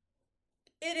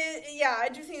 It is. Yeah, I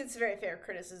do think it's a very fair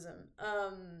criticism.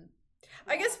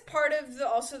 I Yeah. guess part of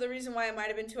the reason why I might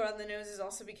have been too on the nose is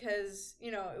also because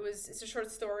it's a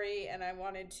short story and I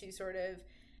wanted to sort of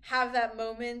have that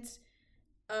moment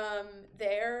um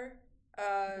there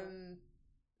Mm-hmm.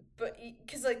 but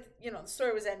because the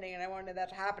story was ending and I wanted that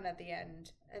to happen at the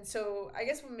end, and so I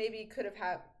guess what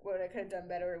I could have done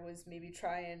better was maybe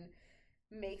try and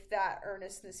make that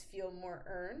earnestness feel more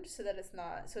earned so that it's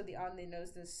not so the on the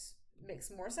noseness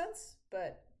makes more sense,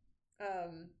 but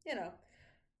you know.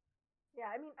 Yeah,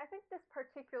 I mean, I think this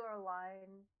particular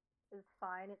line is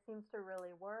fine. It seems to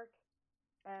really work.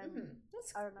 And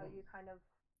That's I don't know, cool. you kind of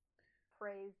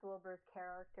praised Wilbur's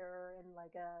character in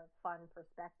like a fun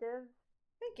perspective.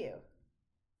 Thank you.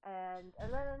 And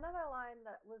then another line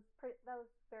that was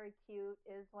very cute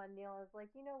is when Neil is like,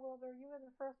 Wilbur, you were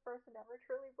the first person to ever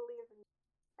truly believe in me.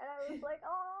 And I was like,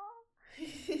 oh.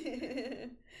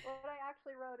 What I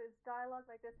actually wrote is dialogue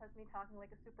like this has me talking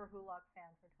like a super Hulock fan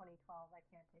for 2012. I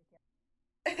can't take it.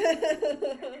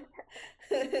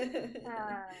 But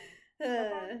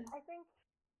then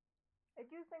I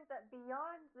do think that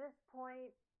beyond this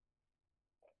point,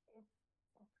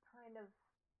 it's kind of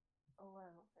a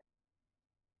little bit,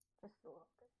 just a little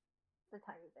bit, just a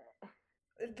tiny bit.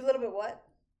 A little bit what?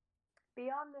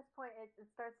 Beyond this point, it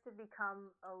starts to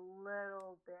become a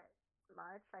little bit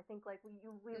much. I think like we've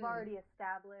Mm, already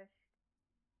established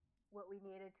what we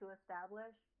needed to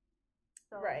establish,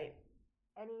 so right.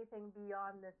 anything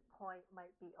beyond this point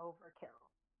might be overkill.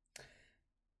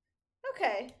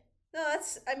 Okay. No,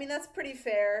 that's pretty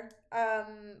fair.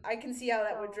 I can see how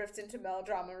that would So drift into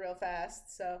melodrama real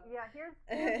fast. So. yeah, here's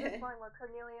this line where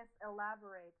Cornelius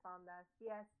elaborates on this.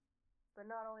 Yes, but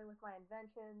not only with my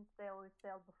inventions, they always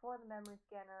failed before the memory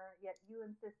scanner, yet you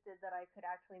insisted that I could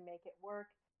actually make it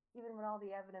work, even when all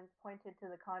the evidence pointed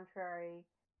to the contrary,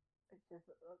 which is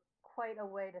quite a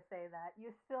way to say that.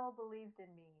 You still believed in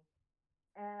me.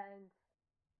 And,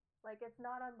 like, it's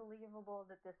not unbelievable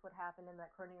that this would happen and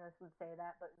that Cornelius would say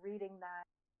that, but reading that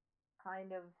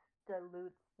kind of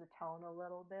dilutes the tone a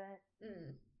little bit.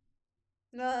 Mm.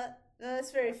 No, no,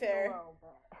 that's very Just a fair. little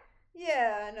bit.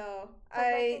 Yeah, no, Because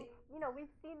I think, I.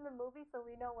 we've seen the movie, so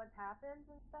we know what happens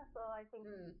and stuff. So I think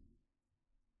Mm,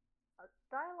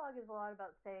 dialogue is a lot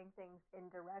about saying things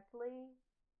indirectly,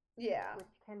 yeah. which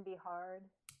can be hard.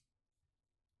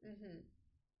 Mm-hmm.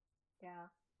 Yeah.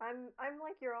 I'm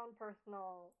like your own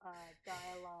personal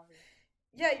dialogue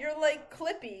Yeah, you're like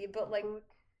clippy, but like boot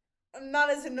not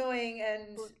as annoying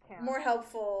and boot camp. more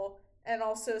helpful, and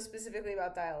also specifically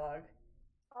about dialogue.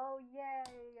 Oh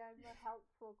yay! I'm a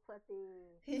helpful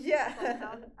Clippy. Yeah. So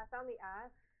I found the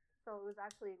ask. So it was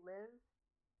actually Liv,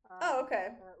 Oh, okay.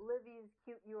 Livy's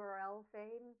cute URL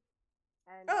fame,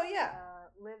 and Oh, yeah.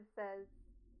 Liv says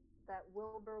that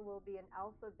Wilbur will be an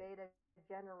alpha beta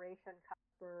generation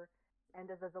cusper, and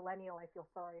as a millennial, I feel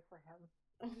sorry for him.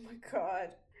 Oh my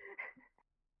god.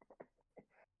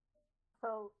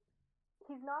 So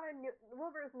he's not a new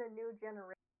Wilbur isn't a new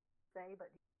generation, say, but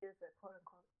he is a quote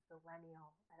unquote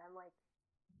millennial, and I'm like,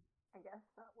 I guess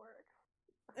that works,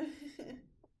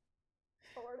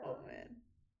 sort Oh of. man.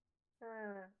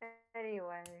 Uh,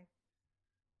 anyway,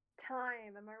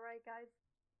 time. Am I right, guys?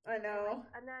 I Anyways, know.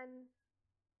 and then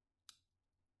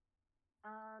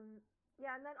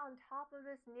yeah, and then on top of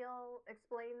this, Neil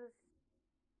explains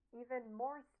even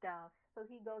more stuff. So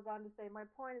he goes on to say, "My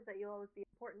point is that you'll always be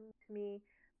important to me,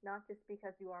 not just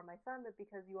because you are my son, but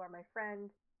because you are my friend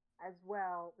as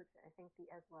well." Which I think the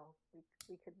as well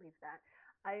we could leave that.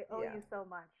 I owe Yeah. you so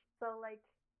much. So like,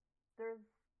 there's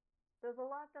there's a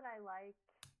lot that I like.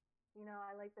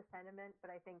 I like the sentiment, but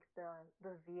I think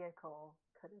the vehicle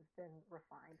could have been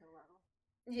refined a little.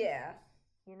 Yeah.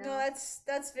 You No, know?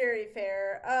 that's very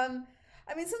fair.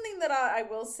 I mean, something that I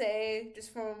will say,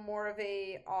 just from a more of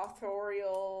a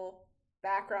authorial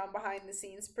background behind the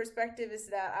scenes perspective, is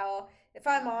that if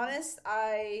I'm Mhm. honest,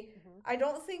 I Mhm. I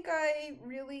don't think I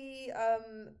really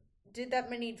did that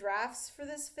many drafts for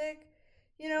this fic.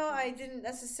 I Mhm. didn't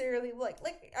necessarily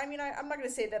I mean, I'm not gonna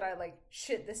say that I like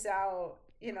shit this out,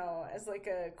 as like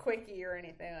a quickie or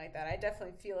anything like that. I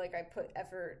definitely feel like I put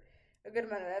a good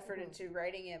amount of effort Mhm. into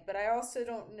writing it, but I also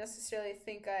don't necessarily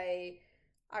think I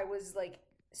was like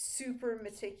super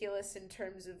meticulous in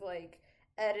terms of like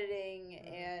editing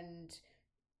Mhm. and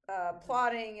Mhm.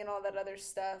 plotting and all that other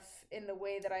stuff in the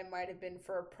way that I might have been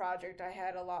for a project. I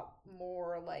had a lot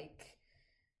more like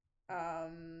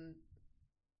um,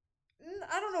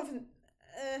 I don't know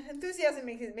if enthusiasm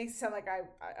makes it sound like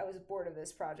I was bored of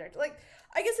this project. Like,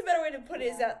 I guess a better way to put it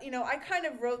is Yeah. that I kind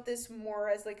of wrote this more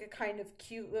as like a kind of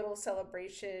cute little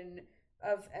celebration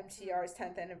of Mhm. MTR's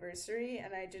 10th anniversary,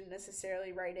 and I didn't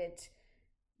necessarily write it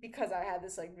because I had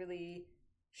this like really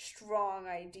strong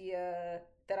idea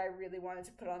that I really wanted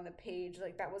to put on the page.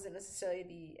 Like, that wasn't necessarily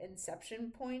the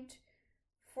inception point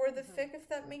for the Mhm. fic, if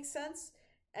that makes sense.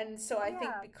 And so I think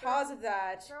Yeah, because of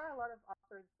that, there are a lot of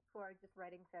authors who are just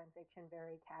writing fan fiction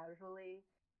very casually,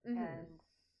 mm-hmm, and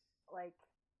like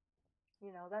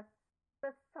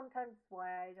that's sometimes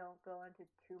why I don't go into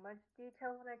too much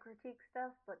detail when I critique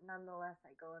stuff, but nonetheless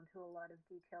I go into a lot of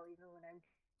detail even when I'm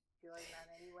doing that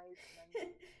anyways, and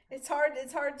then it's hard.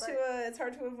 It's hard to but it's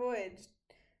hard to avoid.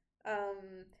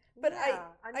 Um, but yeah,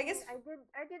 I I guess mean,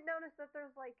 I did notice that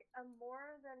there's like a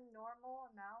more than normal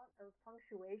amount of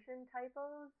punctuation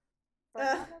typos, but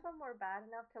uh, none of them were bad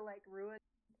enough to like ruin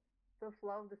the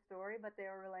flow of the story, but they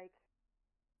were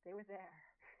there.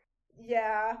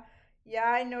 yeah, yeah,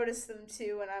 I noticed them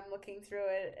too when I'm looking through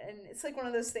it, and it's like one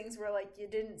of those things where like you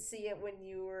didn't see it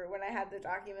when I had the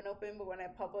document open, but when I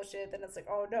publish it, then it's like,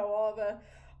 oh no,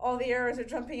 all the errors are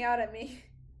jumping out at me.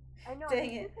 I know, and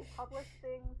Dang if it. people publish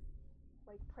things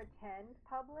like pretend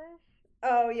publish,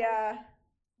 Oh like yeah,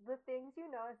 the things you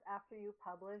notice after you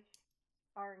publish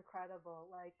are incredible.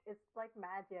 Like it's like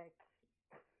magic.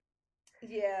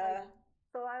 Like yeah.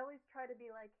 so I always try to be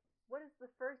like, what is the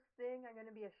first thing I'm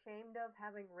gonna be ashamed of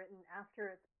having written after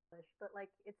it's published? But like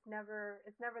it's never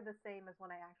the same as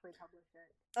when I actually publish it.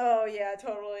 Oh yeah,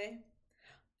 totally.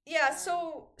 Yeah, And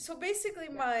so basically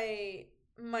yeah.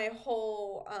 my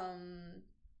whole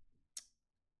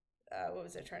what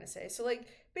was I trying to say? So like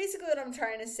basically what I'm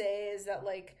trying to say is that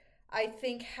like I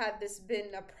think had this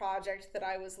been a project that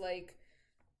I was like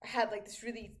had like this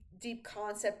really deep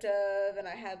concept of, and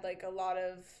I had like a lot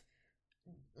of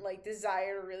like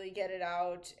desire to really get it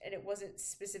out, and it wasn't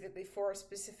specifically for a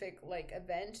specific like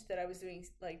event that I was doing,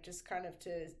 like just kind of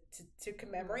to Mhm.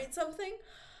 commemorate something.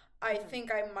 I Mhm.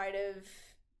 think I might have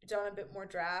done a bit more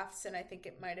drafts, and I think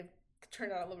it might have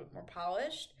turned out a little bit more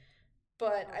polished.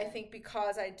 But I Okay. think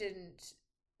because I didn't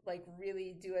like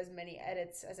really do as many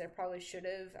edits as I probably should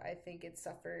have, I think it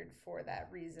suffered for that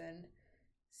reason.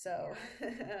 So,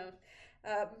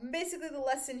 Yeah. basically, the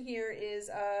lesson here is,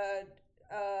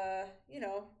 you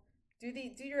know, do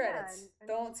your Yeah, edits. and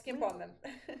Don't skimp we on them.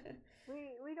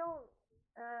 we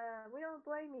don't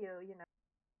blame you. You know,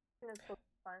 it's supposed to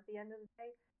be fun at the end of the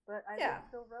day, but I Yeah. would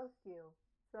still roast you.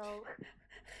 So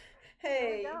here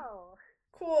we Hey, go.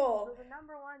 So cool. the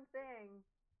number one thing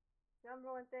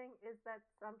is that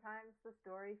sometimes the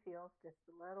story feels just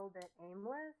a little bit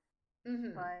aimless,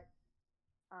 Mm-hmm. but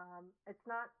it's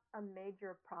not a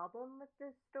major problem with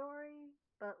this story,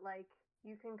 but like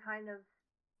you can kind of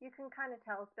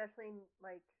tell, especially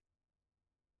like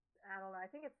I don't know. I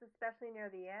think it's especially near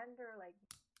the end or like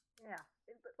yeah,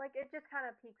 like it just kind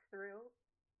of peeks through,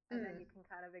 and then Mm. you can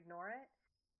kind of ignore it.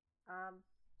 Um,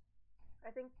 I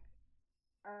think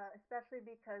especially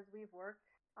because we've worked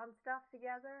on stuff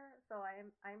together, so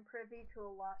I'm privy to a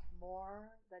lot more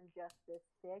than just this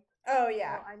stick. Oh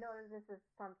yeah. So I know that this is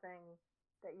something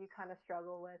that you kind of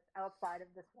struggle with outside of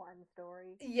this one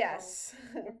story. So Yes.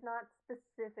 it's not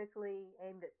specifically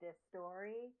aimed at this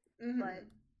story, Mm-hmm. but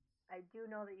I do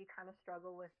know that you kind of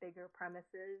struggle with bigger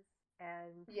premises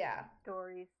and Yeah.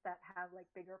 stories that have like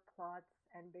bigger plots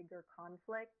and bigger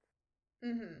conflict.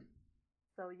 Mm-hmm.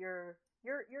 So your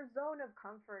zone of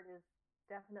comfort is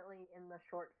definitely in the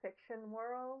short fiction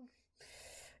world,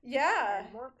 Yeah.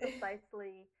 and more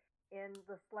precisely in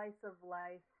the slice of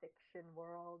life fiction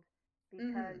world, Mm-hmm.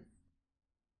 because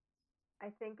I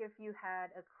think if you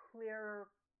had a clearer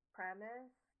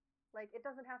premise, like it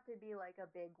doesn't have to be like a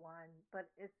big one, but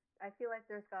it's I feel like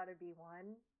there's got to be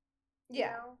one, you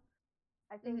Yeah. know?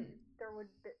 I think Mm-hmm.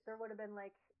 there would have been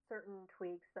like certain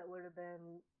tweaks that would have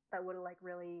like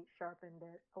really sharpened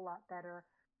it a lot better,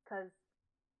 cuz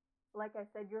like I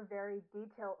said, you're very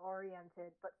detail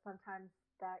oriented, but sometimes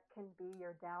that can be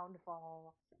your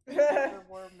downfall because there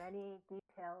were many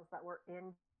details that were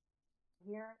in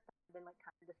here that have been like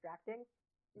kind of distracting.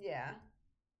 Yeah.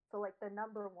 So like the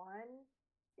number one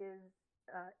is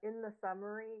in the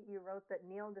summary you wrote that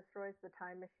Neil destroys the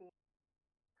time machine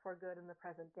for good in the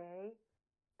present day,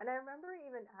 and I remember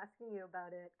even asking you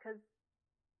about it because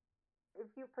if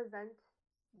you present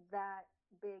that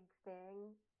big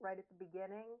thing right at the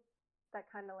beginning, that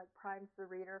kind of like primes the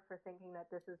reader for thinking that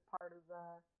this is part of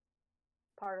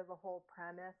the whole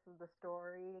premise of the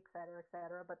story, et cetera, et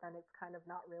cetera. But then it's kind of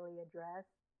not really addressed.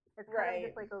 It's kind of Right.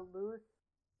 just like a loose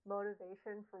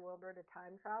motivation for Wilbur to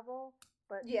time travel,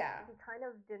 but Yeah. he kind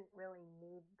of didn't really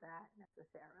need that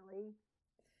necessarily.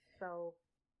 So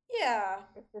Yeah.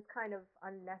 it's just kind of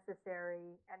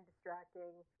unnecessary and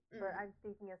distracting. But Mm. I'm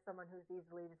speaking as someone who's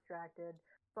easily distracted.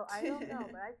 So I don't know,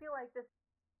 but I feel like this is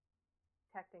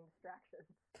detecting distractions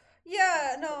in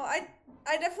Yeah, this no, story.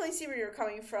 I definitely see where you're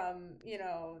coming from. You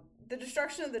know, the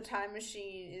destruction of the time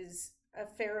machine is a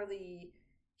fairly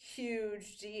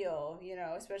huge deal, you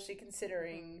know, especially Mm-hmm.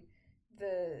 considering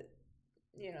the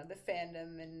the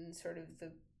fandom and sort of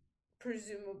the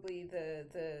presumably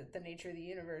the nature of the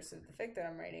universe of the fic that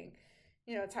I'm writing.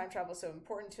 You know, time travel is so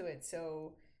important to it.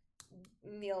 So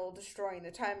Neil destroying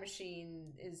the time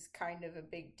machine is kind of a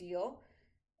big deal.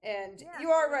 And Yeah, you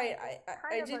are and right. it's I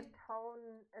kind of did. a tone.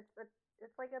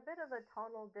 It's like a bit of a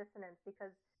tonal dissonance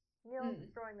because Neil Mm,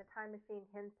 destroying the time machine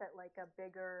hints at like a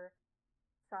bigger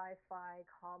sci-fi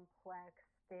complex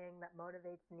thing that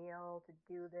motivates Neil to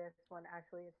do this when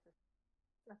actually it's just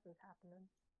nothing's happening.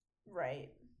 right.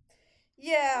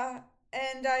 Yeah,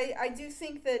 and I do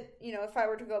think that, you know, if I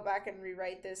were to go back and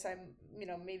rewrite this,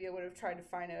 maybe I would have tried to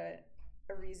find a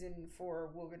reason for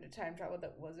Woven to time travel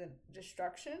that wasn't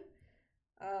destruction.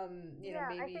 Yeah,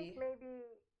 I think Maybe. maybe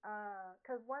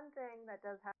because one thing that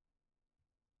does have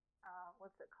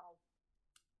what's it called?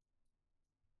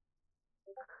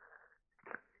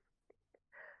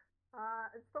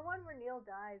 It's the one where Neil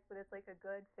dies, but it's like a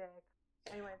good fic.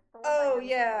 Anyway, it's the one by Oh Amazon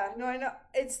yeah, no, I Aviator. know.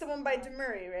 It's the one by Uh,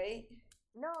 Demurray, right?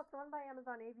 no, it's the one by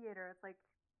Amazon Aviator. It's like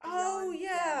Oh Beyond Death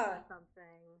yeah, or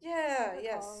something. yeah, What's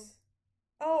it called? yes.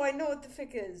 Oh, I know what the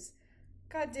fic is.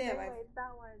 God damn, I've. Anyway, it's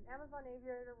that one. Amazon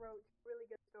Aviator wrote really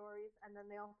good stories, and then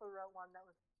they also wrote one that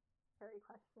was very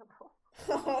questionable.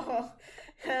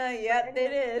 But Yeah, they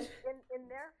anyway, did. in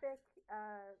their fic,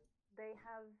 they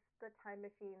have the time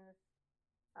machines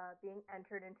being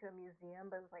entered into a museum,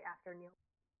 but it was like after Neil.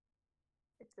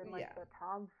 It's in like Yeah, the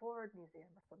Tom Ford Museum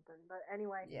or something. But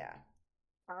anyway, yeah.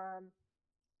 um,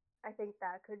 I think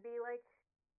that could be like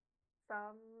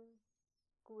some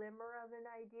glimmer of an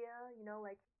idea. You know,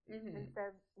 like Mm-hmm.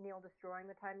 instead of Neil destroying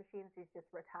the time machines, he's just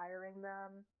retiring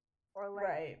them, or like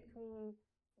Right. he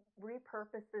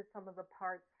repurposes some of the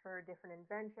parts for a different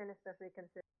invention, especially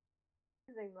considering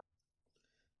using them.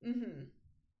 Mm-hmm.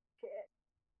 Shit,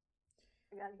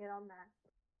 I gotta get on that.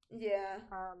 Yeah.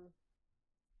 Um,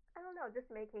 I don't know, just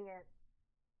making it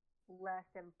less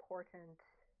important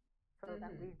so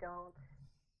that Mhm. we don't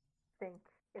think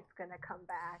it's gonna come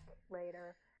back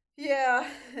later. Yeah.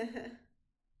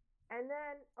 And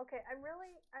then, okay, I'm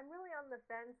really on the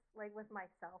fence, like with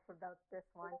myself about this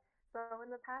one. So in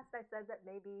the past, I said that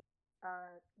maybe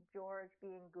uh, George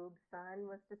being Goob's son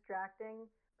was distracting,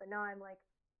 but now I'm like,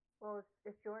 well,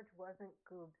 if George wasn't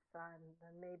Goob's son,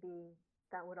 then maybe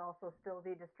that would also still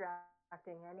be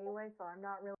distracting anyway. So I'm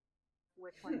not really sure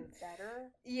which one is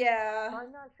better. Yeah. So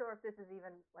I'm not sure if this is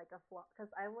even like a flaw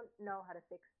because I wouldn't know how to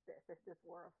fix this if this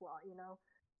were a flaw, you know.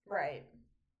 But Right.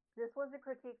 this was a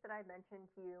critique that I mentioned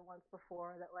to you once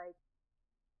before that like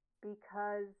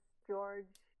because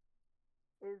George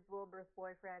is Wilbur's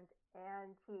boyfriend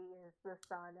and he is the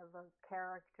son of a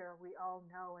character we all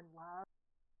know and love,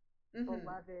 Mhm.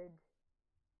 beloved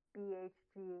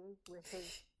BHG with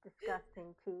his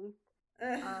disgusting teeth.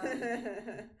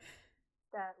 Um,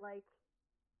 that like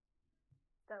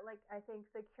I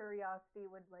think the curiosity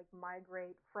would like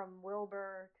migrate from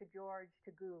Wilbur to George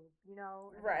to Goob, you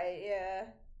know, and like Right,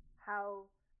 yeah. how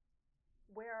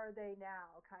where are they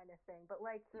now kind of thing. But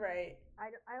like Right.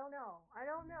 I don't know. I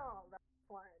don't know that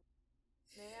one.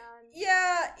 Man.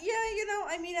 Yeah,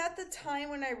 I mean at the time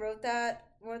when I wrote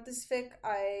this fic,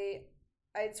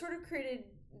 I'd sort of created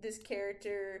this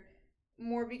character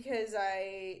more because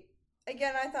I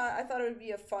thought it would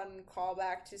be a fun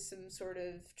callback to some sort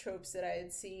of tropes that I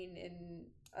had seen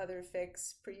in other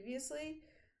fics previously.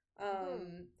 Mhm.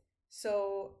 Um,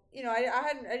 so I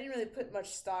didn't really put much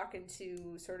stock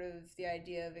into sort of the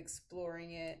idea of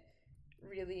exploring it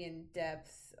really in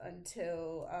depth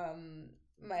until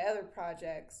my other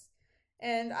projects,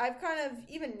 and I've kind of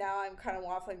even now I'm kind of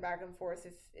waffling back and forth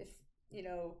if you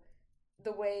know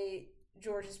the way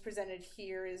George is presented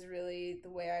here is really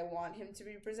the way I want him to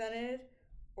be presented,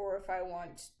 or if I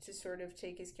want to sort of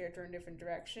take his character in a different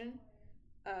direction.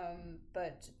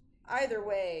 But either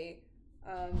way,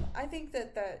 I think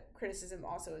that that criticism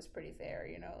also is pretty fair.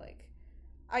 Like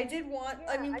I did want.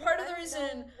 I Yeah, mean, I don't part of I the don't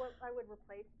reason, know what I would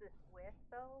replace this with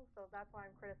though, so that's why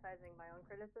I'm criticizing my own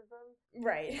criticisms.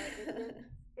 right? But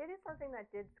it is something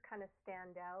that did kind of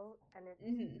stand out, and it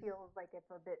Hmm. feels like it's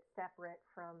a bit separate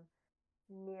from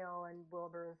Neil and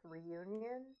Wilbur's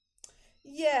reunion. I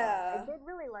Yeah. did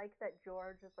really like that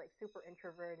George is like super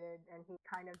introverted, and he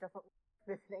kind of doesn't like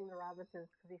visiting the Robinsons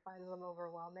because he finds them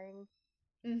overwhelming,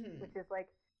 Hmm. which is like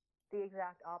the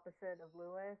exact opposite of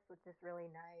Lewis, which is really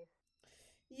nice.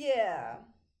 Yeah.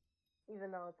 Um,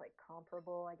 even though it's like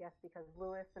comparable, I guess, because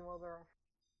Lewis and Wilbur are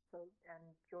so,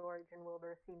 and George and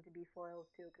Wilbur seem to be foils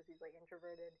too because he's like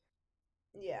introverted.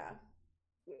 Yeah.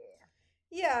 Yeah.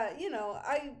 Yeah.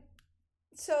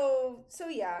 So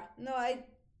yeah. No,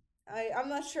 I'm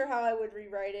not sure how I would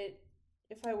rewrite it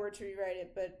if I were to rewrite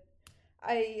it, but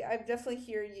I definitely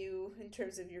hear you in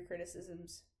terms of your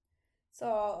criticisms. So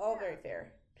all very Yeah.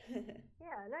 fair.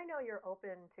 Yeah, and I know you're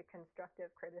open to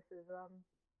constructive criticism.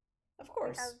 Of We have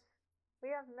course. we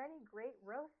have many great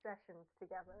roast sessions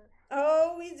together.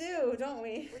 Oh, we do, don't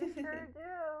we? We sure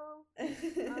do.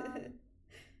 Um,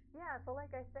 yeah, so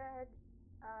like I said,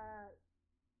 uh,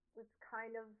 it's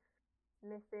kind of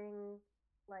missing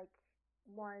like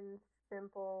one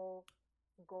simple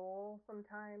goal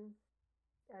sometimes,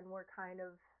 and we're kind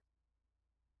of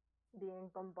being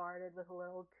bombarded with a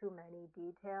little too many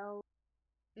details.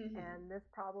 Hmm. And this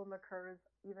problem occurs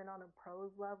even on a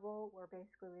prose level where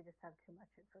basically we just have too much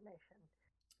information.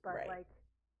 But Right. like,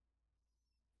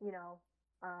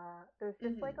 there's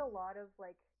just like Hmm. a lot of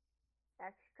like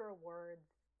extra words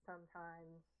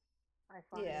sometimes I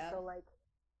find. Yeah. So like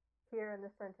here in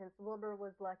the sentence, Wilbur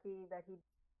was lucky that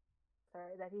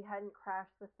he hadn't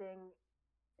crashed the thing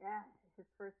his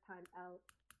first time out,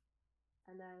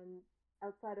 and then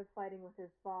outside of fighting with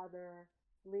his father,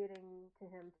 leading to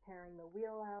him tearing the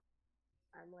wheel out.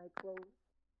 I'm like, well,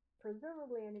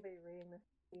 presumably anybody reading this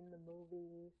has seen the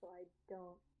movie, so I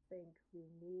don't think we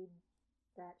need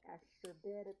that extra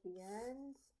bit at the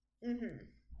end. Hmm.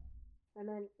 And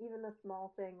then even the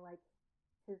small thing like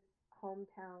his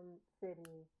hometown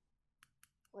city.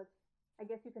 Let's I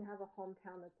guess you can have a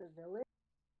hometown that's a village,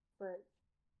 but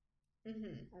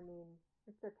Hmm. I mean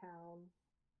it's a town,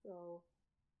 so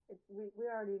we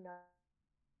already know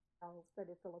that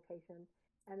it's a location.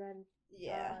 And then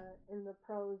Yeah. in the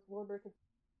prose, Wilbur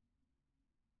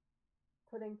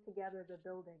putting together the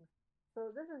buildings.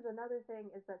 So this is another thing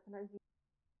is that sometimes you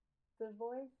the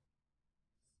voice,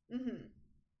 Hmm.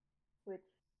 which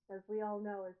as we all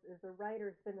know is a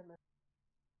writer's cinema.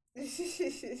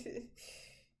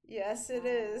 Yes, it Uh,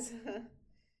 is.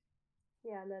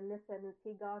 Yeah, and then this sentence,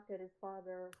 he gawked at his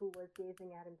father, who was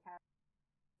gazing at him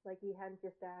like he hadn't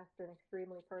just asked an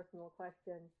extremely personal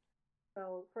question.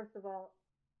 So, first of all,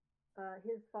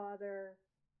 his father,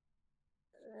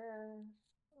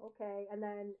 okay, and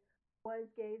then was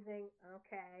gazing,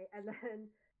 okay, and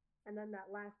then that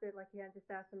last bit, like he had just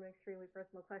asked him an extremely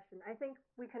personal question. I think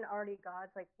we can already gauge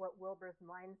like what Wilbur's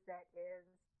mindset is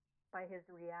by his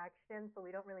reaction, so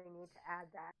we don't really need to add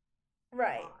that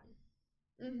Right. on.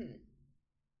 Mm-hmm.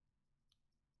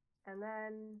 And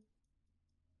then,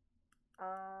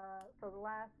 so the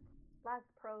last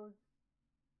prose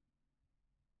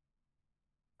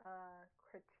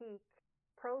critique,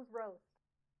 prose roast.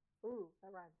 Ooh, that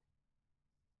rhymes.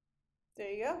 There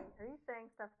you go. Are you saying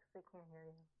stuff because they can't hear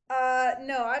you?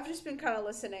 No, I've just been kind of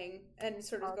listening and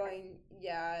sort of Okay. going,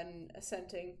 yeah, and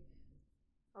assenting.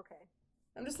 Okay.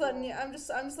 I'm just letting you. Cool. I'm just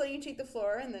letting you take the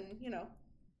floor, and then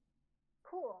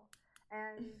Cool.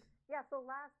 And yeah, so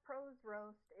last prose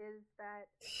roast is that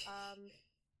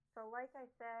so like I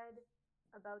said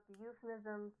about the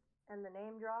euphemisms and the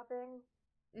name dropping,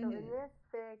 so in Mm-hmm. this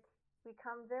fic we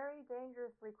come very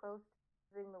dangerously close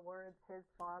to using the words his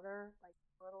father like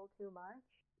a little too much.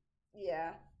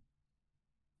 Yeah.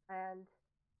 And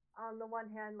on the one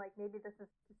hand, like maybe this is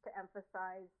just to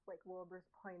emphasize like Wilbur's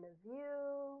point of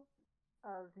view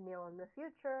of Neil in the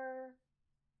future,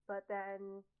 but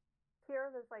then here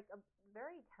there's like a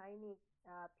very tiny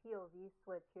POV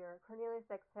switch here. Cornelius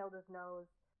exhaled his nose.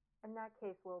 In that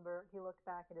case, Wilbur, he looked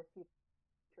back at his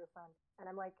future son, and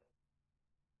I'm like,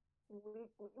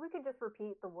 we could just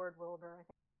repeat the word Wilbur. I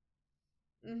think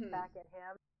Mm-hmm. back at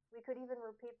him. We could even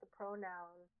repeat the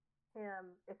pronoun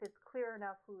him if it's clear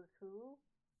enough who's who.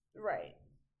 Right.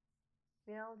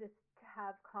 Just to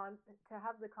have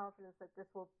the confidence that this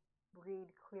will read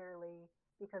clearly,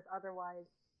 because otherwise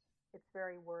it's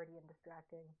very wordy and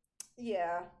distracting.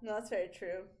 Yeah. No, that's very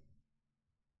true.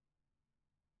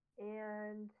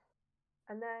 And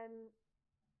then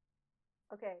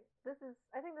okay,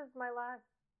 I think this is my last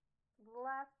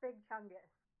big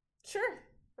chungus. Sure.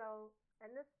 So,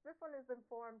 and this one is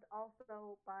informed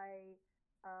also by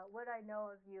what I know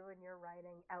of you and your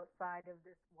writing outside of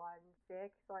this one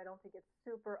fic. So I don't think it's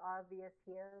super obvious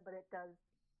here, but it does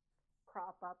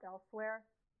crop up elsewhere.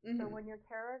 So Mm-hmm. when you're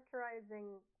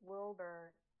characterizing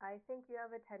Wilbur, I think you have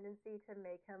a tendency to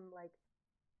make him like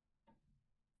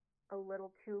a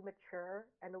little too mature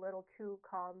and a little too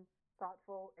calm,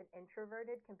 thoughtful, and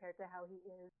introverted compared to how he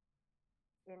is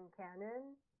in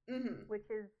canon, Mm-hmm. which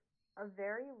is a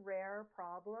very rare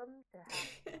problem to have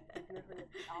because usually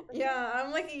it's the opposite. Yeah,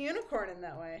 I'm like a unicorn in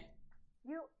that way.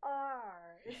 You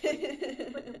are.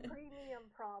 It's like a premium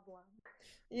problem.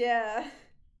 Yeah.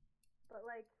 But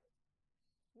like,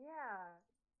 yeah,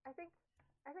 I think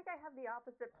I have the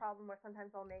opposite problem where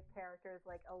sometimes I'll make characters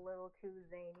like a little too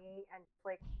zany and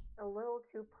like a little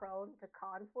too prone to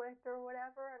conflict or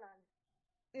whatever, and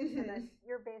Mm-hmm. then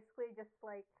you're basically just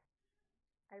like,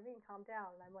 Irene, calm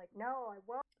down, and I'm like, no, I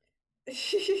won't.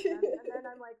 And then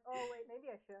I'm like, oh wait, maybe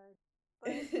I should.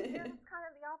 But here it's kind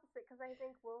of the opposite because I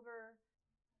think Wilbur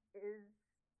is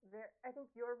I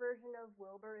think your version of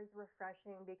Wilbur is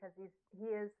refreshing because he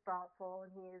is thoughtful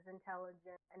and he is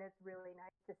intelligent, and it's really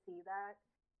nice to see that.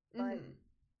 But Mm-hmm.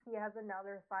 he has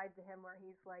another side to him where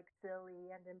he's like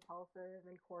silly and impulsive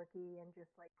and quirky and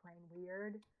just like plain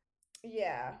weird.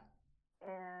 Yeah.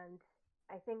 And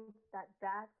I think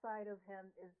that side of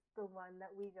him is the one that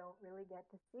we don't really get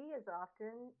to see as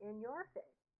often in your face.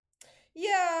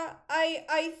 Yeah,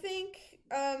 I think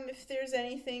if there's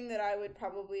anything that I would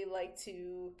probably like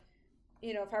to,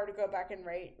 if I were to go back and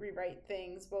rewrite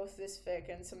things, both this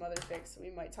fic and some other fics we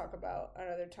might talk about at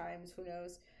other times, who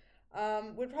knows,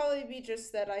 would probably be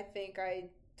just that I think I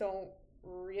don't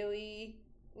really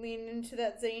lean into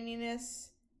that zaniness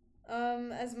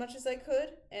as much as I could,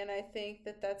 and I think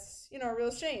that that's a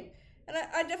real shame. And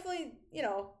I definitely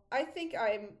I think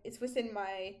it's within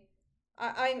my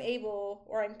I'm able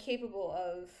or I'm capable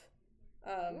of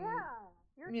um, Yeah,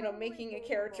 you're totally making a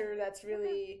character capable. that's This is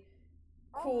really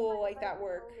all of my cool like advice that is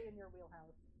work. totally in your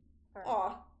wheelhouse. Sorry.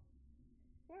 Aw.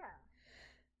 Yeah,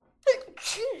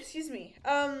 Excuse me.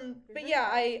 you're But doing yeah,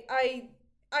 great.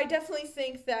 I definitely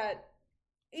think that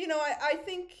I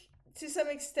think to some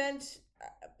extent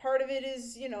part of it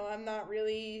is I'm not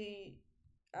really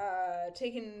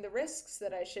taking the risks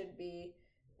that I should be,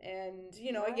 and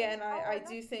Right? again Oh, I and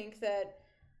do that's think that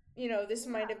this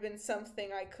might yeah. have been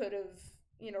something I could have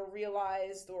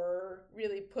realized or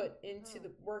really put into Mm-hmm.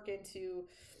 the work into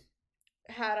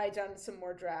had I done some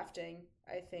more drafting.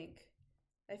 I think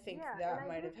Yeah, and that I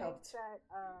might do have think helped. that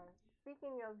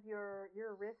speaking of your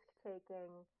risk taking,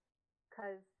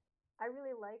 because I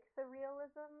really like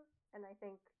surrealism, and I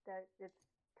think that it's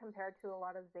compared to a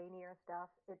lot of zanier stuff,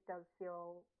 it does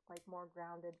feel like more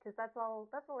grounded because that's all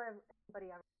everybody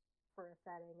ever for a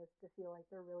setting is to feel like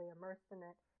they're really immersed in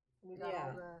it, and you got Yeah.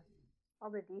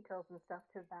 all the details and stuff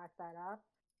to back that up.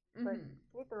 But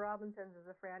Mm-hmm. Meet the Robinsons is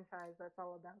a franchise that's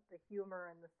all about the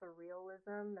humor and the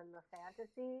surrealism and the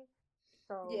fantasy.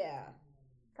 So Yeah.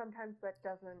 sometimes that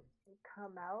doesn't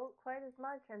come out quite as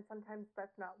much, and sometimes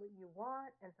that's not what you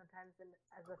want, and sometimes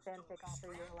as a fanfic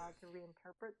author, you're allowed to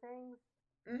reinterpret things.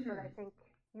 But I Mm-hmm. think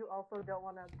you also don't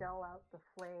want to dull out the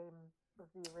flame of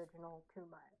the original too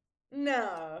much.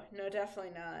 No, no,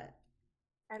 definitely not.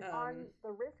 And Um, on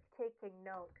the risk taking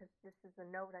note, because this is a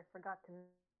note I forgot to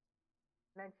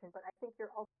mention, but I think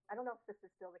you're also, I don't know if this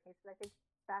is still the case, but I think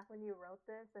back when you wrote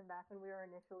this and back when we were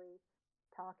initially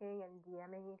talking and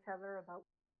DMing each other about,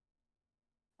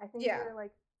 I think you yeah. were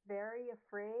like very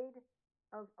afraid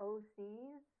of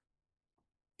OCs.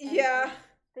 And I Yeah.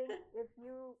 think if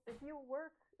you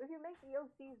make the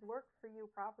OCs work for you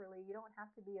properly, you don't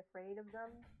have to be afraid of them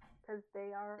because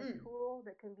they are a Mm. tool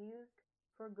that can be used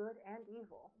for good and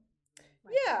evil, my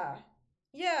friend. Yeah.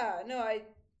 Yeah. No,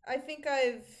 I think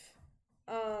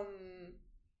um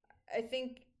I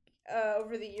think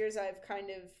over the years I've kind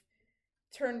of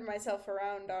turned myself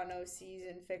around on OCs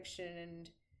in fiction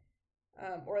and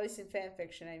or at least in fan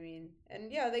fiction, I mean.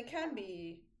 And yeah, Yeah. they can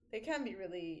be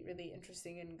really really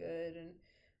interesting and good and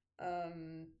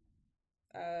um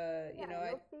you Yeah, know, an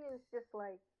I OC is just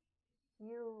like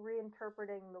you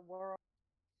reinterpreting the world,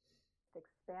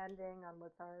 expanding on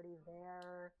what's already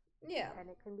there, yeah. and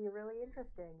it can be really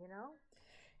interesting, you know?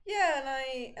 Yeah,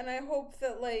 and I hope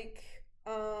that like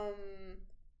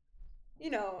you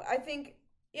know, I think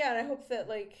yeah, and I hope that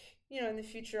like, you know, in the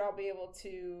future I'll be able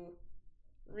to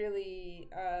really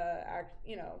act,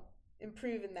 you know,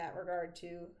 improve in that regard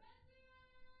too.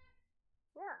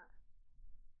 Yeah.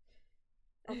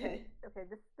 Okay, okay.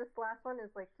 This last one is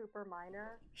like super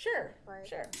minor, Sure. but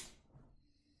Sure.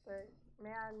 but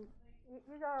man,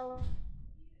 you gotta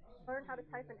learn how to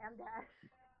type an M dash.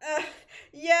 Uh,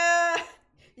 yeah.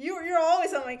 You're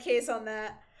always on my case on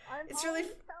that. I'm It's really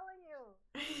always telling you,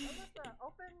 Alyssa,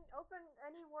 open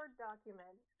any Word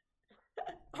document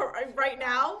right right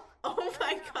now, now. Oh right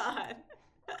my now. god.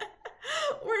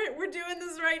 We're doing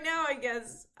this right now, I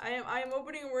guess. I am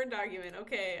opening a Word document.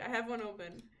 Okay, I have one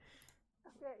open.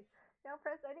 Okay, now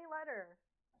press any letter.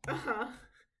 Uh-huh.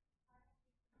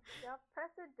 Now press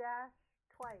a dash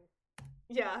twice,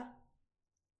 Yeah.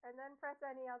 and then press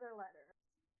any other letter.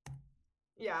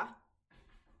 Yeah.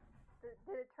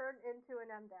 Did it turn into an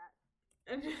M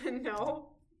dash? No.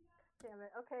 Damn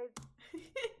it. Okay,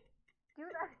 do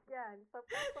that again. So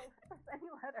press any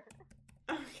letter.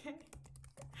 Okay.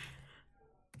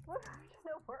 What version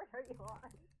of Word are you on?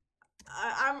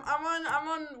 I'm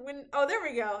on when oh there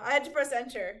we go. I had to press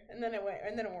enter and then it went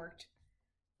and then it worked.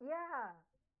 Yeah.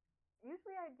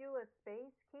 Usually I do a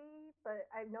space key, but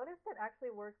I've noticed it actually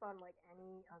works on like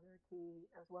any other key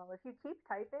as well. If you keep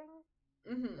typing,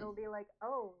 Mm-hmm. it'll be like,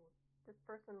 oh, this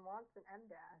person wants an M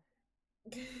dash.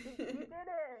 You did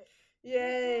it! You did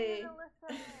it, Yay.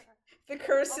 Alyssa! The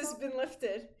curse has Although, been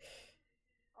lifted.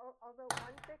 although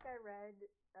one fic I read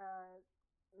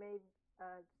made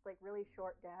just like really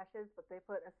short dashes, but they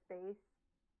put a space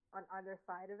on either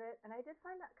side of it, and I did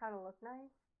find that kind of look nice.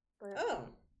 But Oh.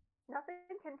 nothing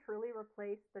can truly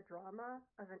replace the drama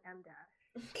of an M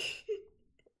dash.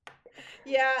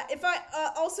 Yeah, if I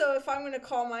also if I'm gonna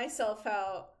call myself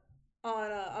out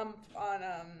on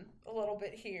a little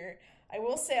bit here, I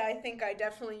will say I think I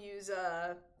definitely use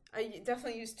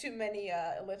too many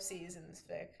ellipses in this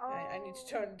fic. I need to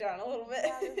Oh, tone it down a little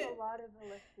yeah, there's a bit. lot of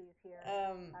ellipses here,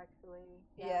 um, actually.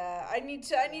 Yeah, yeah, I need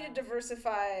to yeah.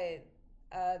 diversify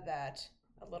that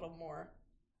a little more.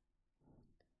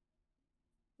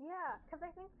 Yeah, because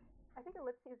I think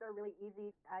ellipses are really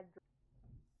easy to add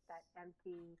that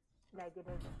empty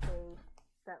negative space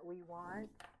that we want,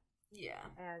 Yeah.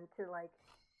 and to like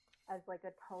as like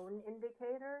a tone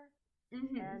indicator.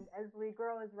 Mm-hmm. And as we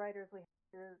grow as writers, we have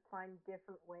to find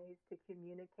different ways to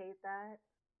communicate that,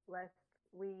 lest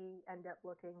we end up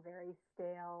looking very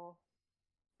stale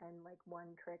and like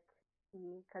one trick.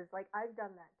 Because like I've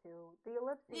done that too. The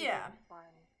ellipses are Yeah. just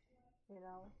fun, you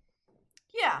know.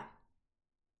 Yeah.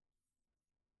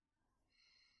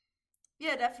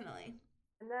 Yeah, definitely.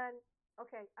 And then,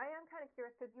 okay, I am kind of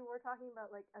curious because you were talking about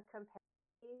like a companion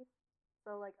piece.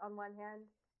 So, like, on one hand,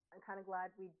 I'm kind of glad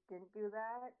we didn't do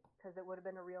that because it would have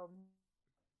been a real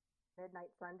Midnight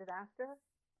Sun disaster,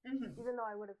 Mm-hmm. even though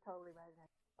I would have totally read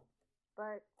it.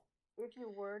 But if you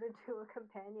were to do a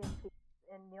companion piece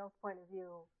in Neil's point of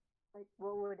view, like,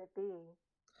 what would it be?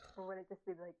 or would it just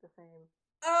be like the same?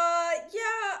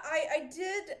 Yeah,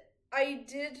 I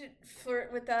did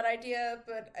flirt with that idea,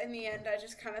 but in the end, I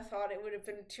just kind of thought it would have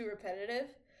been too repetitive.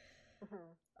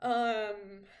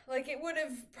 Hmm. Like it would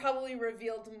have probably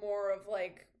revealed more of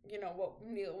like what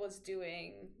Neil was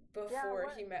doing Yeah, before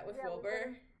he met with yeah, we would Wilbur.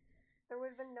 have. There would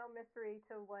have been no mystery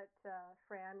to what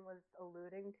Fran was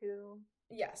alluding to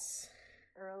Yes.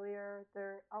 earlier.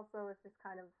 There also is just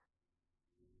kind of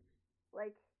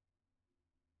like,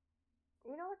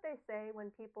 you know what they say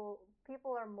when people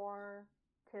are more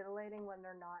titillating when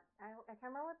they're not. I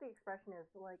can't remember what the expression is.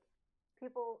 But like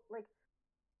people like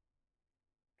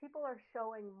people are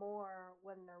showing more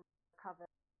when they're covered.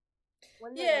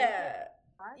 When they're naked, Yeah.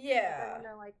 not. But then when Yeah.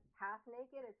 they're like half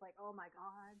naked, it's like, oh my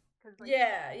god, because like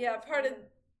Yeah. Yeah. they Part kind of of,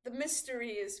 the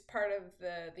mystery is part of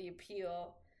the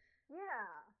appeal. yeah,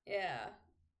 Yeah.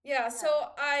 Yeah. So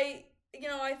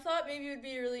yeah, I thought maybe it would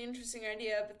be a really interesting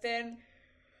idea, but then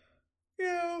you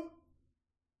know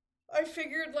I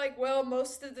figured like, well,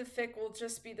 most of the fic will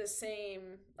just be the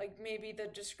same. Like maybe the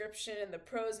description and the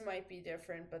prose might be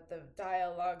different, but the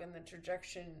dialogue and the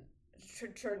yeah.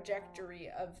 trajectory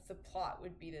of the plot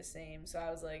would be the same. So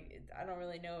I was like, I don't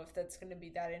really know if that's going to be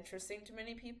that interesting to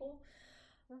many people.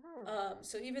 Hmm.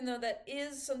 So even though that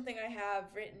is something I have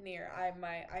written here, I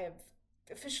have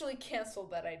officially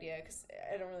canceled that idea because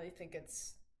I don't really think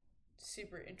it's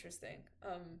super interesting.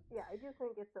 Yeah, I do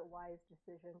think it's a wise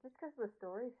decision, just because the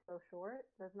story's so short.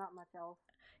 There's not much else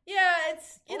Yeah,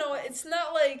 it's for them. it's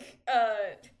not like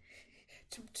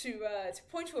to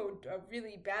point to a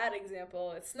really bad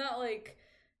example. It's not like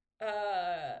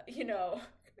you know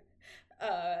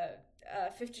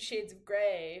 50 Shades of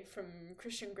Grey from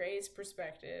Christian Grey's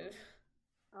perspective.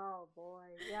 Oh boy,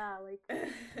 yeah, like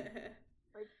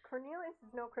Cornelius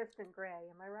is no Christian Grey,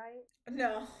 am I right?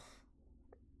 No.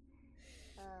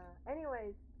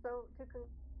 Anyways, so to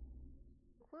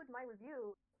conclude my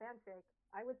review fanfic,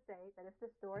 I would say that if the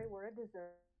story were a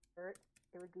dessert,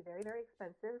 it would be very, very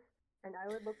expensive, and I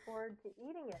would look forward to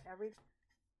eating it every.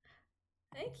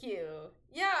 Thank you.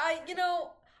 Yeah,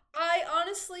 I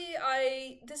honestly,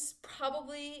 this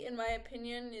probably, in my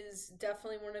opinion, is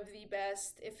definitely one of the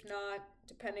best, if not,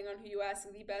 depending on who you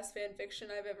ask, the best fan fiction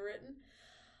I've ever written.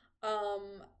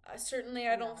 Certainly,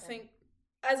 I I'm don't nodding. think,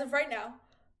 as of right now,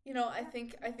 Yeah, I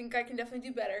think I can definitely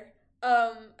do better.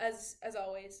 As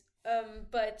always.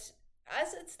 But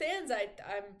as it stands,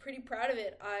 I'm pretty proud of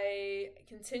it. I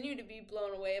continue to be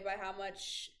blown away by how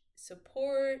much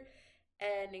support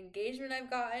and engagement I've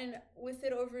gotten with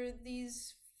it over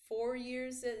these 4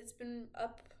 years that it's been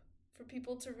up for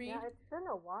people to yeah, read. it's been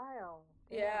a while.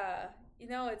 Yeah,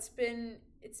 Damn. it's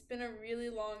been a really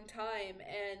long time,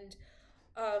 and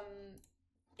um,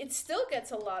 it still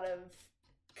gets a lot of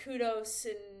kudos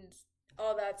and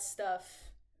all that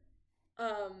stuff.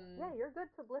 Um, Yeah, you're good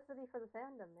publicity for the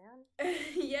fandom, man.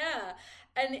 yeah,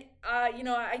 and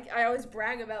I always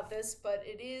brag about this, but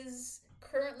it is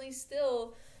currently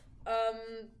still,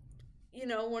 um,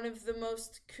 one of the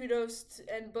most kudos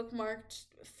and bookmarked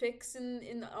fics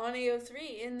in on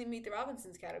AO3 in the Meet the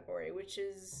Robinsons category, which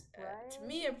is to Right?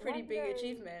 me a pretty big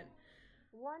achievement.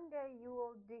 One day you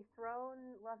will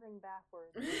dethrone Loving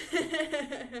Backwards.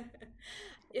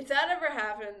 If that ever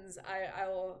happens,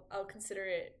 I'll consider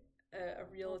it a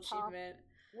real We'll pop. achievement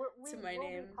We to my will be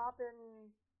name.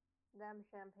 popping them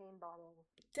champagne bottles.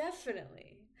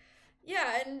 Definitely.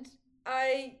 Yeah, and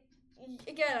I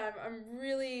again I'm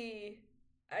really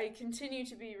I continue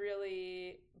to be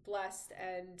really blessed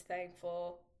and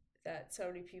thankful that so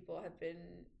many people have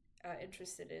been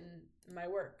interested in my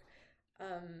work.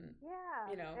 Um,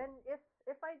 Yeah, you know, and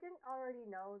if I didn't already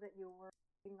know that you were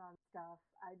working on stuff,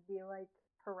 I'd be like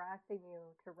harassing you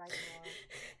to write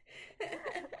more.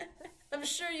 I'm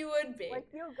sure you would be. Like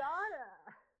you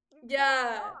can't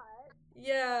Yeah, not.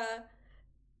 yeah,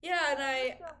 yeah, and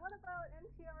Alyssa, what about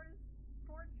NTR's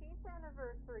 14th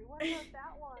anniversary? What about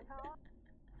that one, huh?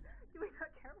 Do we not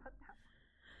care about that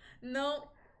no,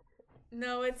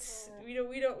 no, it's one?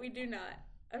 we do not.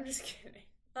 I'm just kidding.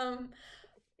 Um,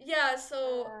 yeah,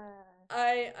 so Uh,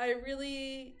 I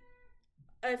really,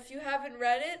 if you haven't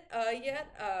read it yet,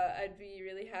 I'd be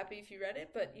really happy if you read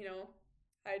it, but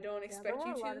I don't yeah, there expect were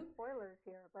you a lot to. of spoilers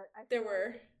here, but I There feel like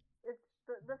were. it's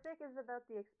the fic is about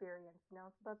the experience.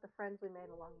 It's about the friends we made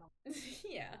along the way.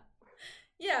 Yeah.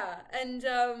 Yeah, and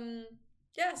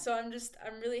yeah, so I'm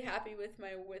really happy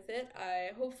with it.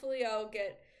 I'll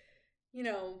get, you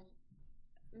know,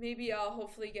 maybe I'll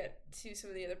hopefully get to some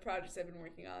of the other projects I've been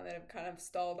working on that I've kind of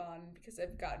stalled on because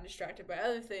I've gotten distracted by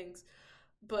other things.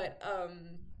 But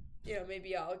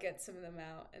maybe I'll get some of them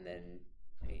out, and then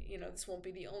this won't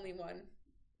be the only one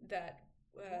that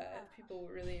Yeah. people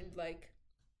really like.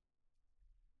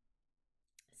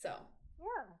 So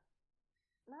Yeah.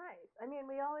 Nice. I mean,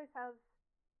 we always have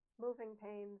moving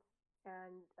pains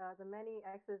and the many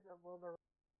X's of Wolverine.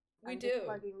 we I'm just do.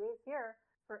 plugging these here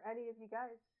for any of you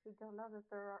guys who don't know that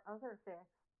there are other fics.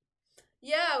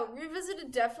 Yeah,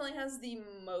 Revisited definitely has the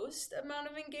most amount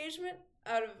of engagement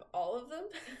out of all of them,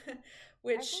 I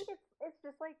which think it's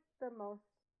just like the most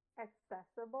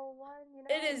accessible one, you it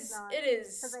know? It's is. not It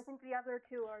because is. I think the other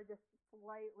two are just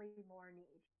slightly more niche,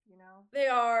 you know? They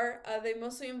are. They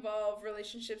mostly involve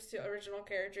relationships to original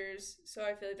characters, so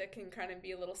I feel like that can kind of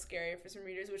be a little scary for some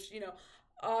readers, which Mm-hmm.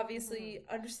 obviously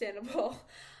understandable.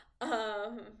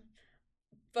 um,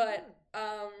 but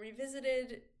Mm.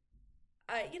 Revisited,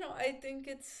 I think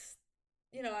it's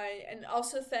I and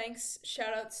also thanks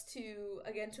shout outs to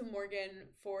again to Morgan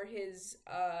for his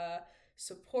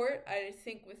support. I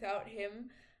think without him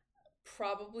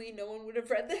probably no one would have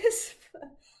read this,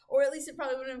 or at least it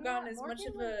probably wouldn't have Yeah, gotten as Morgan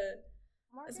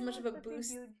much was of a such a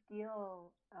boost. huge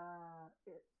deal,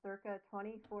 circa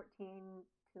 2014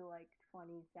 to like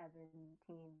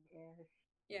 2017 ish,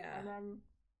 Yeah. and then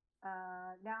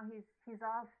now he's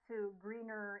off to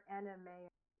greener anime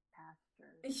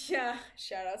pastures. Yeah,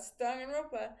 shout out to Dong and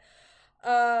Ropa.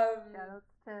 Shout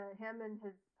outs to him and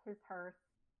his hearse,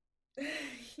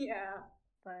 Yeah.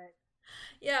 but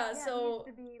Yeah, yeah, he used so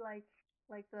to be like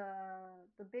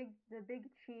the big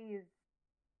cheese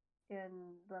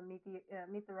in the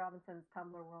Meet the Robinsons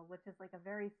Tumblr world, which is like a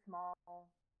very small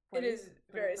it place, is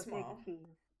but very it's a big small. cheese,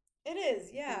 It is,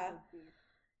 big yeah. big cheese.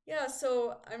 Yeah,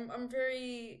 so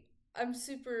I'm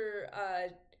super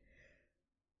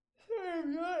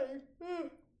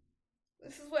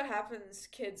this is what happens,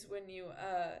 kids, when you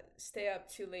stay up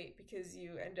too late because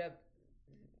you end up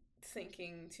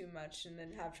thinking too much and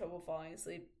then have trouble falling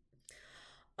asleep.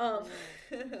 Um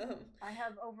True. I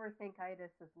have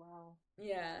overthinkitis as well,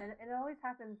 yeah. and it always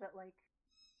happens at like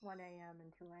 1 a.m.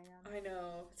 and 2 a.m. I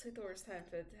know. It's like the worst time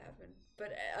for it to happen.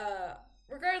 But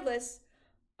regardless,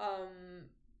 um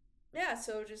yeah,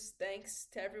 so just thanks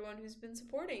to everyone who's been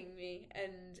supporting me,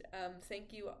 and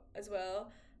thank you as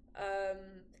well, um,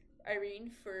 Irene,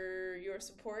 for your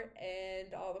support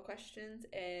and all the questions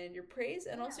and your praise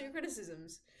and also Yeah, your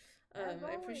criticisms. as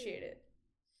I appreciate always. it.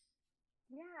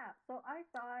 Yeah, so I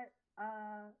thought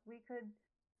we could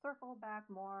circle back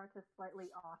more to slightly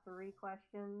authory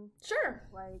questions. Sure.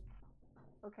 Like,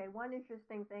 okay, one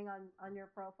interesting thing on your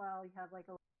profile, you have like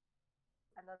a,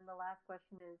 and then the last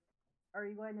question is, are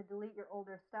you going to delete your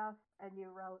older stuff? And you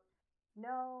wrote,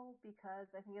 no, because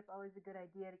I think it's always a good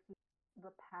idea to keep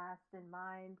the past in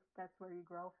mind. That's where you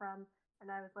grow from.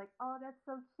 And I was like, oh, that's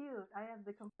so cute. I have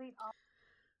the complete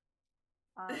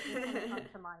when it comes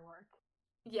to my work.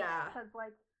 Yeah. Because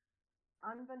like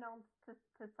unbeknownst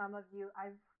to some of you,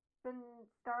 I've been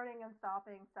starting and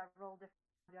stopping several different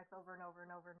projects over and over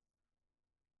and over, and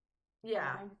then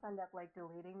Yeah. I just end up like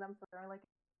deleting them, so they're like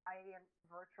a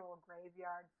virtual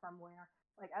graveyard somewhere.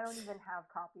 Like I don't even have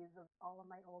copies of all of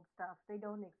my old stuff; they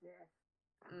don't exist.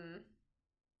 Mm.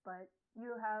 But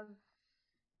you have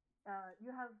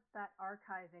that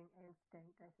archiving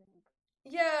instinct, I think.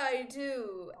 Yeah, I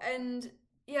do. And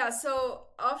yeah, so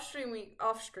off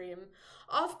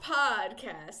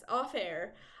podcast, off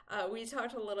air, we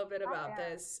talked a little bit Off about air.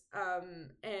 this.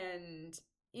 And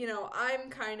I'm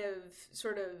kind of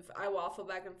sort of I waffle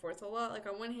back and forth a lot. Like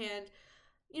on one hand,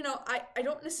 I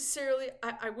don't necessarily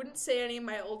I wouldn't say any of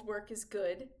my old work is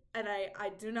good. And I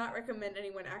do not recommend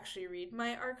anyone actually read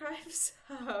my archives.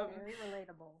 Very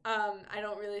relatable. I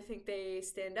don't really think they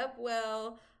stand up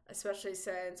well, especially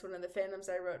since one of the fandoms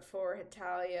I wrote for,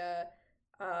 Hitalia,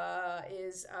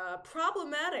 is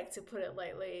problematic to put it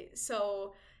lightly.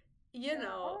 So, you Yeah,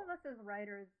 all know, of us as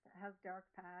writers have dark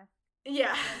past,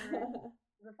 yeah. whether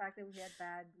it's the fact that we had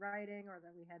bad writing or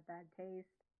that we had bad taste.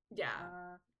 Yeah.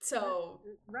 Uh, So,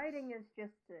 writing is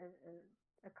just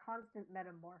a constant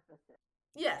metamorphosis,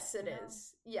 yes, you it know?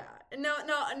 is. Yeah. No,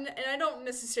 and I don't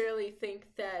necessarily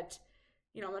think that,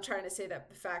 I'm not trying to say that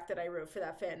the fact that I wrote for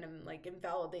that fandom like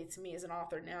invalidates me as an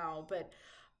author now, but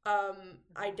I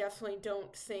Mm-hmm. definitely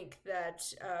don't think that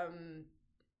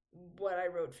what I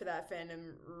wrote for that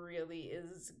fandom really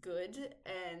is good,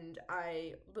 and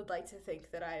I would like to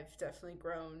think that I've definitely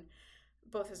grown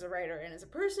both as a writer and as a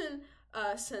person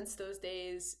since those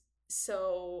days.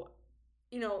 So,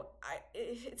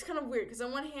 it's kind of weird because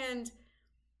on one hand,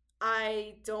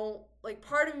 I don't like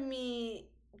part of me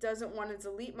doesn't want to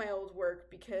delete my old work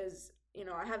because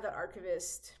I have that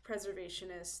archivist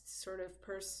preservationist sort of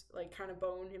like kind of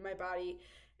bone in my body,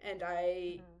 and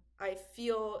Mm-hmm. I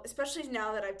feel, especially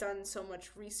now that I've done so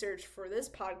much research for this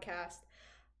podcast,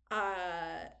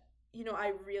 uh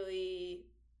I really,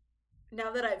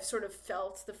 now that I've sort of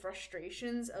felt the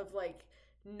frustrations of like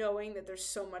knowing that there's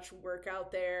so much work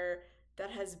out there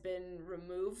that has been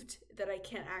removed that I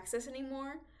can't access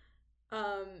anymore,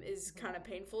 is Mm-hmm. kind of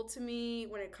painful to me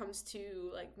when it comes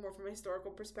to like more from a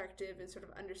historical perspective and sort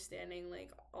of understanding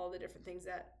like all the different things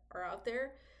that are out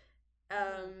there.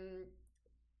 Mm-hmm. Um,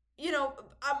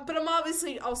 but I'm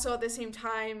obviously also at the same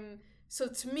time. So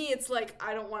to me, it's like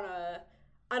I don't want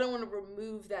to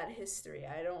remove that history.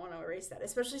 I don't want to erase that,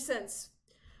 especially since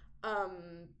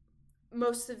um,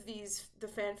 most of the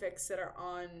fanfics that are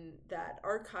on that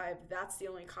archive, that's the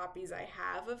only copies I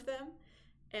have of them.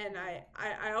 And Mm-hmm.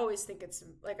 I always think it's,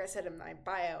 like I said in my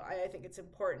bio, I think it's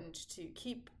important to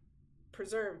keep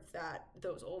preserve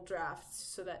those old drafts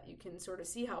so that you can sort of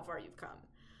see how far you've come.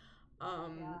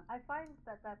 Um, Yeah, I find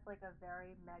that that's like a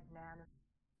very magnanimous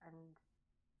and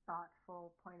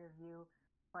thoughtful point of view.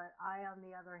 But I, on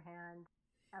the other hand,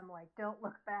 am like, don't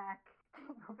look back,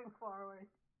 keep moving forward,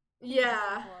 keep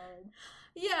moving yeah, forward.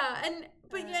 yeah,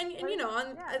 but yeah, and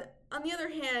But yeah, on the other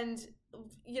hand,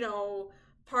 you know,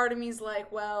 part of me is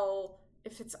like, well,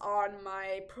 if it's on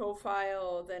my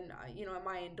profile, then am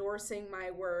I endorsing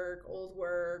my work, old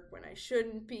work, when I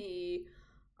shouldn't be?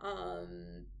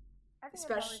 Um, I think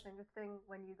it's always especially, interesting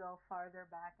when you go farther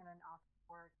back in an author's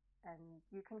work and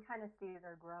you can kind of see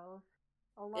their growth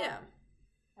a yeah, lot.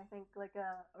 I think like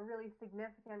a really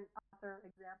significant author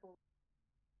example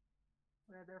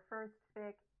where their first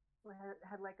fic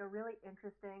had like a really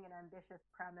interesting and ambitious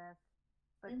premise,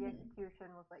 but the hmm,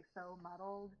 execution was like so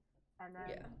muddled. And then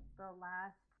yeah, the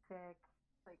last fic,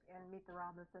 like and Meet the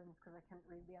Robinsons, because I couldn't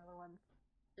read the other ones,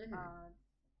 hmm, uh,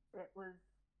 it was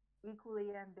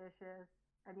equally ambitious,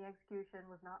 and the execution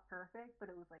was not perfect, but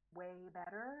it was like way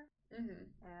better.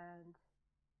 hmm, And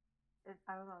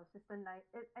I don't know, it's just a nice.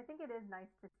 I think it is nice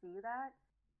to see that.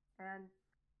 And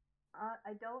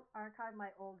I don't archive my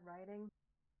old writing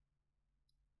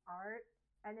art,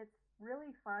 and it's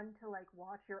really fun to like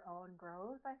watch your own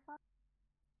growth. I find.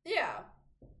 yeah.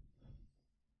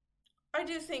 I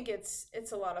do think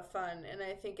it's a lot of fun, and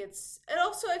I think and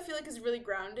also I feel like it's really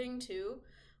grounding too.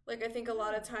 Like I think a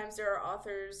lot of Mm-hmm. times there are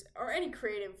authors or any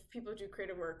creative people who do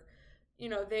creative work,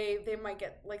 they might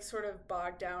get like sort of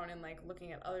bogged down in like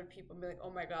looking at other people and be like, oh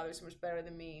my god, they're so much better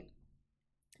than me.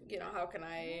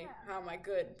 Yeah. How am I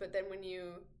good? But then when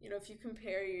if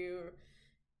you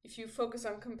if you focus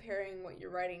on comparing what you're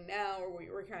writing now or what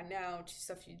you're working on now to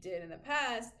stuff you did in the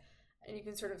past, and you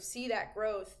can sort of see that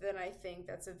growth, then I think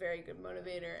that's a very good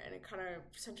motivator. And it kind of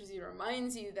essentially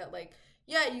reminds you that, like,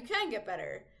 yeah, you can get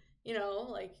better,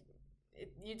 like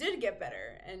you did get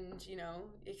better, and,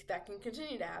 that can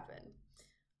continue to happen.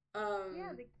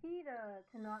 Yeah, Um, the key to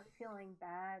not feeling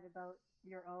bad about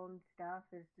your own stuff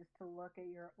is just to look at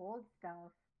your old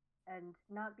stuff and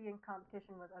not be in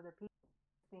competition with other people,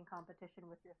 be in competition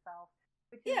with yourself,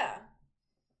 which is yeah.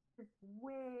 just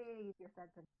way easier said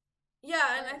than done.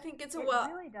 Yeah, and I But think it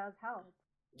really does help.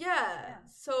 yeah. Yeah.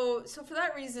 So for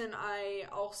that reason, I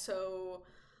also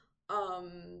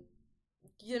um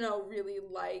really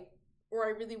like, or I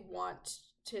really want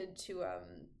to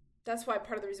that's why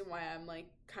part of the reason why I'm like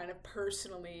kind of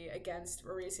personally against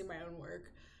erasing my own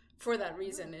work for that Mm-hmm.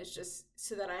 reason is just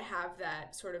so that I have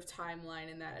that sort of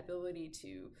timeline and that ability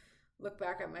to look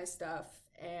back at my stuff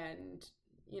and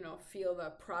feel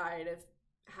the pride of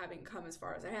having come as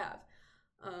far as I have.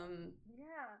 Um,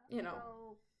 Yeah. you know,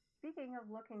 So speaking of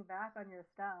looking back on your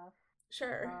stuff,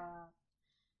 sure. uh,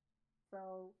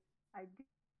 so I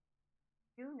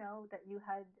do know that you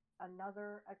had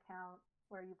another account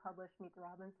where you published Meet the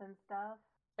Robinson stuff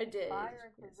I did.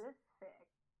 prior to this fic.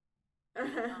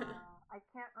 Yes. I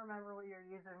can't remember what your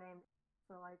username is,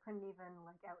 so I couldn't even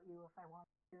like out you if I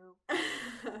wanted to.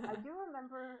 But I do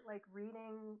remember like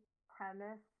reading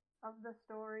premise of the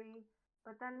story,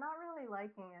 but then not really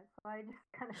liking it, so I just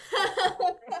kind of skipped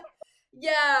past it.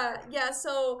 Yeah.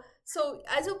 So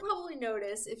as you'll probably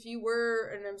notice, if you were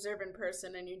an observant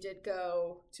person and you did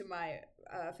go to my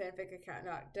fanfic account,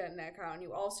 not .net account, and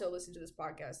you also listened to this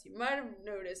podcast, you might have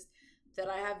noticed that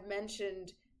I have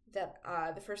mentioned that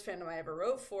the first fandom I ever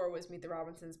wrote for was Meet the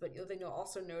Robinsons. But then you'll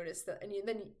also notice that, and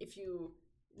then if you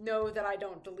know that I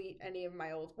don't delete any of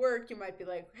my old work, you might be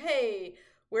like, hey,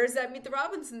 where's that Meet the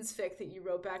Robinsons fic that you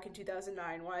wrote back in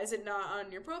 2009? Why is it not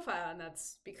on your profile? And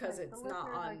that's because Right, the it's not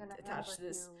listeners are on gonna attached to ambush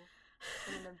this. you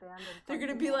in an abandoned They're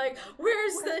gonna parking be lot and like, be like,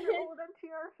 "Where's the "Where's your old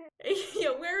NPR hit? hit? Yeah,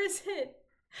 where is it?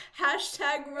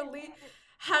 Hashtag Where is release. it?"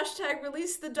 Hashtag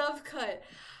release the dove cut."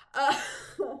 Uh,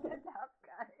 The top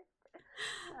guy.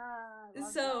 I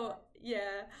love so that.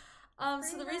 yeah.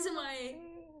 So the reason Freedom of why,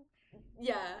 speech.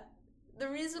 yeah. The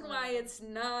reason why it's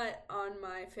not on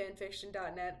my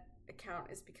fanfiction.net account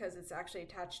is because it's actually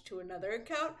attached to another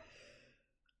account.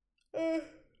 I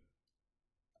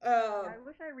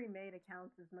wish I remade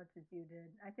accounts as much as you did.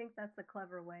 I think that's a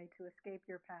clever way to escape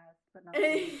your past, but not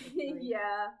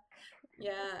yeah,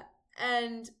 yeah,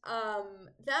 and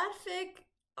that fic,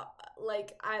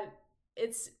 like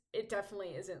it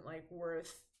definitely isn't like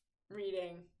worth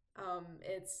reading.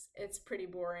 It's pretty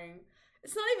boring.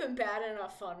 It's not even bad in a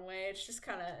fun way. It's just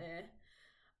kind of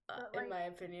in my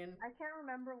opinion. I can't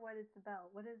remember what it's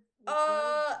about. What is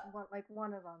like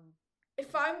one of them?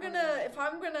 If I'm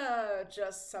gonna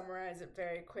just summarize it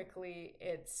very quickly,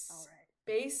 it's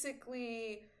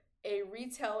basically a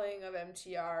retelling of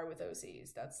MTR with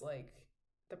OCs. That's like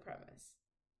the premise.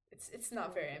 It's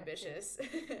not very ambitious. I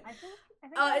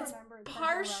think I remember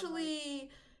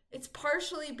it's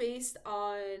partially based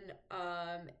on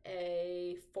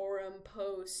a forum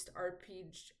post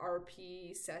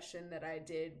RP session that I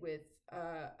did with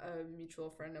a mutual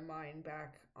friend of mine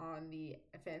back on the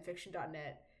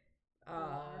fanfiction.net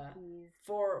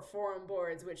for forum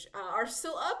boards, which are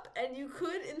still up, and you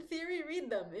could in theory read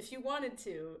them if you wanted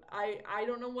to. I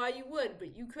don't know why you would,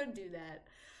 but you could do that.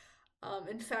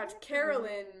 In fact,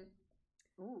 Carolyn,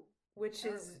 which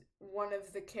is one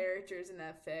of the characters in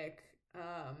that fic,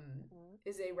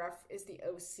 is the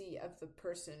OC of the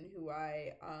person who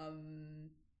I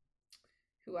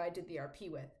did the RP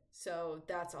with. So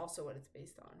that's also what it's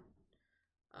based on.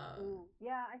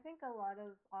 Yeah, I think a lot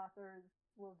of authors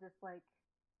will just like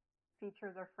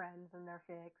feature their friends in their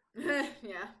fics.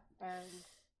 Yeah. And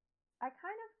I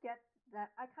kind of get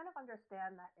that. I kind of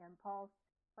understand that impulse.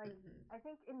 Like, I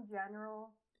think in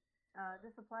general,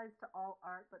 this applies to all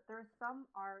art, but there's some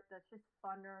art that's just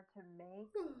funner to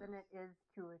make than it is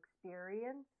to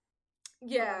experience.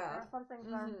 Yeah. Like, there are some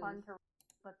things that are fun to read,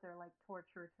 but they're like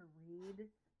torture to read.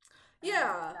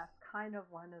 Yeah. That's kind of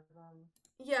one of them.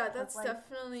 Yeah, that's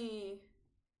definitely...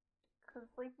 Because,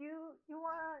 like, you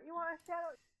want to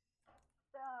shadow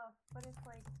stuff, but it's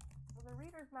like, well, the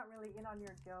reader's not really in on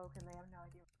your joke, and they have no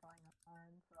idea what's going on,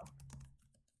 so...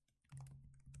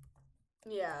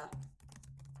 Yeah.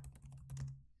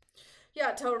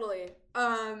 Yeah, totally.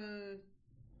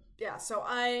 Yeah, so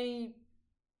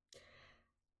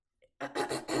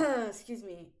excuse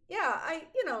me. Yeah,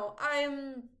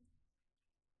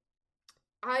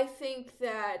 I think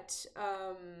that,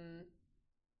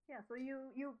 yeah, so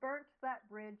you burnt that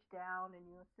bridge down and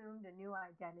you assumed a new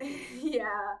identity.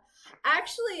 Yeah.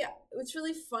 Actually, what's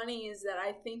really funny is that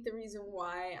I think the reason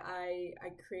why I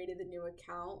created the new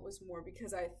account was more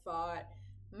because I thought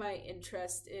my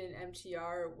interest in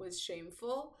MTR was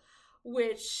shameful,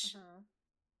 which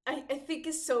I think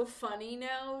is so funny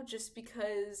now just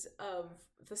because of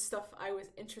the stuff I was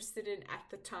interested in at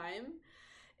the time.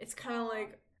 It's kind of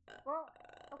like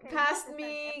past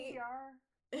me.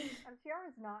 MTR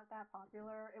is not that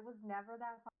popular. It was never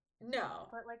that popular. No.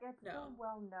 But like it's still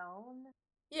well known.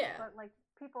 Yeah. But like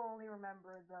people only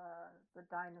remember the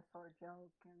dinosaur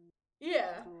joke and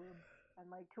food and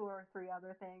like 2 or 3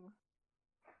 other things.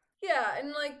 Yeah,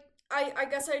 and like I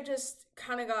guess I just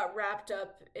kind of got wrapped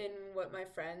up in what my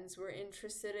friends were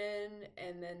interested in,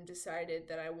 and then decided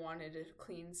that I wanted a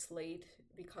clean slate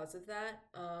because of that.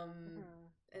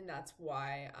 And that's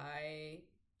why I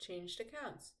changed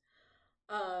accounts.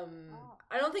 I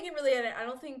don't think it really had. I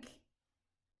don't think.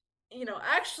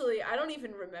 Actually, I don't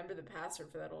even remember the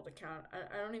password for that old account.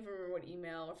 I don't even remember what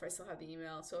email, or if I still have the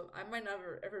email, so I might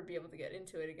never ever be able to get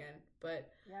into it again.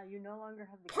 But yeah, you no longer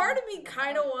have the. Part of me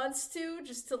kind of wants to,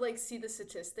 just to like see the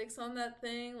statistics on that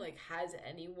thing. Like, has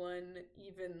anyone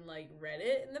even like read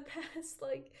it in the past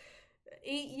like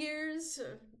 8 years,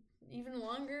 or even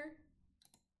longer?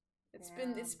 It's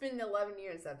been 11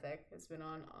 years that fic has been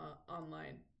on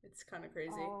online. It's kind of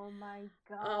crazy. Oh my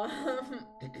god.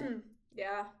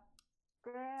 Yeah.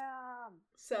 Damn.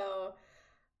 So,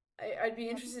 I'd be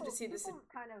interested to see this. People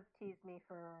kind of tease me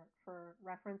for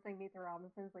referencing Meet the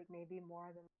Robinsons like maybe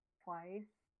more than twice.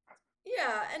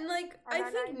 Yeah, and like I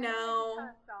think now. Kind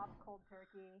of stop cold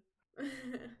turkey.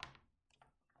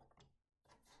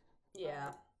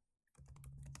 Yeah.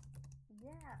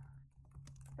 Yeah.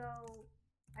 So,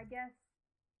 I guess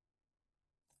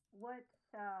what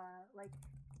like.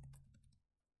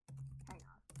 Hang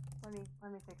on.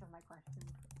 Let me think of my question.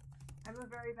 I'm a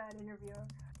very bad interviewer.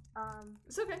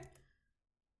 It's okay.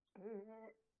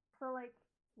 So like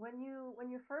when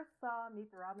you first saw Meet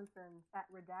the Robinsons at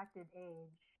redacted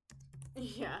age,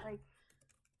 yeah. Like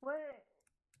what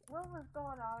was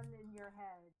going on in your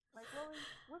head? Like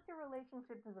what's your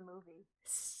relationship to the movie?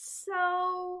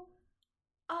 So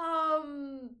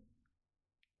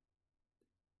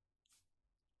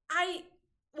I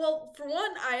well, for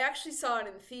one, I actually saw it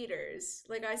in theaters.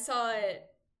 Like I saw it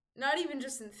not even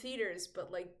just in theaters,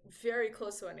 but like very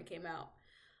close to when it came out.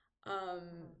 Um,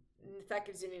 Mm-hmm. if that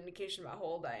gives you an indication about how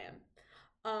old I am.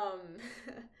 Um,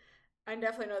 I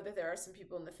definitely know that there are some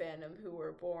people in the fandom who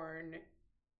were born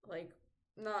like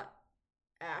not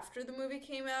after the movie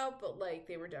came out, but like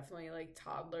they were definitely like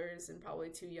toddlers and probably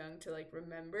too young to like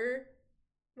remember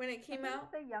when it I came think out.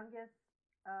 the youngest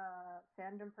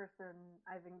fandom person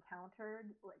I've encountered,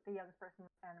 like the youngest person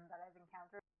in fandom that I've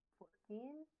encountered, is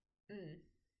 14. Mm.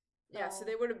 Yeah, so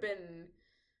they So would have been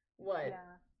what,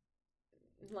 yeah,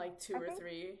 like two I or think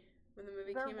three when the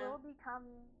movie there came out. will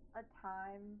become a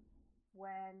time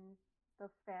when the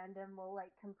fandom will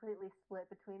like completely split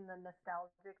between the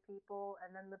nostalgic people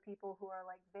and then the people who are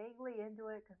like vaguely into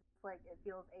it because it's like it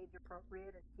feels age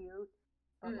appropriate and cute,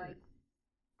 but Mm. like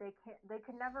they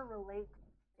can never relate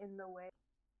in the way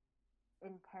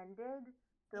intended.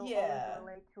 They'll always Yeah.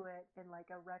 relate to it in like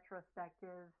a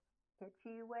retrospective,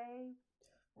 kitschy way.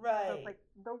 So it's Right. like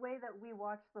the way that we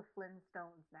watch the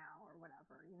Flintstones now or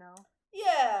whatever, you know?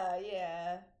 Yeah,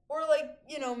 yeah. Or like,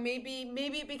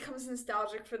 maybe it becomes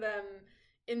nostalgic for them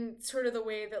in sort of the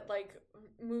way that like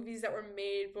movies that were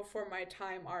made before my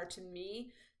time are to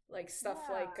me. Like stuff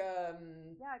like Yeah.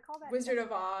 Yeah, I call that Wizard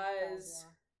of secondhand Oz.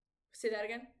 nostalgia. Say that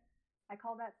again? I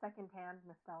call that secondhand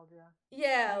nostalgia.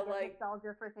 When Yeah, you get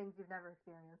nostalgia for things you've never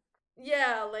experienced.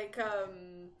 yeah,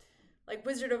 like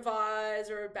Wizard of Oz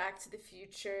or Back to the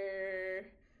Future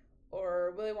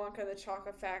or Willy Wonka and the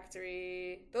Chocolate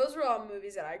Factory. Those were all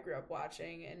movies that I grew up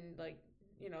watching, and like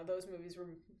those movies were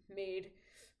made,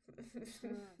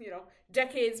 Mm. you know,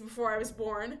 decades before I was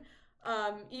born,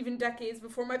 even decades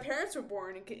before my parents were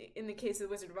born. In the case of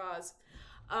the Wizard of Oz,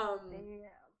 um, Yeah.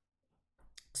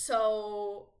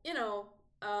 so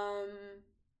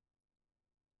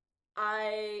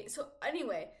so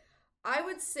anyway, I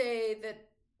would say that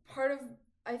part of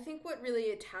I think what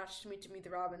really attached me to Meet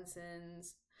the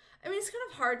Robinsons. I mean, it's kind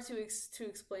of hard to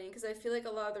explain because I feel like a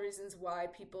lot of the reasons why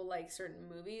people like certain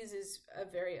movies is a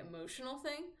very emotional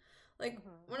thing. Like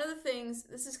Mm-hmm. one of the things,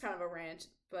 this is kind of a rant,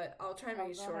 but I'll try and make Oh,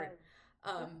 it go short. ahead.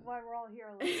 This is why we're all here,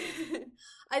 Olivia.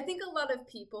 I think a lot of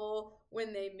people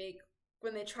when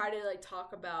they try to like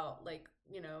talk about like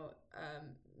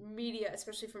media,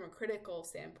 especially from a critical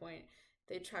standpoint,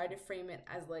 they try to frame it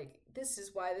as like this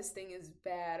is why this thing is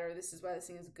bad or this is why this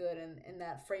thing is good, and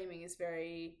that framing is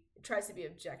very it tries to be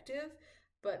objective.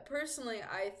 But personally,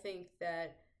 I think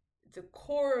that the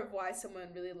core of why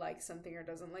someone really likes something or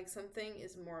doesn't like something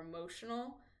is more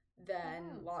emotional than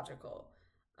Mm-hmm. logical.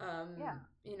 Yeah.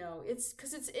 It's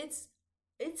because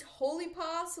it's wholly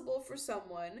possible for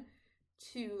someone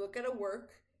to look at a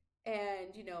work and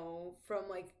from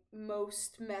like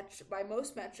by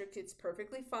most metrics it's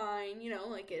perfectly fine,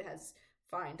 like it has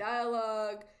fine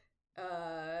dialogue,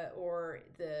 or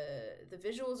the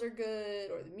visuals are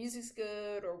good or the music's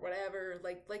good or whatever,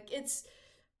 like it's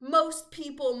most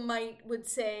people would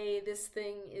say this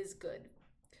thing is good,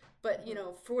 but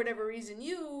Mm-hmm. for whatever reason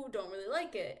you don't really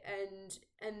like it, and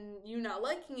you not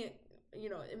liking it,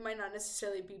 it might not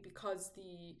necessarily be because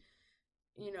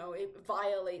it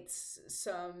violates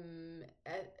some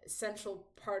essential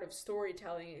part of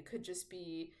storytelling. It could just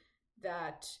be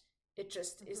that it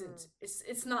just Mm-hmm. isn't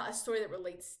it's not a story that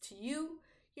relates to you,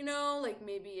 like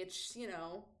maybe it's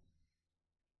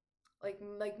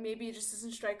like maybe it just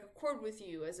doesn't strike a chord with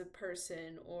you as a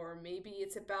person, or maybe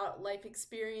it's about life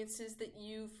experiences that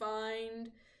you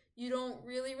find you don't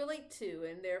really relate to,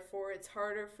 and therefore it's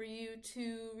harder for you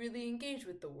to really engage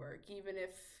with the work, even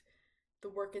if the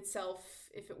work itself,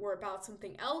 if it were about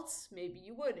something else, maybe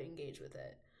you would engage with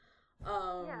it.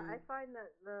 Yeah, um I find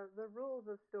that the rules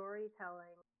of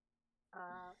storytelling,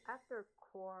 at their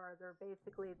core, they're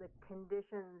basically the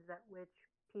conditions at which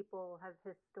people have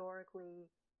historically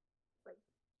like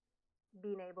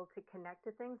been able to connect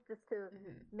to things, just to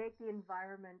mhm. make the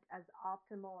environment as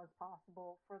optimal as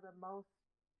possible for the most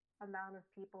amount of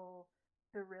people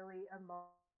to really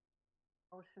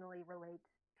emotionally relate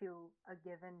to a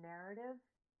given narrative.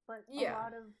 But Yeah,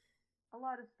 a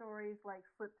lot of stories like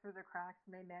slip through the cracks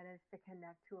and they manage to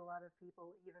connect to a lot of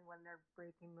people even when they're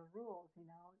breaking the rules, you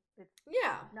know. It's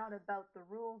yeah, not about the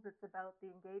rules, it's about the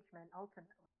engagement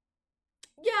ultimately.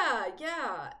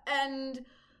 yeah, and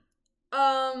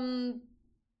um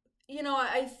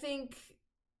I think,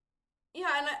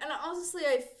 yeah, and honestly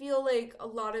I feel like a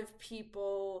lot of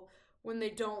people, when they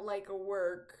don't like a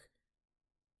work,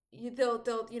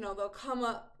 they'll come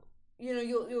up,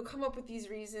 you'll come up with these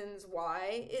reasons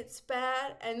why it's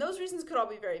bad, and those reasons could all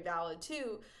be very valid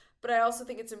too, but I also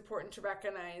think it's important to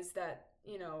recognize that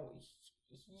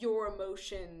your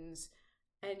emotions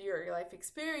and your life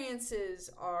experiences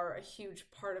are a huge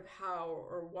part of how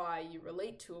or why you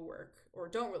relate to a work or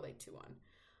don't relate to one.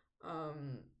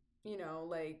 Um, you know,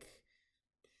 like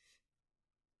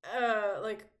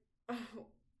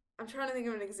I'm trying to think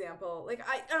of an example. Like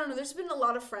I don't know, there's been a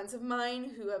lot of friends of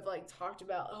mine who have like talked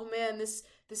about, "Oh man, this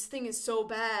thing is so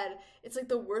bad. It's like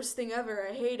the worst thing ever.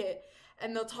 I hate it."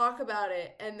 And they'll talk about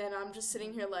it, and then I'm just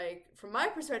sitting here like, from my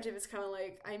perspective, it's kind of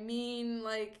like, I mean,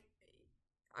 like,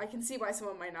 I can see why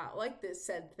someone might not like this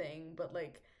said thing, but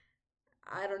like,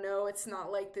 I don't know, it's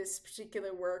not like this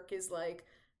particular work is like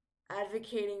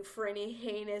advocating for any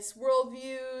heinous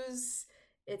worldviews.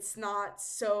 It's not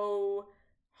so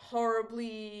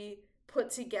horribly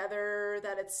put together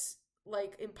that it's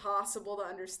like impossible to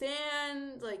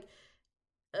understand. Like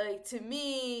to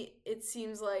me, it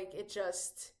seems like it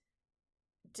just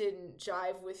didn't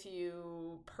jive with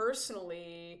you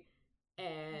personally, and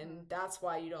Mm-hmm. that's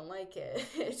why you don't like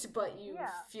it. But you Yeah,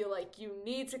 feel like you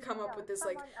need to come up yeah. with this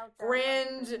like Someone out there likes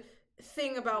it. grand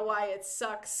thing about Yeah. why it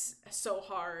sucks so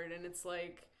hard. And it's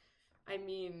like, I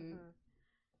mean,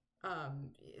 Mm-hmm.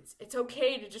 it's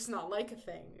okay to just not like a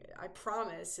thing. I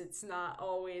promise it's not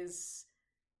always,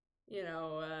 you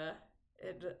know,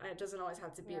 it doesn't always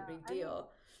have to be a Yeah. big I mean, deal.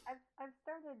 I've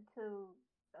started to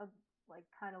like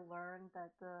kind of learn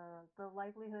that the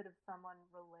likelihood of someone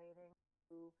relating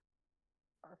to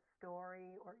a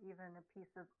story or even a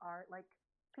piece of art, like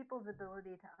people's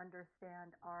ability to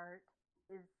understand art,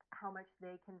 is how much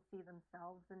they can see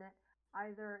themselves in it,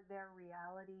 either their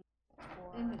reality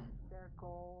or Mm-hmm. their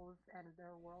goals and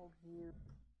their worldview,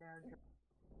 their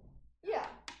Yeah.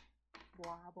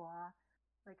 blah blah.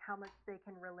 Like how much they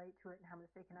can relate to it and how much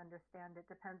they can understand it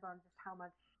depends on just how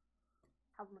much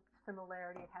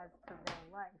similarity it has to their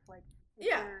life. Like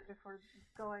Yeah. if we're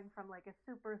going from like a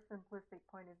super simplistic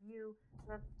point of view,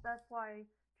 that's why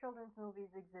children's movies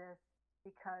exist,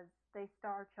 because they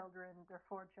star children, they're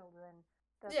for children.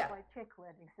 That's Yeah. why chick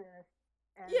lit exists,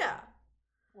 and Yeah.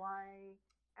 why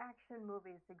action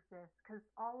movies exist, because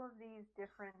all of these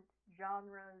different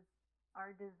genres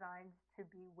are designed to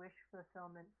be wish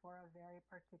fulfillment for a very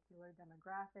particular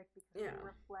demographic, because Yeah. they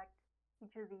reflect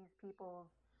each of these people's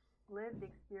lived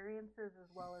experiences as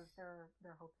well as their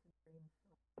hopes and dreams.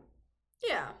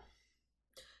 Yeah.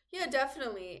 Yeah,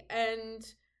 definitely.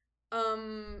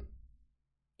 Um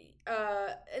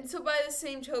and so by the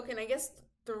same token, I guess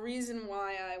the reason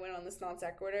why I went on this non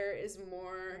sequitur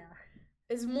Yeah.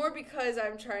 is more because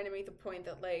I'm trying to make the point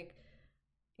that, like,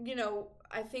 you know,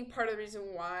 I think part of the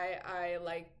reason why I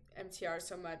like MTR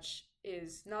so much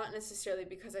is not necessarily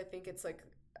because I think it's like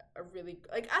a really,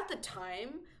 like, at the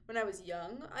time when I was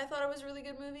young, I thought it was a really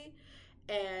good movie,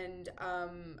 and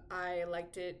I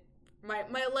liked it. My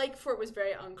like for it was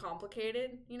very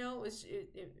uncomplicated. You know,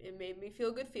 it made me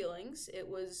feel good feelings. It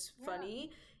was Yeah.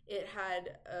 funny. It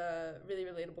had really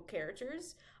relatable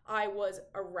characters. I was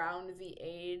around the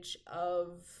age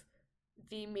of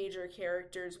the major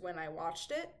characters when I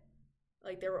watched it.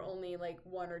 Like, they were only like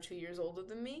 1 or 2 years older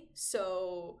than me,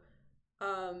 so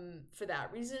for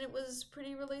that reason, it was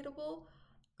pretty relatable.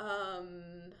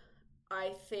 Um, I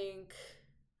think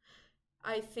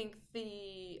I think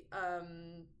the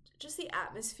just the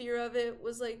atmosphere of it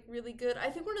was like really good. I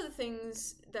think one of the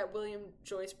things that William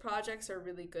Joyce projects are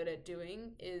really good at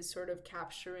doing is sort of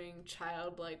capturing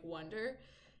childlike wonder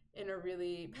in a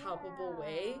really palpable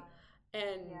way. Yeah.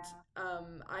 And Yeah.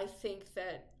 I think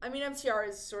that, I mean, MTR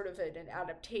is sort of an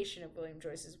adaptation of William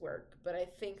Joyce's work, but I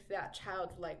think that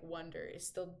childlike wonder is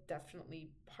still definitely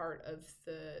part of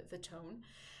the tone.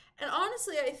 And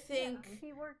honestly, I Yeah. think, And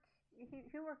he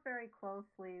worked very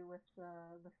closely with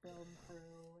the film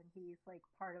crew, and he's like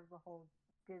part of the whole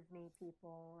Disney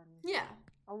people, and yeah,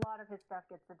 a lot of his stuff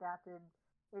gets adapted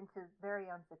into very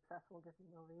unsuccessful Disney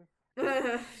movies.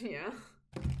 yeah.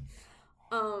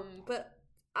 But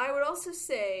I would also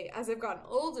say, as I've gotten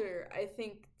older, I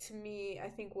think, to me, I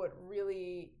think what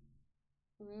really,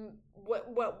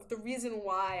 what the reason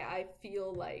why I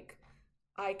feel like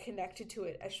I connected to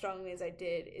it as strongly as I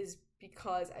did is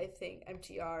because I think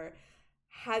MTR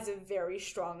has a very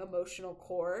strong emotional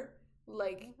core.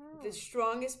 Like, the Mm-hmm.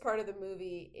 strongest part of the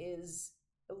movie is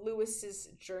Lewis's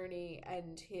journey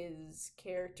and his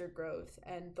character growth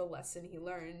and the lesson he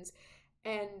learns.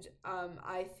 And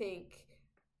I think,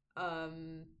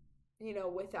 um, you know,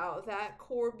 without that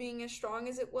core being as strong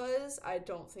as it was, I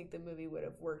don't think the movie would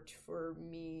have worked for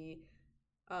me.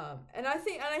 And I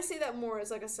think, and I say that more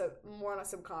as like more on a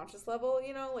subconscious level,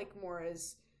 you know, like more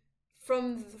as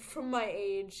from my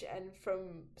age and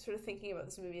from sort of thinking about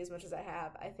this movie as much as I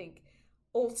have. I think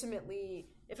ultimately,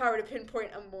 if I were to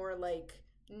pinpoint a more like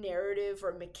narrative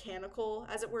or mechanical,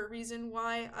 as it were, reason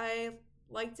why I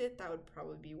liked it, that would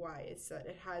probably be why. It's that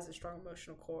it has a strong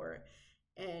emotional core,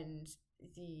 and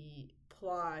the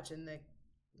plot and the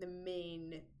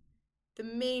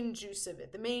main juice of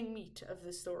it, the main meat of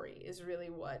the story is really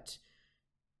what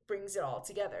brings it all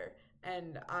together.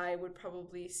 And I would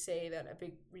probably say that a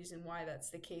big reason why that's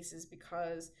the case is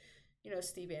because,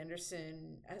 Steve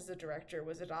Anderson as the director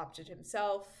was adopted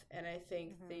himself, and I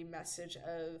think the message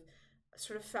of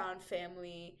sort of found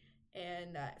family,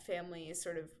 and that family is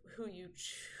sort of who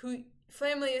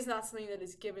family is not something that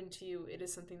is given to you, it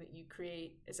is something that you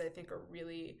create, is I think a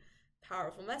really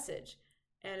powerful message.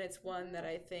 And it's one that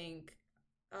I think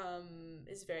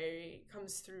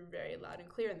comes through very loud and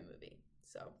clear in the movie.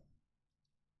 So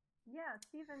yeah,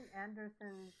 Steven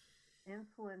Anderson's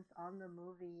influence on the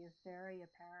movie is very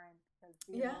apparent because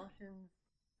the yeah. emotions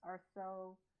are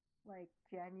so like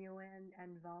genuine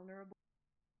and vulnerable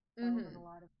than Mm-hmm. a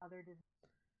lot of other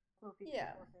movies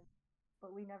Yeah.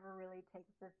 but we never really take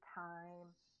the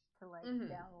time to like Mm-hmm.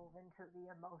 delve into the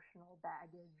emotional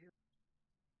baggage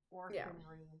of Yeah.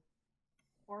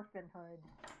 orphanhood.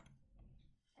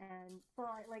 And so,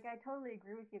 I totally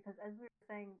agree with you because, as we were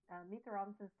saying, Meet the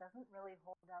Robinsons doesn't really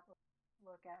hold up.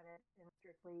 Look at it in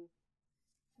strictly,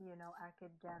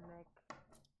 academic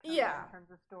terms in Yeah.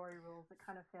 terms of story rules. It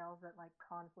kind of fails at like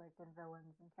conflict and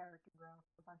villains and character growth,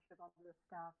 a bunch of other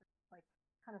stuff. It's like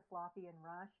kind of sloppy and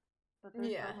rushed, but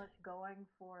there's so Yeah. much going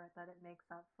for it that it makes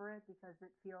up for it because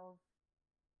it feels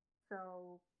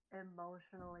so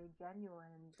emotionally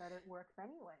genuine that it works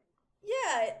anyway.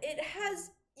 Yeah, it And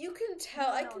has, you can tell,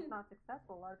 even I though can, it's not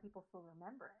successful, a lot of people still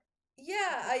remember it.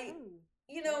 yeah, It's like, hey,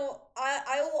 hit.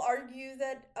 I will argue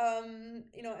that,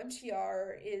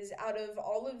 MTR is, out of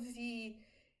all of the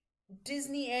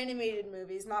Disney animated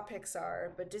movies, not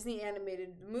Pixar, but Disney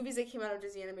animated movies that came out of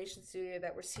Disney Animation Studio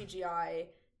that were CGI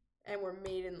and were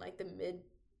made in like the mid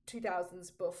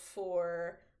 2000s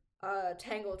before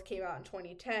Tangled came out in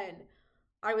 2010.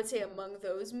 I would say among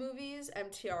those movies,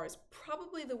 MTR is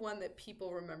probably the one that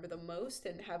people remember the most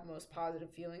and have most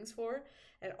positive feelings for.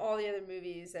 And all the other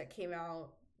movies that came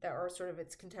out that are sort of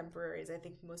its contemporaries, I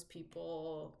think most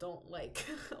people don't like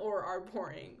or are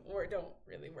boring or don't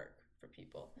really work for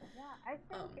people. Yeah, I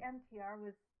think Um, MTR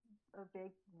was a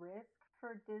big risk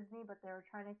for Disney, but they were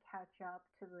trying to catch up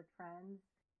to the trends.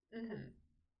 Because mm-hmm.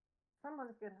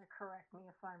 someone's going to correct me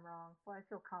if I'm wrong, so I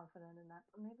feel confident in that.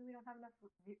 But maybe we don't have enough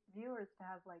viewers to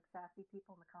have like sassy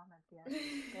people in the comments yet.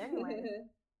 But anyway,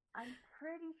 I'm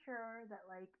pretty sure that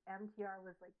like MTR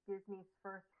was like Disney's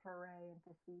first foray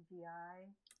into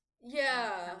CGI, not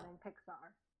Yeah. counting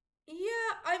Pixar.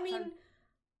 Yeah, I mean,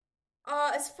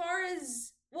 Because as far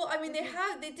as, well, I mean, Disney,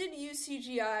 they did use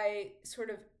CGI sort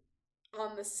of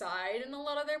on the side in a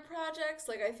lot of their projects.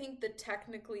 Like, I think that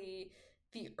technically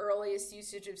the earliest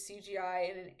usage of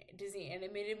CGI in a Disney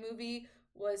animated movie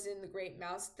was in The Great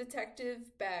Mouse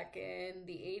Detective back in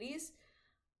the 80s.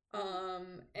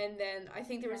 And then I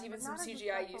think there was yeah, even but some not as a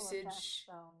CGI special effect usage.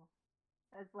 though,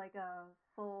 as like a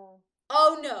full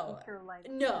Oh no. feature-length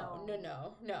film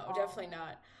No, definitely all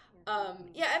not. in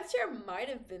CG. Yeah, MTR might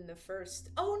have been the first.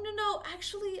 Oh no,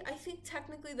 actually, I think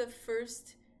technically the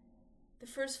first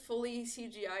fully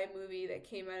CGI movie that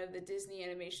came out of the Disney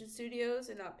Animation Studios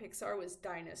and not Pixar was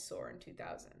Dinosaur in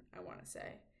 2000, I want to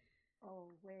say.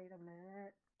 Oh, wait a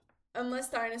minute. Unless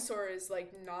Dinosaur is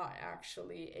like not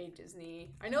actually a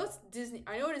Disney. I know it's Disney.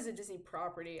 I know it is a Disney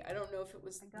property. I don't know if it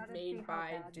was I gotta see made how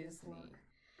by bad this Disney. looks.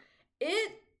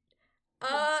 It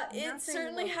Because it nothing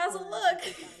certainly looks has a good look.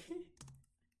 in 2000.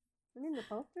 I mean, the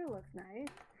poster looks nice.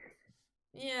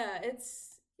 Yeah,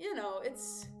 it's, Oh,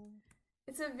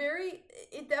 it's a very,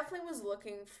 it definitely was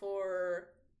looking for,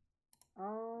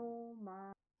 oh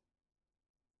my.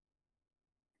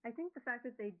 I think the fact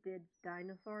that they did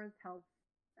dinosaurs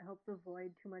helps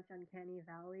avoid too much uncanny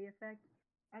valley effect.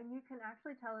 And you can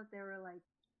actually tell that they were like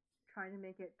trying to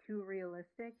make it too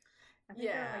realistic. I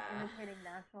think they're like yeah. imitating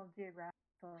National Geographic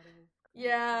photos. It's like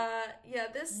Yeah,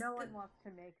 no one wants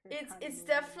to make this kind of it's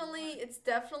movie anymore.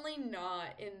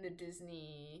 not in the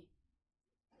Disney,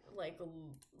 like,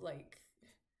 like,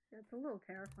 It's a little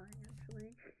terrifying,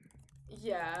 actually.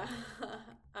 yeah.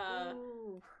 uh,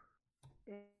 Ooh,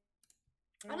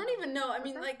 I don't damn. even know. I But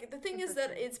mean, that's like, the thing is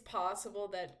that interesting. it's possible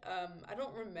that, I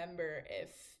don't remember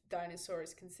if Dinosaur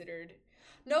is considered.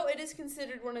 No, it is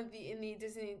considered one of the in the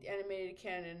Disney animated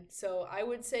canon. So I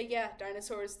would say, yeah,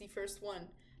 Dinosaur is the first one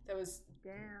that was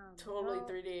Damn. totally Well,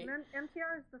 3D.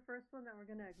 MTR is the first one that we're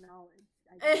gonna acknowledge,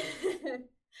 I guess.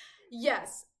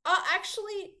 Yes.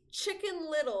 Actually, Chicken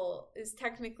Little was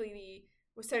technically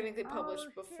Oh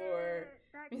published before. shit!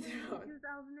 That came in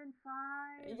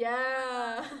 2005.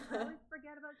 Yeah. I always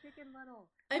forget about Chicken Little.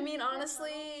 I mean, Chicken Little.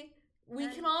 honestly, We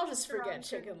And can all just Sharon forget could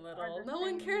Chicken Little. No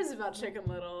one understand. cares about Chicken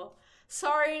Little.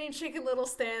 Sorry, any Chicken Little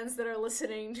stands that are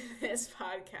listening to this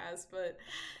podcast, but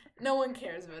no one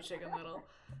cares about Chicken Little.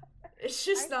 It's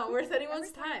just not worth Every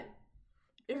anyone's time time.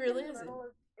 It really Chicken isn't. Little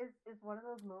is one of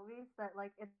those movies that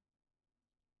like it's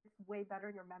way better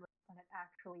in your memory than it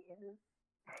actually is.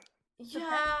 The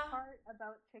best Yeah. part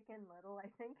about Chicken Little,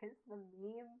 I think, is the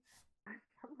meme.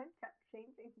 Someone kept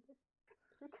changing this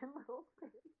Chicken Little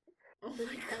Oh the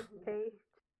my dad's god. page.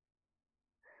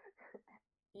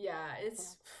 Yeah, Yeah.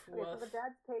 it's Okay, so woof. the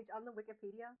dad's page on the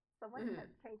Wikipedia, someone Mm.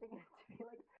 kept changing it to be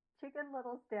like Chicken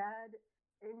Little's dad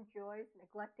enjoys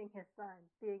neglecting his son,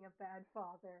 being a bad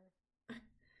father,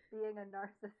 being a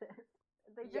narcissist.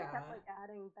 They just kept Yeah. like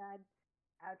adding bad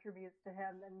attributes to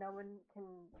him, and no one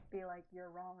can be like you're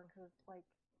wrong because like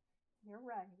you're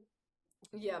right.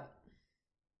 Yep.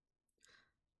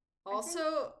 I think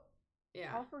Also,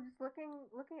 yeah. also just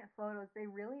looking at photos, they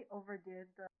really overdid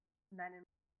the men in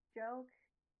joke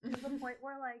to the point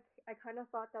where like I kind of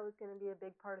thought that was going to be a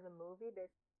big part of the movie based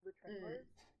on the Mm. trailers,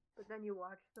 but then you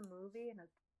watch the movie and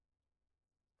it's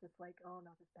just like oh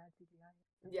no, this bad CGI.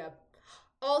 Yep.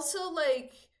 Also,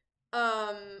 like,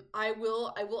 I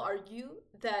will argue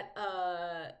that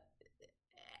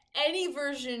any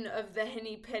version of the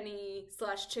Henny Penny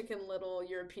slash Chicken Little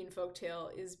European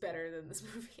folktale is better than this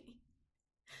movie.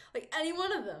 Like any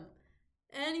one of them,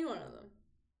 any one of them.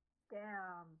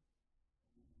 Damn.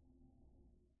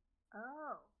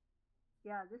 Oh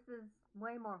yeah, this is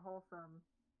way more wholesome.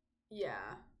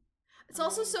 Yeah. It's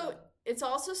also so Amazing. it's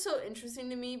also so interesting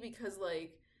to me because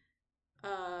like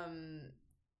um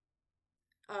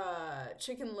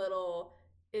Chicken Little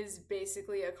is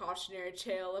basically a cautionary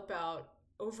tale about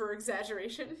over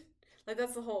exaggeration. Like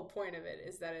that's the whole point of it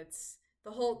is that it's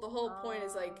the whole point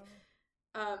is like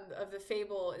Um. of the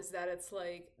fable is that it's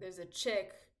like there's a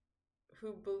chick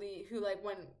who like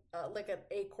when like an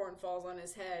acorn falls on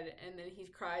his head and then he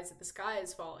cries that the sky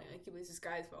is falling, like he believes the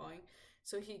sky is falling,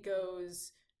 so he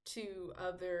goes to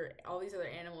other all these other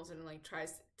animals and like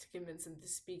tries to convince them to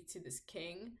speak to this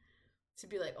king to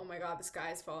be like, oh my god, the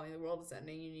sky is falling, the world is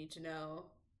ending, you need to know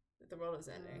that the world is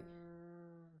ending.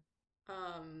 Mm,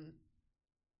 um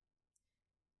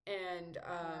and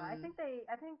yeah, I think they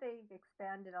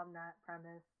expanded on that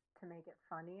premise to make it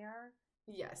funnier.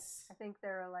 yes. I think they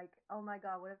were like, oh my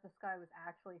god, what if the sky was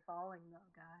actually falling though,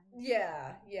 guys?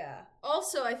 Yeah, yeah.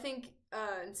 Also, I think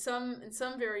in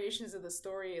some variations of the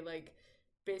story, like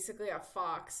basically a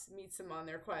fox meets them on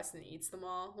their quest and eats them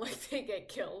all. Like they get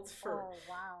killed Oh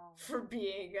wow, for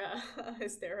being that's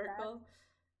hysterical.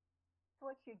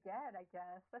 what you get, I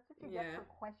guess. That's what you get Yeah. for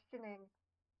questioning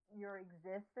your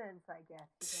existence, I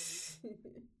guess. You get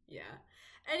eaten. Yeah.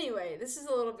 Anyway, this is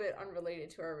a little bit unrelated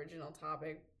to our original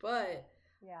topic, but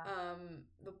Yeah.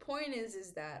 the point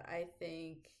is that I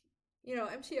think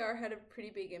MTR had a pretty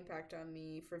big impact on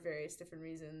me for various different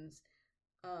reasons.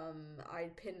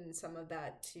 I'd pin some of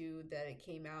that to that it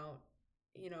came out,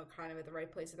 kind of at the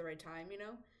right place at the right time,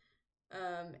 Yeah.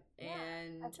 I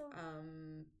and think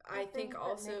the I think things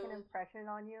that make an also, impression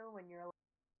on you when you're like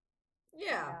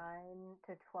yeah, 9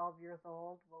 to 12 years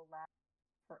old will last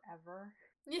forever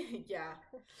yeah,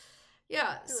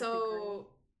 yeah. to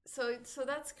a degree. So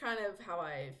that's kind of how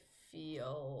I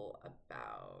feel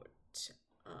about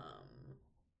um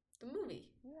the movie.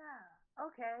 Yeah.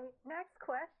 Okay. Next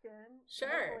question.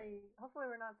 Sure. Hopefully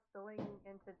we're not spilling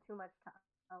into too much time.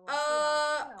 Well,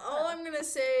 All whatever. I'm gonna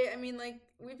say, I mean, like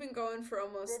we've been going for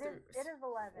almost It is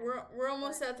 11, we're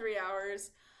almost but at 3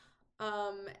 hours.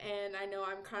 And I know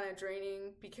I'm kind of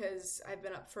draining because I've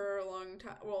been up for a long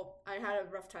time. Well, I had a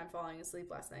rough time falling asleep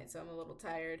last night, so I'm a little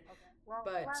tired. okay. Well,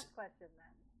 But last question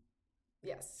then.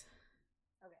 yes,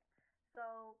 Okay.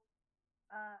 So,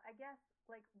 I guess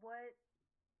like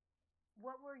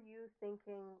what were you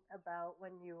thinking about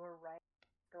when you were writing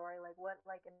the story? Like what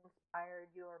like inspired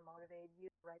you or motivated you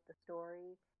to write the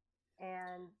story?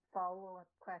 And follow up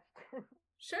question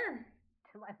sure.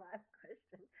 to my last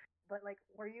question. But like,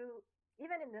 were you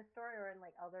even in this story or in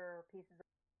like other pieces?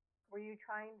 Were you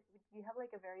trying? Do you have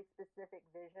like a very specific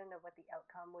vision of what the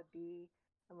outcome would be,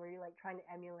 and were you like trying to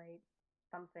emulate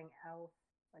something else?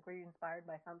 Like, were you inspired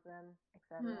by something,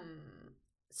 etc.? Hmm.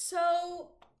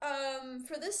 So,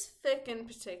 for this fic in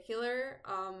particular,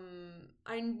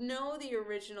 I know the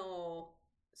original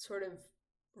sort of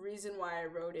reason why I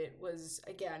wrote it was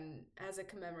again as a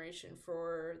commemoration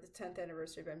for the 10th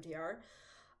anniversary of MTR.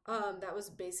 That was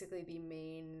basically the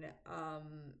main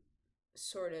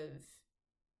sort of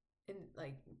in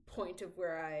like point of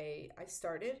where I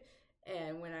started.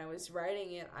 And when I was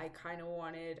writing it,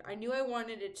 I knew I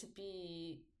wanted it to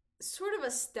be sort of a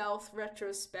stealth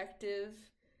retrospective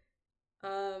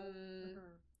um,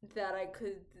 Mm-hmm. that I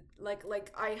could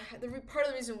part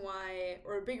of the reason why,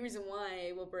 or a big reason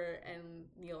why Wilbur and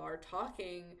Neil are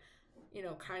talking,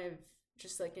 kind of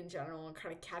just like in general and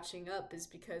kind of catching up, is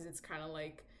because it's kind of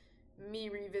like me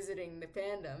revisiting the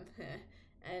fandom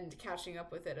and catching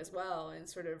up with it as well, and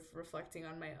sort of reflecting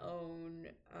on my own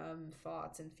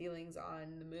thoughts and feelings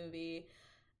on the movie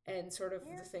and sort of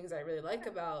the Yeah. things I really like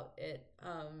about it.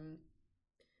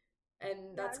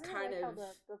 And Yeah, I that's really kind like of, how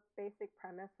the basic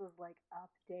premise was like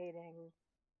updating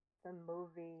the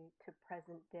movie to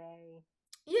present day.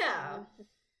 And it yeah, was just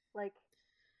like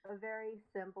a very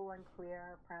simple and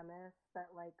clear premise that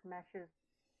like meshes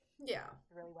yeah.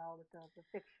 really well with the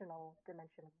fictional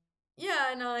dimension of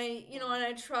Yeah, and I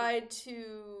the, tried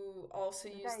to also the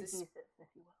use this. diegesis, if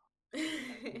you will.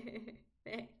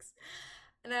 Thanks.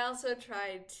 And I also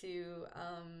tried to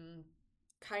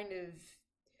kind of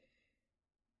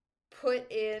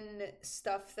put in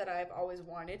stuff that I've always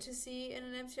wanted to see in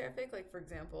an MCR fic. Like, for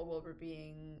example, Wilbur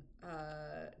being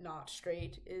not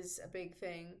straight is a big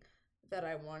thing that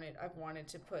I've wanted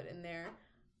to put in there.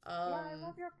 Yeah, I Um,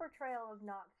 love your portrayal of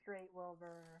not straight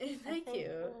Wilbur. I Thank think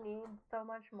you. we need so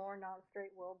much more not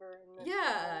straight Wilbur in this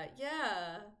world. Yeah,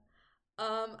 yeah.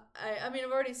 I mean,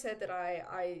 I've already said that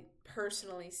I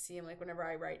personally see him, like, whenever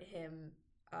I write him,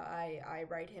 I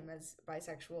write him as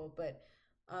bisexual, but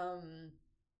um,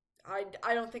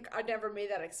 I don't think I never made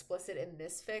that explicit in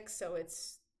this fic, so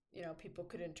it's, people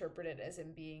could interpret it as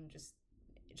him being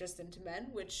just into men,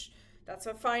 which that's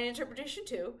a fine interpretation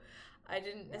too. I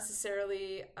didn't Yeah.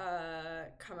 necessarily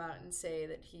come out and say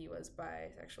that he was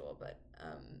bisexual, but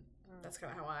Mm, that's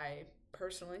kind of how I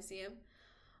personally see him.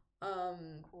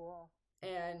 Um, cool.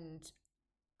 and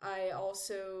I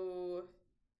also,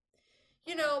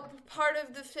 part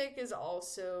of the fic is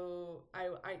also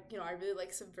I really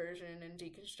like subversion and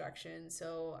deconstruction,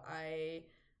 so I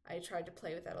tried to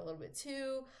play with that a little bit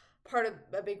too. Part of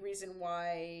a big reason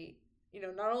why,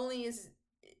 not only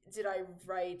did I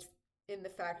write in the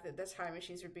fact that the time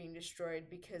machines were being destroyed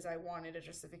because I wanted a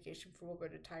justification for Wilbur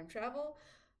to time travel,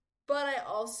 but I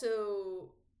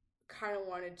also kind of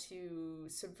wanted to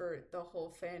subvert the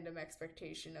whole fandom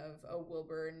expectation of, oh,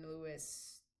 Wilbur and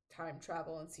Lewis time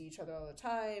travel and see each other all the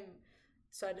time.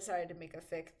 So I decided to make a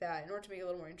fic that, in order to make it a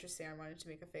little more interesting, I wanted to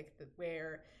make a fic that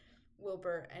where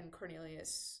Wilbur and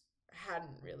Cornelius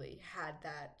hadn't really had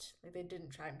that, like, they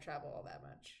didn't time travel all that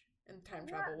much, and time Yeah,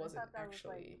 travel I wasn't thought that was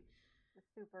like actually.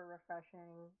 super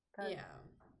refreshing because Yeah,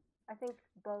 I think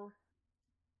both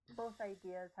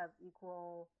ideas have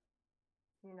equal,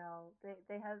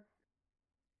 they have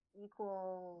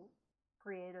equal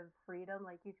creative freedom.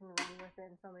 Like you can run with it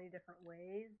in so many different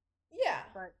ways. yeah.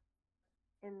 But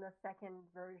in the second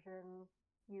version,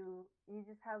 you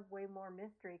just have way more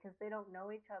mystery because they don't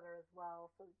know each other as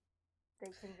well, so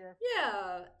they can just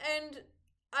Yeah, and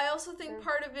I also think there's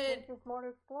part of there's it, just more to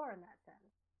explore in that sense.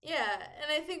 yeah,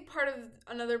 and I think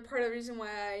another part of the reason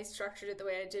why I structured it the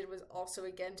way I did was also,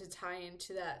 again, to tie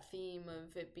into that theme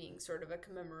of it being sort of a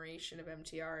commemoration of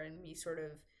MTR, and me sort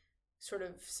of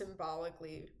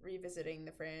symbolically revisiting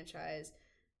the franchise,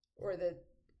 or the,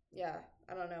 yeah,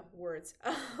 I don't know, words.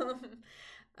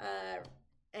 Uh,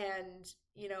 and,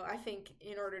 I think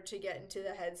in order to get into the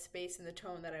headspace and the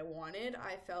tone that I wanted,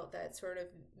 I felt that sort of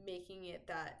making it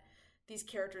that these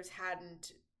characters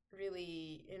hadn't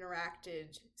really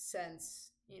interacted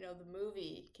since, the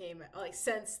movie came, like,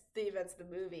 since the events of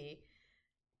the movie,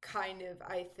 kind of,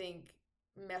 I think,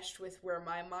 meshed with where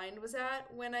my mind was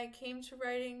at when I came to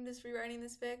rewriting this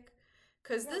fic.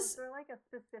 Because Yeah, was this, there like a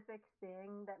specific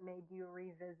thing that made you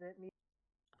revisit musicians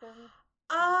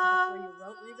uh, before you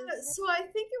wrote Revisited? so I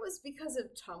think it was because of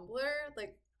Tumblr.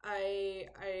 Like, I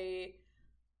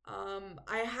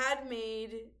had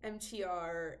made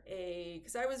MTR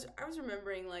because I was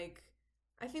remembering, like,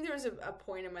 I think there was a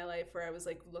point in my life where I was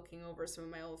like looking over some of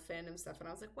my old fandom stuff, and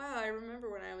I was like, wow, I remember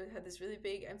when I had this really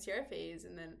big MTR phase,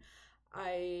 and then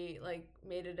I like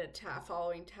made it a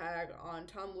following tag on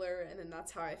Tumblr, and then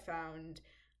that's how I found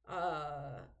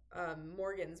uh,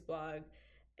 Morgan's blog,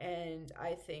 and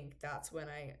I think that's when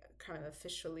I kind of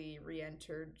officially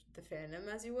re-entered the fandom,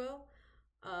 as you will.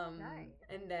 Nice.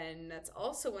 And then that's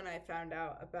also when I found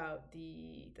out about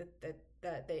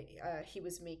that they he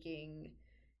was making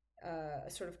a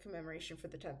sort of commemoration for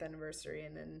the 10th anniversary,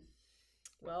 and then,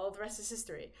 well, the rest is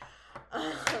history. Um,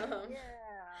 Yeah.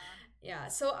 yeah,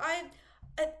 so I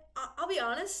I'll be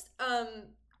honest.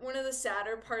 One of the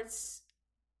sadder parts,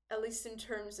 at least in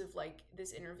terms of like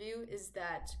this interview, is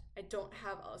that I don't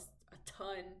have a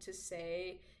ton to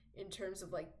say in terms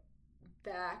of like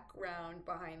background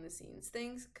behind the scenes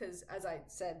things, because as I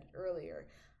said earlier,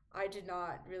 I did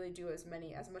not really do as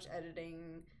much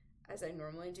editing as I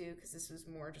normally do, because this was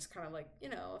more just kind of like,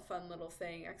 a fun little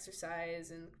thing,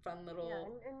 exercise and fun Yeah,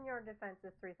 little. in your defense,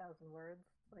 is 3,000 words.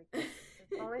 Like,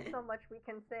 there's only so much we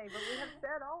can say, but we have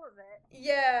said all of it.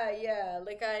 Yeah, yeah.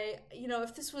 Like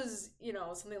if this was,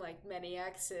 something like Many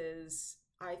X's,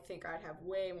 I think I'd have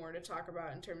way more to talk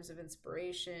about in terms of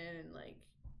inspiration and like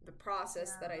the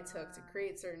process that I took to Yeah.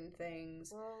 create certain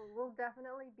things. We'll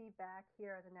definitely be back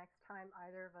here the next time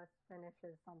either of us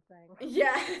finishes something.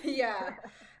 Yeah, yeah.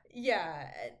 Yeah,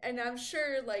 and I'm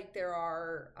sure like there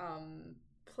are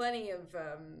plenty of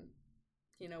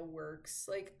works.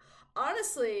 Like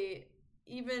honestly,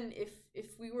 even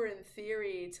if we were in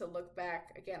theory to look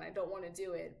back again, I don't want to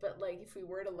do it, but like if we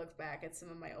were to look back at some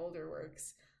of my older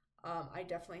works, I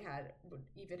definitely would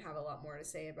even have a lot more to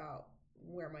say about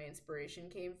where my inspiration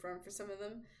came from for some of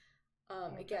them.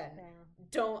 Again, Interesting.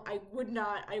 don't I would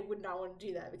not want to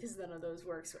do that, because none of those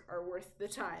works are worth the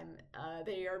time.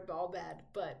 They are all bad,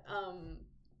 but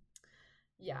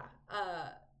yeah.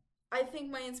 I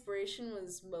think my inspiration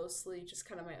was mostly just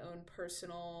kind of my own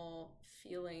personal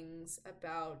feelings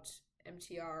about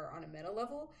MTR on a meta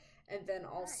level, and then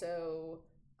Nice. also,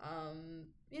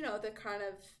 the kind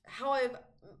of how I've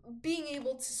being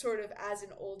able to sort of, as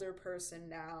an older person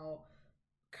now,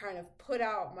 kind of put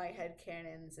out my head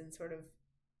canons and sort of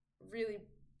really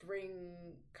bring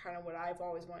kind of what I've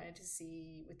always wanted to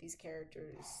see with these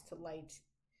characters to light,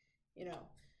 you know.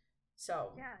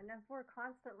 So, Yeah, and as we're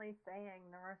constantly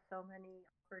saying, there are so many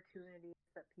opportunities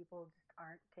that people just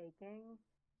aren't taking,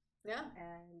 yeah.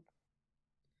 and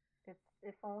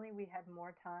if only we had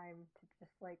more time to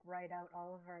just like write out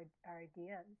all of our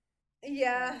ideas.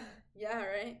 Yeah. But Yeah,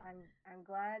 right. I'm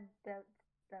glad that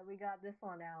we got this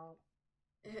one out.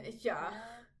 Yeah.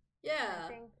 You know, I Yeah.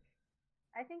 think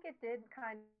I think it did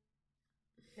kind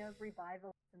of revive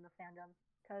us in the fandom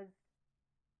because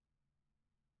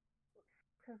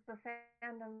the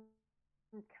fandom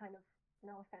kind of,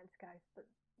 no offense guys, but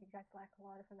you guys lack a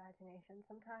lot of imagination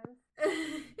sometimes,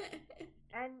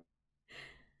 and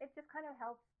it just kind of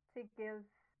helps to give.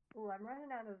 Ooh, I'm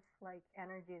running out of like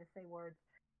energy to say words.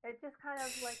 It just kind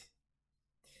of like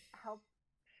helps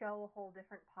show a whole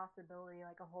different possibility,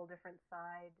 like a whole different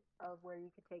side of where you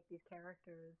could take these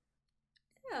characters.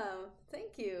 Yeah,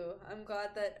 thank you. I'm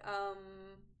glad that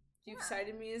you've Yeah.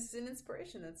 cited me as an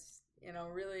inspiration. That's,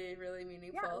 really really Yeah, it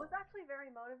meaningful. was actually very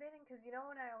motivating because you know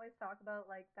when I always talk about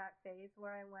like that phase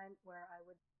where I went where I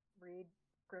would read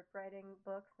script writing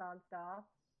books nonstop.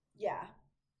 Yeah.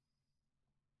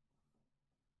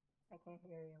 I can't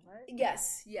hear you. What?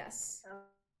 Yes, yes. Oh,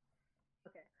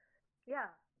 okay. Yeah.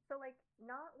 So like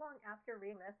not long after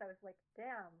reading this, I was like,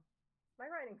 damn, my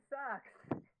writing sucks.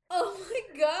 Oh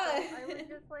my So I god. would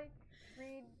just like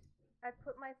read. I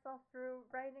put myself through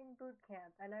writing boot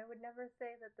camp, and I would never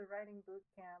say that the writing boot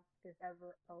camp is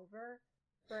ever over,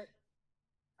 but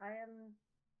I am.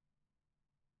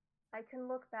 I can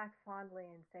look back fondly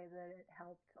and say that it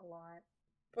helped a lot.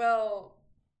 Well,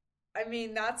 I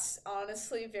mean, that's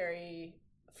honestly very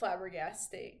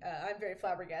flabbergasting. I'm very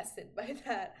flabbergasted by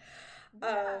that.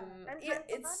 Yeah, and Yeah, I'm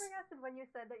it's flabbergasted when you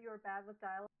said that you were bad with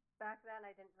dialogue. Back then,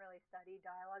 I didn't really study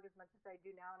dialogue as much as I do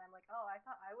now, and I'm like, oh, I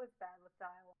thought I was bad with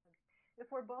dialogue. If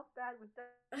we're both bad with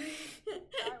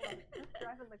dialogue, who's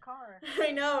driving the car?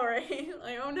 I know, right?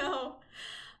 Like, oh no.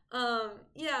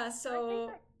 Yeah, But I think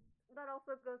so that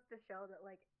also goes to show that,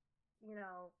 like, you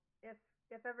know,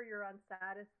 if ever you're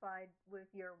unsatisfied with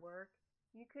your work,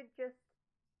 you could just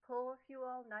pull a few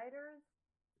all nighters,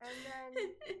 and then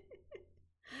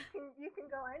you can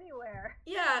go anywhere.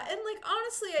 yeah, and like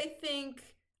honestly,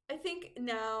 I think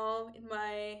now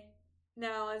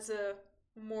as a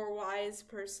more wise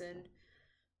person,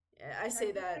 I say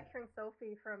I'm just that. picturing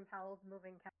Sophie from Howl's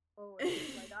Moving Castle, where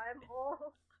she's like, "I'm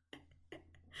old."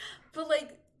 But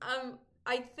like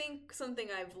I think something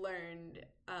I've learned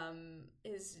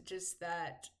is just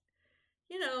that,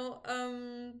 you know,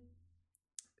 um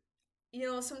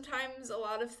sometimes a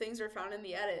lot of things are found in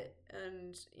the edit,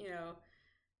 and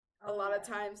a Oh lot of yeah,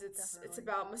 times it's definitely.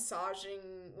 about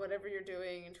massaging whatever you're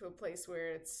doing into a place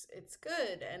where it's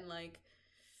good, and like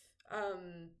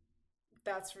um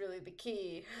that's really the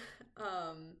key.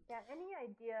 um Yeah, any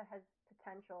idea has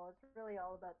potential. It's really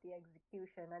all about the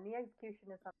execution, and the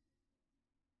execution is something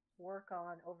to work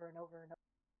on over and over and over.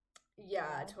 You yeah,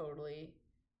 know, totally.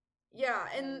 Yeah,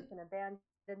 and then and you can abandon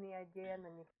the idea, and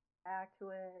then you can come back to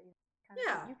it. You kind of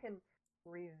yeah. you can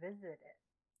revisit it.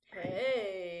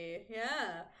 Hey,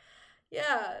 yeah.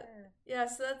 Yeah. Yeah. Yeah,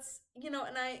 so that's, and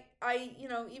I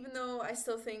even though I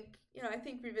still think, I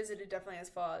think Revisited definitely has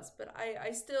flaws, but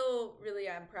I still really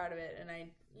am proud of it, and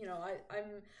I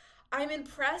I'm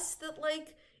impressed that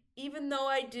like even though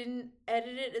I didn't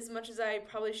edit it as much as I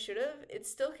probably should have, it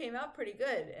still came out pretty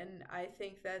good, and I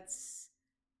think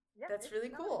Yeah, that's it's really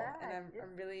not cool, and bad.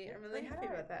 I'm It's really pretty happy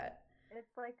good. about that.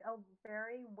 It's like a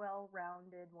very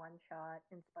well-rounded one shot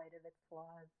in spite of its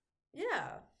flaws.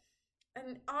 Yeah,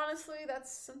 and honestly,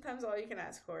 that's sometimes all you can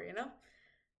ask for, you know.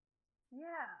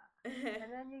 Yeah.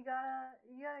 And then you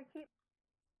gotta keep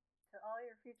to all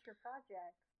your future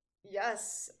projects.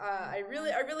 Yes, And I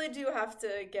really do have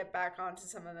to get back onto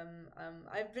some of them.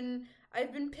 I've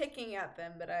been picking at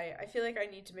them, but I feel like I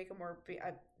need to make a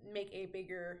make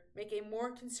a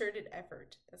more concerted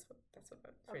effort. That's what the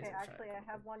phrase okay, I was trying to actually I come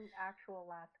up have with. one actual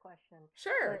last question.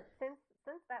 Sure, But since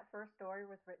that first story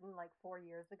was written like 4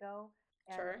 years ago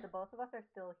and sure, the both of us are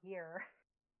still here,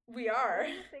 we what are.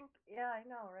 do you think? Yeah, I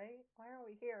know, right? Why are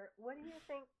we here? What do you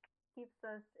think keeps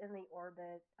us in the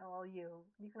orbit? Oh, well, you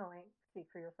can only speak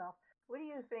for yourself. What do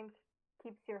you think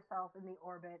keeps yourself in the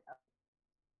orbit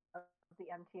of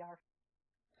the MTR?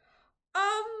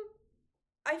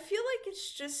 I feel like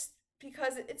it's just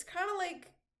because it's kind of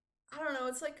like I don't know.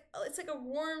 It's like a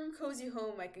warm, cozy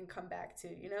home I can come back to.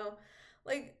 You know,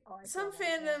 like Oh, I some feel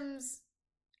that. Yeah. fandoms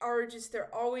are just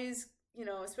they're always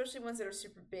especially ones that are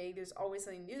super big. There's always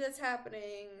something new that's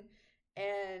happening,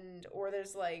 and or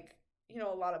there's like a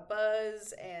lot of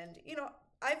buzz, and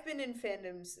I've been in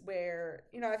fandoms where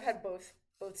I've had both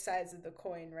sides of the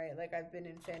coin, right? Like I've been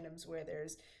in fandoms where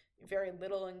there's very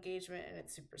little engagement and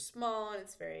it's super small and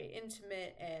it's very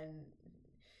intimate and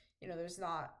there's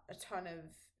not a ton of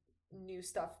new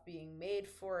stuff being made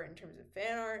for it in terms of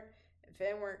fan art and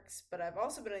fan works. But I've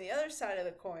also been on the other side of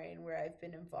the coin where I've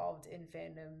been involved in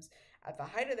fandoms at the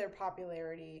height of their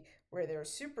popularity where they're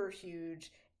super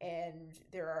huge and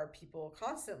there are people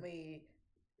constantly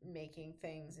making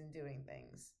things and doing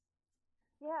things.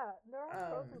 Yeah, there are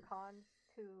pros Um, and cons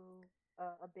to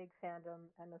a big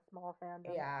fandom and a small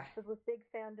fandom. yeah. Because with big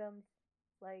fandoms,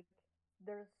 like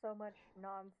there's so much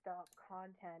nonstop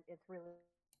content. It's really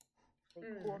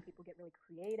cool. Mm. People get really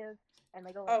creative and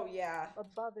they go like Oh yeah.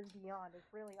 above and beyond.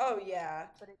 It's really Oh awesome, yeah.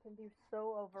 but it can be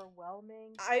so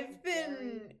overwhelming and I've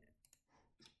scary, been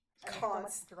and there's so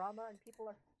much const. drama and people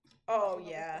are Oh fighting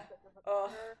over yeah. stuff that doesn't Oh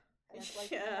matter. And it's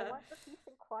like I yeah. want the peace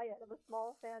and quiet of a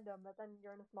small fandom, but then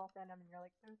you're in a small fandom and you're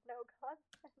like, there's no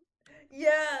content.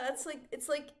 Yeah, that's like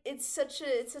it's such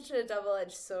a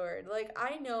double-edged sword. Like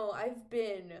I know I've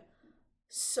been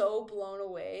so blown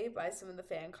away by some of the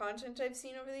fan content I've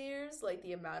seen over the years, like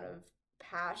the amount of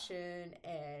passion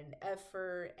and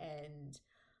effort and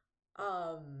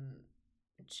um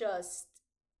just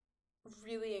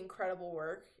really incredible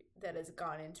work that has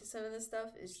gone into some of this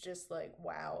stuff is just like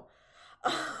wow.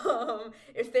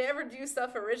 If they ever do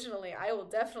stuff originally, I will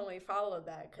definitely follow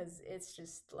that because it's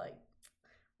just like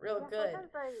real Yeah, good.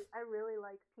 sometimes I really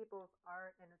like people's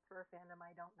art and it's for a fandom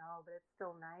I don't know, but it's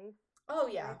still nice. Oh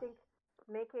And I yeah. think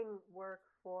making work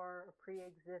for a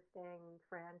pre-existing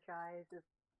franchise is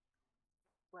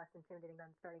less intimidating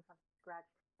than starting from scratch,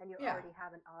 and you Yeah. already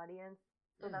have an audience.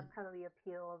 So Mm. that's kind of the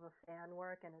appeal of a fan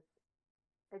work, and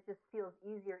it just feels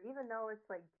easier, even though it's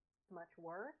like much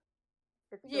work.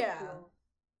 It still Yeah. feels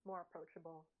more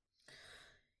approachable.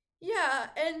 Yeah,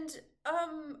 and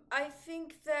I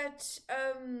think that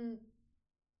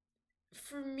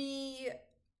for me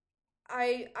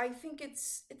I think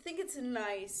it's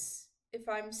nice if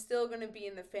I'm still going to be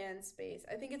in the fan space.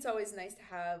 I think it's always nice to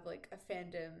have like a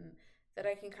fandom that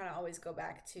I can kind of always go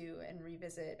back to and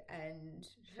revisit and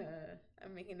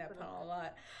I'm making that pun a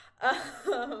lot.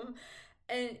 Um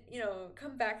and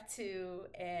come back to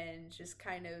and just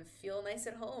kind of feel nice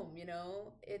at home,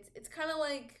 It's kind of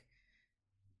like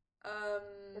um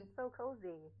It's so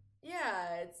cozy.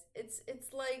 yeah,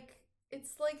 it's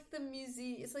like the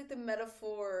it's like the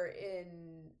metaphor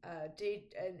in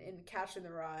date and in Catch in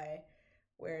the Rye,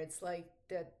 where it's like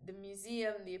that the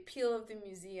museum, the appeal of the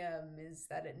museum is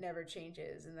that it never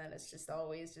changes and that it's just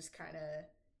always just kind of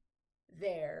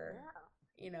there, Yeah.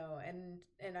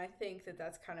 and I think that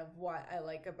that's kind of what I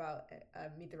like about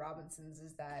Meet the Robinsons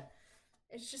is that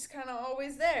it's just kind of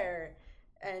always there,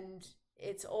 and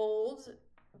it's old,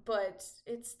 but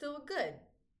it's still good.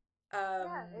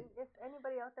 Yeah, Um, and if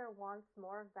anybody out there wants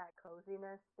more of that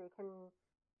coziness, they can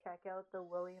check out the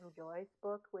William Joyce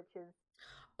book, which is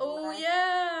oh less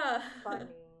yeah.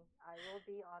 funny. I will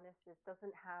be honest, it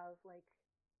doesn't have like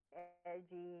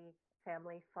edgy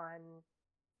family fun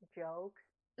jokes,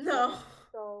 but No.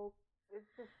 it's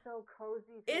just so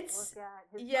cozy to It's look at.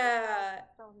 His art style is yeah.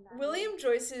 just so nice. William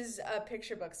Joyce's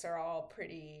picture books are all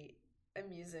pretty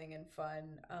amusing and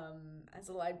fun. As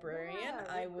a librarian, Yeah,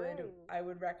 they're great. I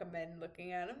would recommend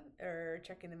looking at them or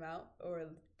checking them out or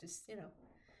just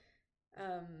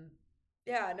Um,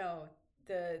 yeah, no,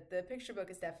 the picture book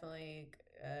is definitely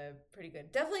pretty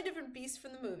good. Definitely a different beast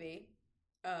from the movie,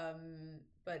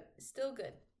 but still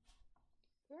good.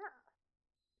 Yeah,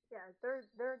 yeah,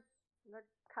 they're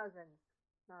cousins,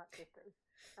 not sisters.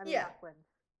 I mean, Yeah, not twins.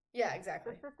 yeah,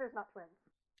 exactly. They're sisters, not twins.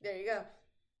 There you go.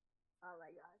 Oh my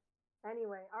god.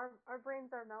 Anyway, our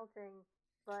brains are melting,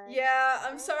 but Yeah,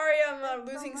 I'm thanks sorry I'm thanks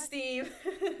so losing much. steam.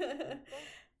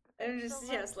 Thanks I'm thanks so just,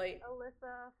 much, it's late.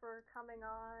 Alyssa, for coming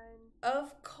on.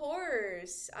 Of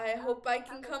course. I Have hope I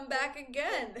can have a come back safe trip.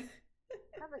 again.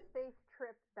 Have a safe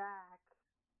trip back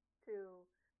to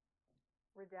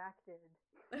Redacted.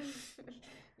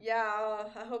 Yeah,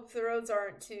 I hope the roads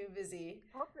aren't too busy.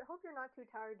 Hope you're not too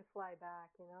tired to fly back.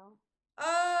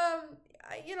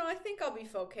 I think I'll be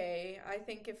okay. I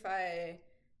think if I,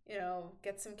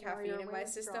 get some Are caffeine your in my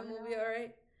wings system, strong we'll be enough? all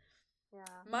right. Yeah.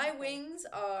 My Okay. wings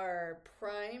are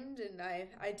primed, and I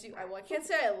can't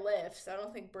say I lift. I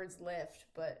don't think birds lift,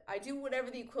 but I do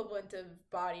whatever the equivalent of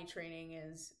body training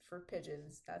is for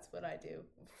pigeons. That's what I do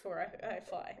before I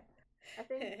fly. I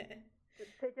think the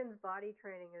pigeon's body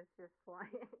training is just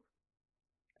flying.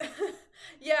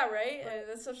 Yeah, right. But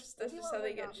That's maybe just when how they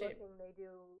we're get in not shape. looking,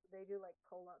 they do like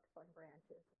pull ups on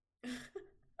branches.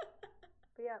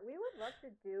 But yeah, we would love to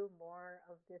do more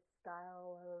of this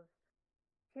style of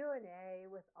Q&A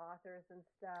with authors and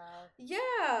stuff.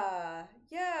 Yeah,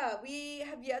 yeah. We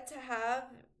have yet to have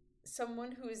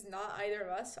someone who is not either of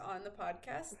us on the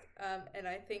podcast, and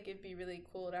I think it'd be really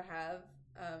cool to have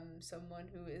someone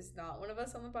who is not one of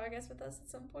us on the podcast with us at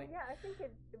some point. Yeah, I think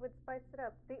it would spice it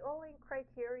up. The only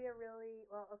criteria really,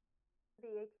 well,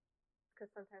 the because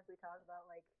sometimes we talk about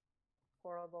like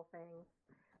horrible things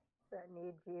that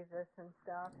need Jesus and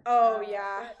stuff. Oh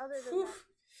yeah. But other than Whew.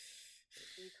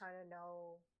 that, you kind of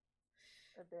know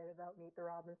a bit about Meet the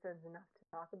Robinsons enough to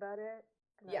talk about it.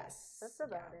 And Yes. that's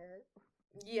about Yeah. it.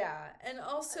 Yeah, and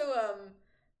also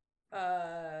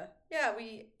yeah,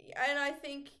 I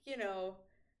think,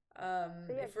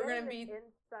 But yeah, if we're getting gonna this be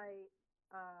insight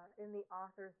in the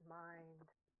author's mind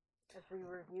as we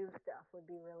review stuff would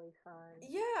be really fun.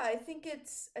 yeah, I think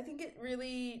it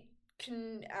really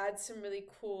can add some really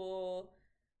cool,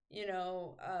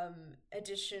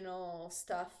 additional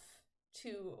stuff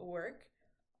to work.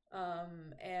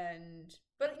 And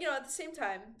but at the same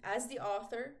time, as the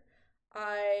author,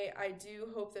 I do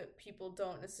hope that people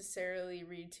don't necessarily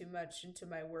read too much into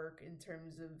my work in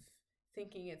terms of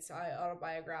thinking it's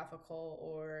autobiographical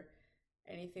or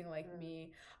anything like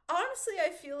me. Honestly, I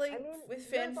feel I like mean, with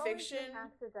fan there's always been fiction,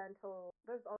 accidental.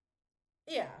 There's always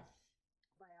yeah,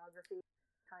 biography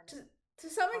kind of to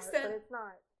some art, but extent, it's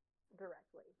not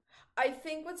directly. I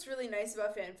think what's really nice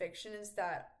about fan fiction is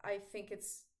that I think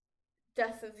it's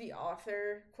death of the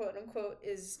author, quote unquote,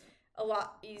 is a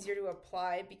lot easier to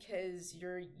apply because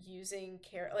you're using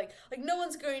like no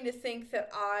one's going to think that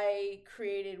I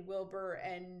created Wilbur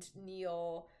and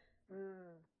Neil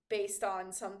based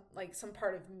on some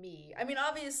part of me. I mean,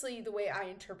 obviously the way I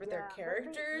interpret their Yeah, but the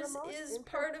characters most is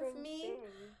part of interesting me,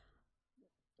 thing,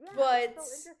 yeah, but it's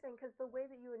so interesting because the way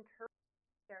that you interpret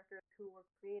characters who were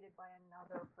created by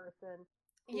another person,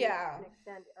 who to yeah. an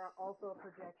extent are also a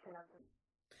projection of them,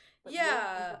 but your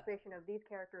Yeah, interpretation of these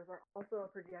characters are also a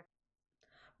projection.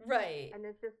 right. And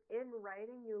it's just in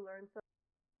writing you learn something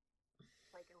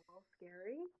like a little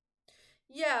scary,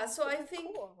 Yeah, so which is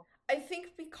cool. I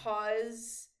think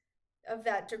because of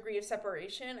that degree of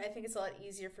separation, I think it's a lot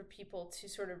easier for people to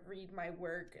sort of read my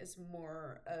work as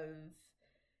more of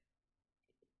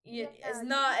Yeah, as kind of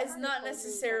not told me that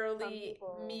necessarily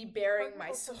me bearing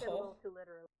my took it a soul. little too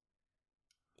literally.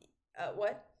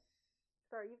 What?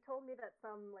 Sorry, you've told me that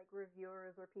some like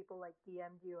reviewers or people like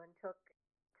DM'd you and took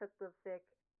the fic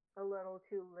a little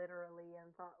too literally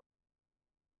and thought,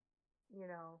 you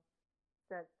know,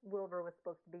 that Wilbur was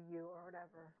supposed to be you or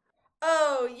whatever.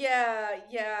 Oh yeah,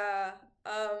 yeah.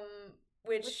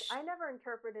 Which Which I never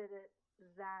interpreted it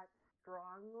that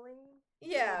strongly. It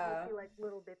was yeah, mostly like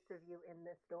little bits of you in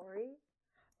this story.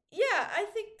 yeah, I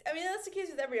mean that's the case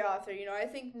with every author, I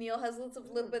think Neil has lots of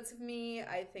little bits of me.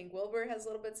 I think Wilbur has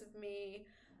little bits of me.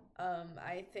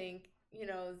 I think,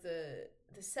 the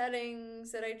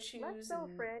settings that I choose. Less so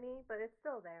Franny, but it's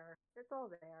still there. It's all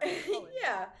there.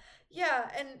 Yeah. Yeah,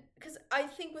 and because I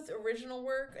think with original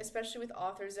work, especially with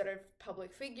authors that are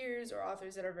public figures or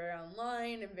authors that are very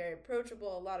online and very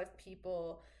approachable, a lot of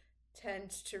people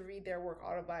tend to read their work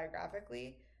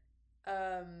autobiographically,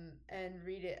 and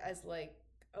read it as like,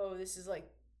 oh, this is like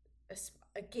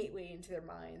a gateway into their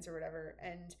minds or whatever.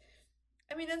 And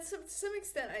I mean, to some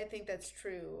extent, I think that's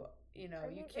true. You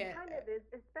can't. It kind of is,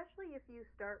 especially if you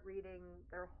start reading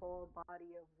their whole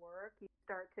body of work. You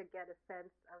start to get a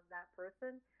sense of that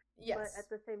person. But Yes. at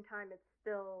the same time, it's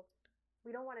still,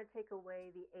 we don't want to take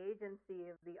away the agency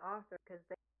of the author because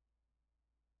they,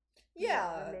 they're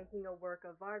Yeah. making a work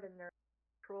of art and they're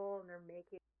in control and they're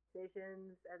making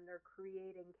decisions and they're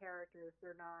creating characters.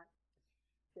 They're not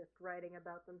just writing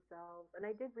about themselves. And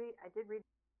I did read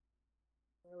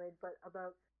related, but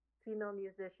about female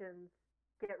musicians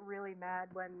get really mad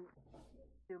when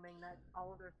assuming that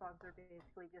all of their songs are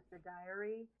basically just a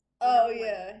diary. Oh When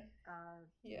yeah.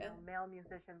 Yeah. male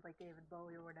musicians like David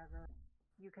Bowie or whatever,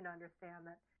 you can understand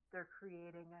that they're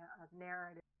creating a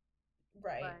narrative.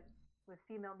 Right. But with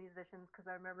female musicians, because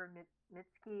I remember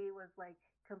Mitski was like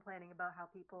complaining about how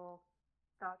people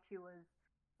thought she was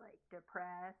like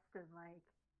depressed and like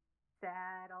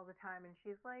sad all the time, and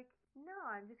she's like, no,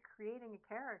 I'm just creating a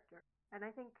character. And I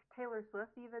think Taylor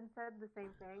Swift even said the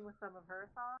same thing with some of her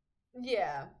songs.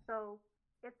 Yeah. So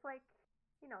it's like,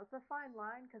 it's a fine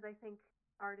line because I think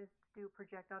artists do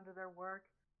project onto their work,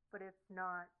 but it's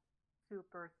not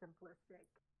super simplistic,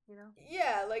 you know?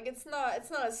 Yeah, like it's not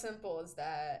as simple as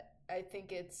that. I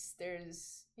think it's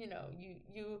there's,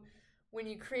 you when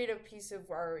you create a piece of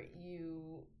art,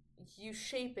 you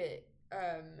shape it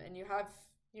and you have,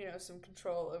 some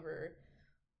control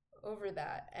over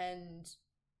that. And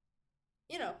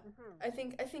Mm-hmm. I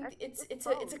think it's It's it's a it's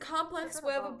both. a It's a complex bit of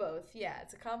web of both. both. Yeah,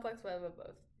 it's a complex web of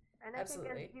both. And I think as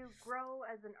Absolutely. you grow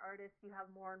as an artist, you have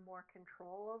more and more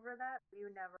control over that. You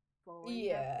never fully have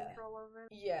Yeah. control over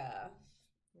it. Yeah.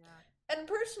 Yeah. And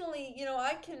personally,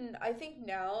 I think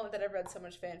now that I've read so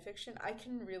much fan fiction, I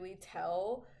can really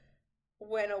tell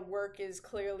when a work is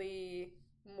clearly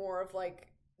more of like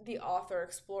the author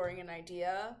exploring an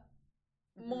idea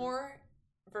Mm-hmm. more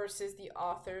versus the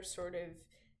author sort of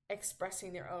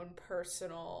expressing their own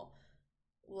personal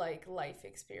like life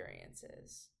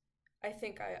experiences. I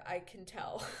think I can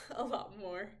tell a lot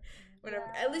more when I'm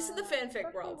at least in the Yeah, fanfic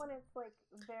especially world. when it's like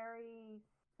very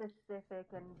specific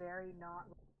and very not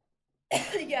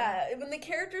relatable. Yeah, when the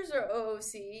characters are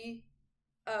OOC,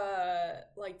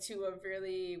 like to a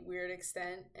really weird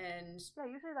extent, and Yeah,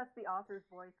 usually that's the author's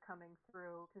voice coming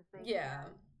through because they yeah,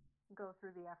 can't go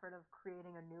through the effort of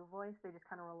creating a new voice. They just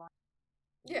kind of rely.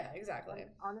 yeah, exactly.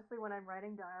 And honestly, when I'm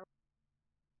writing dialogue,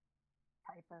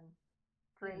 typing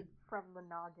Mm. straight from the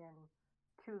noggin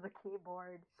to the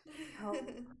keyboard, so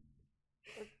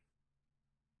it's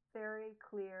very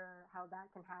clear how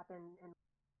that can happen in.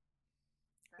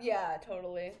 Yeah,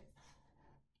 totally.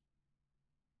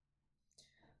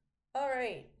 All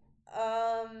right.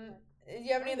 Um, But do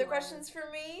you have any other anyway, questions for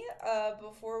me?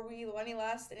 Before we any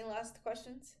last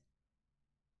questions?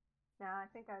 now I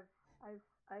think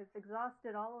I've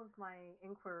exhausted all of my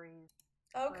inquiries,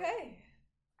 but Okay.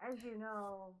 as you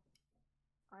know,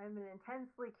 I'm an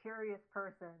intensely curious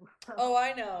person, so Oh,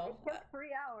 I know. it took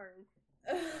 3 hours.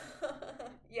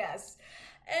 Yes.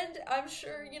 And I'm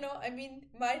sure, I mean,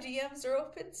 my DMs are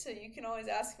open, so you can always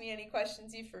ask me any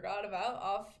questions you forgot about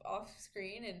off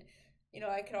screen, and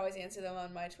I can always answer them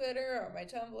on my Twitter or my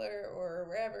Tumblr or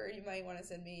wherever you might want to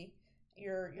send me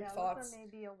your Yeah, Alyssa thoughts. may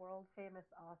be a world famous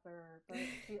author, but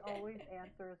she always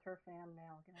answers her fan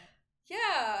mail, guys.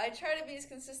 Yeah, I try to be as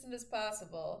consistent as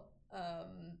possible.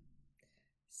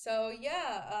 So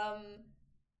yeah,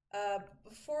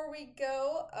 before we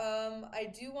go,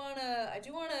 I do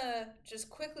wanna just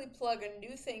quickly plug a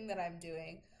new thing that I'm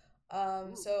doing.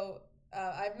 Ooh. So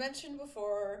I've mentioned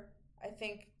before, I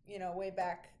think way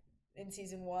back in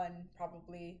season one,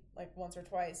 probably like once or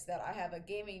twice, that I have a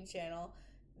gaming channel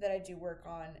that I do work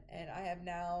on, and I have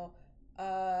now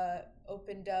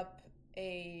opened up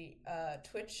a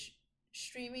Twitch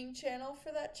streaming channel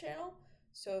for that channel.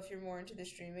 So if you're more into the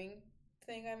streaming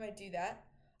thing, I might do that.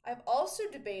 I've also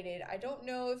debated, I don't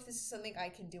know if this is something I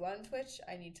can do on Twitch.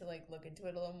 I need to like look into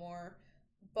it a little more.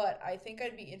 But I think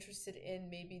I'd be interested in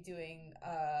maybe doing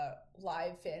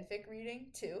live fanfic reading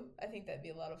too. I think that'd be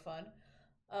a lot of fun.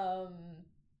 Um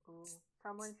Ooh.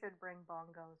 Someone should bring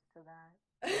bongos to that.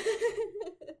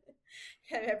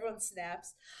 and everyone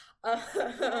snaps. Um,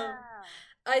 Yeah.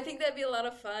 I think that'd be a lot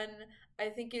of fun. I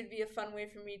think it'd be a fun way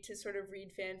for me to sort of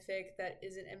read fanfic that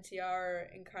isn't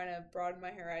MTR and kind of broaden my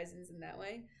horizons in that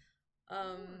way.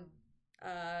 Um,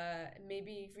 Hmm.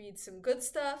 Maybe read some good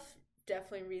stuff.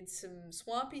 Definitely read some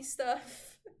swampy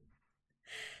stuff.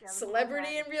 Yeah, the Celebrity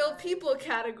format and is real great. people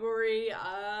category.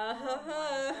 Oh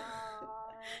my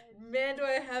god. Man, do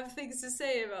I have things to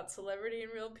say about celebrity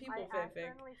and real I people fanfic.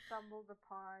 accidentally stumbled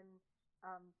upon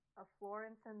a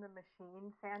Florence and the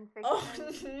Machine fan Oh fiction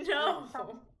with no!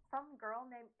 some girl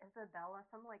named Isabella,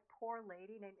 some like poor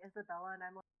lady named Isabella, and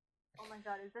I'm like, oh my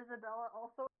god, is Isabella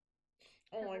also?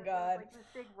 Oh Because my it was god. like this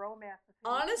big romance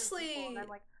between these two people, and I'm Honestly,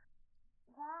 like,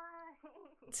 Why?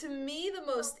 To me, the So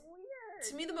most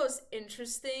to weird. me the most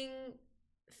interesting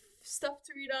stuff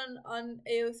to read on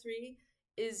AO3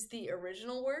 is the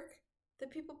original work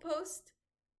that people post.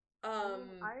 Ooh, Um,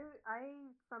 I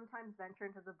sometimes venture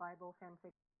into the Bible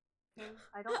fanfiction.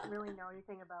 I don't really know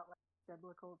anything about like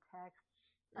biblical text.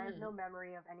 I have no mm,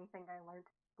 memory of anything I learned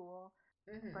in school,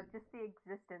 mhm. but just the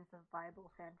existence of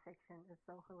Bible fanfiction is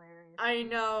so hilarious to I me.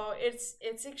 know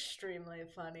it's extremely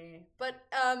funny, but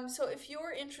so if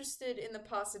you're interested in the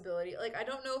possibility, like I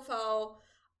don't know if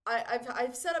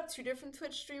I've set up two different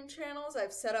Twitch stream channels.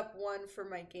 I've set up one for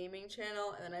my gaming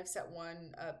channel, and then I've set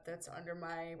one up that's under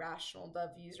my Rational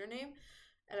Dove username.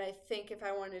 And I think if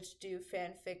I wanted to do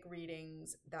fanfic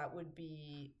readings, that would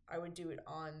be I would do it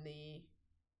on the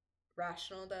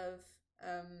Rational Dove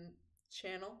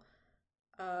channel.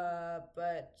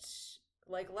 But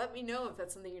like, let me know if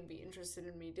that's something you'd be interested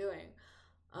in me doing.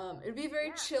 It'd be a very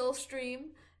Yeah, chill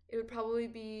stream. It would probably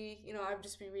be, I'd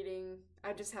just be reading.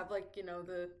 I'd just have like,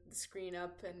 the screen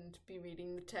up and be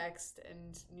reading the text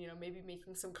and, maybe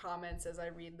making some comments as I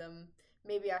read them.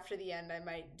 Maybe after the end, I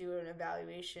might do an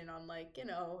evaluation on like,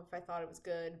 if I thought it was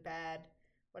good, bad,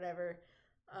 whatever.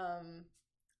 Um,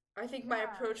 I think my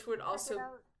yeah. approach would Check it also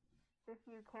out if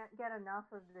you can't get enough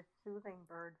of this soothing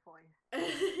bird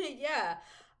voice. yeah.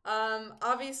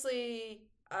 Obviously,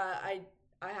 I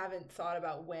haven't thought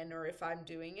about when or if I'm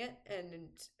doing it, and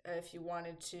if you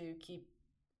wanted to keep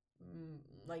mm,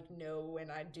 like know when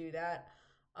I do that,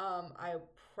 I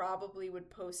probably would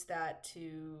post that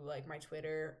to like my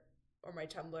Twitter or my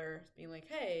Tumblr, being like,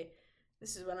 "Hey,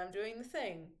 this is when I'm doing the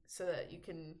thing," so that you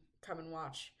can come and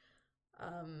watch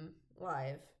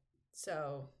live.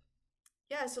 So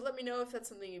yeah, so let me know if that's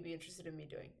something you'd be interested in me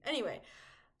doing. Anyway,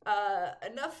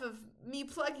 enough of me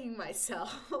plugging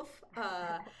myself.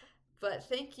 But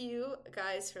thank you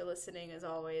guys for listening as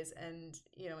always. And,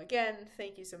 again,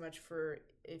 thank you so much for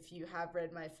if you have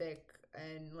read my fic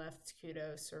and left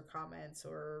kudos or comments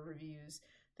or reviews.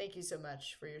 Thank you so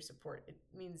much for your support. It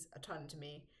means a ton to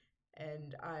me.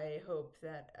 And I hope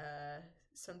that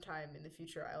sometime in the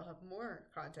future I'll have more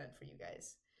content for you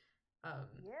guys. Um,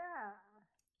 Yeah,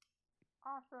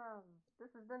 awesome. This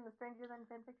has been the Stranger Than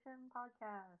Fanfiction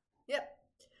podcast. yep.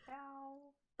 Ciao.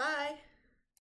 Bye.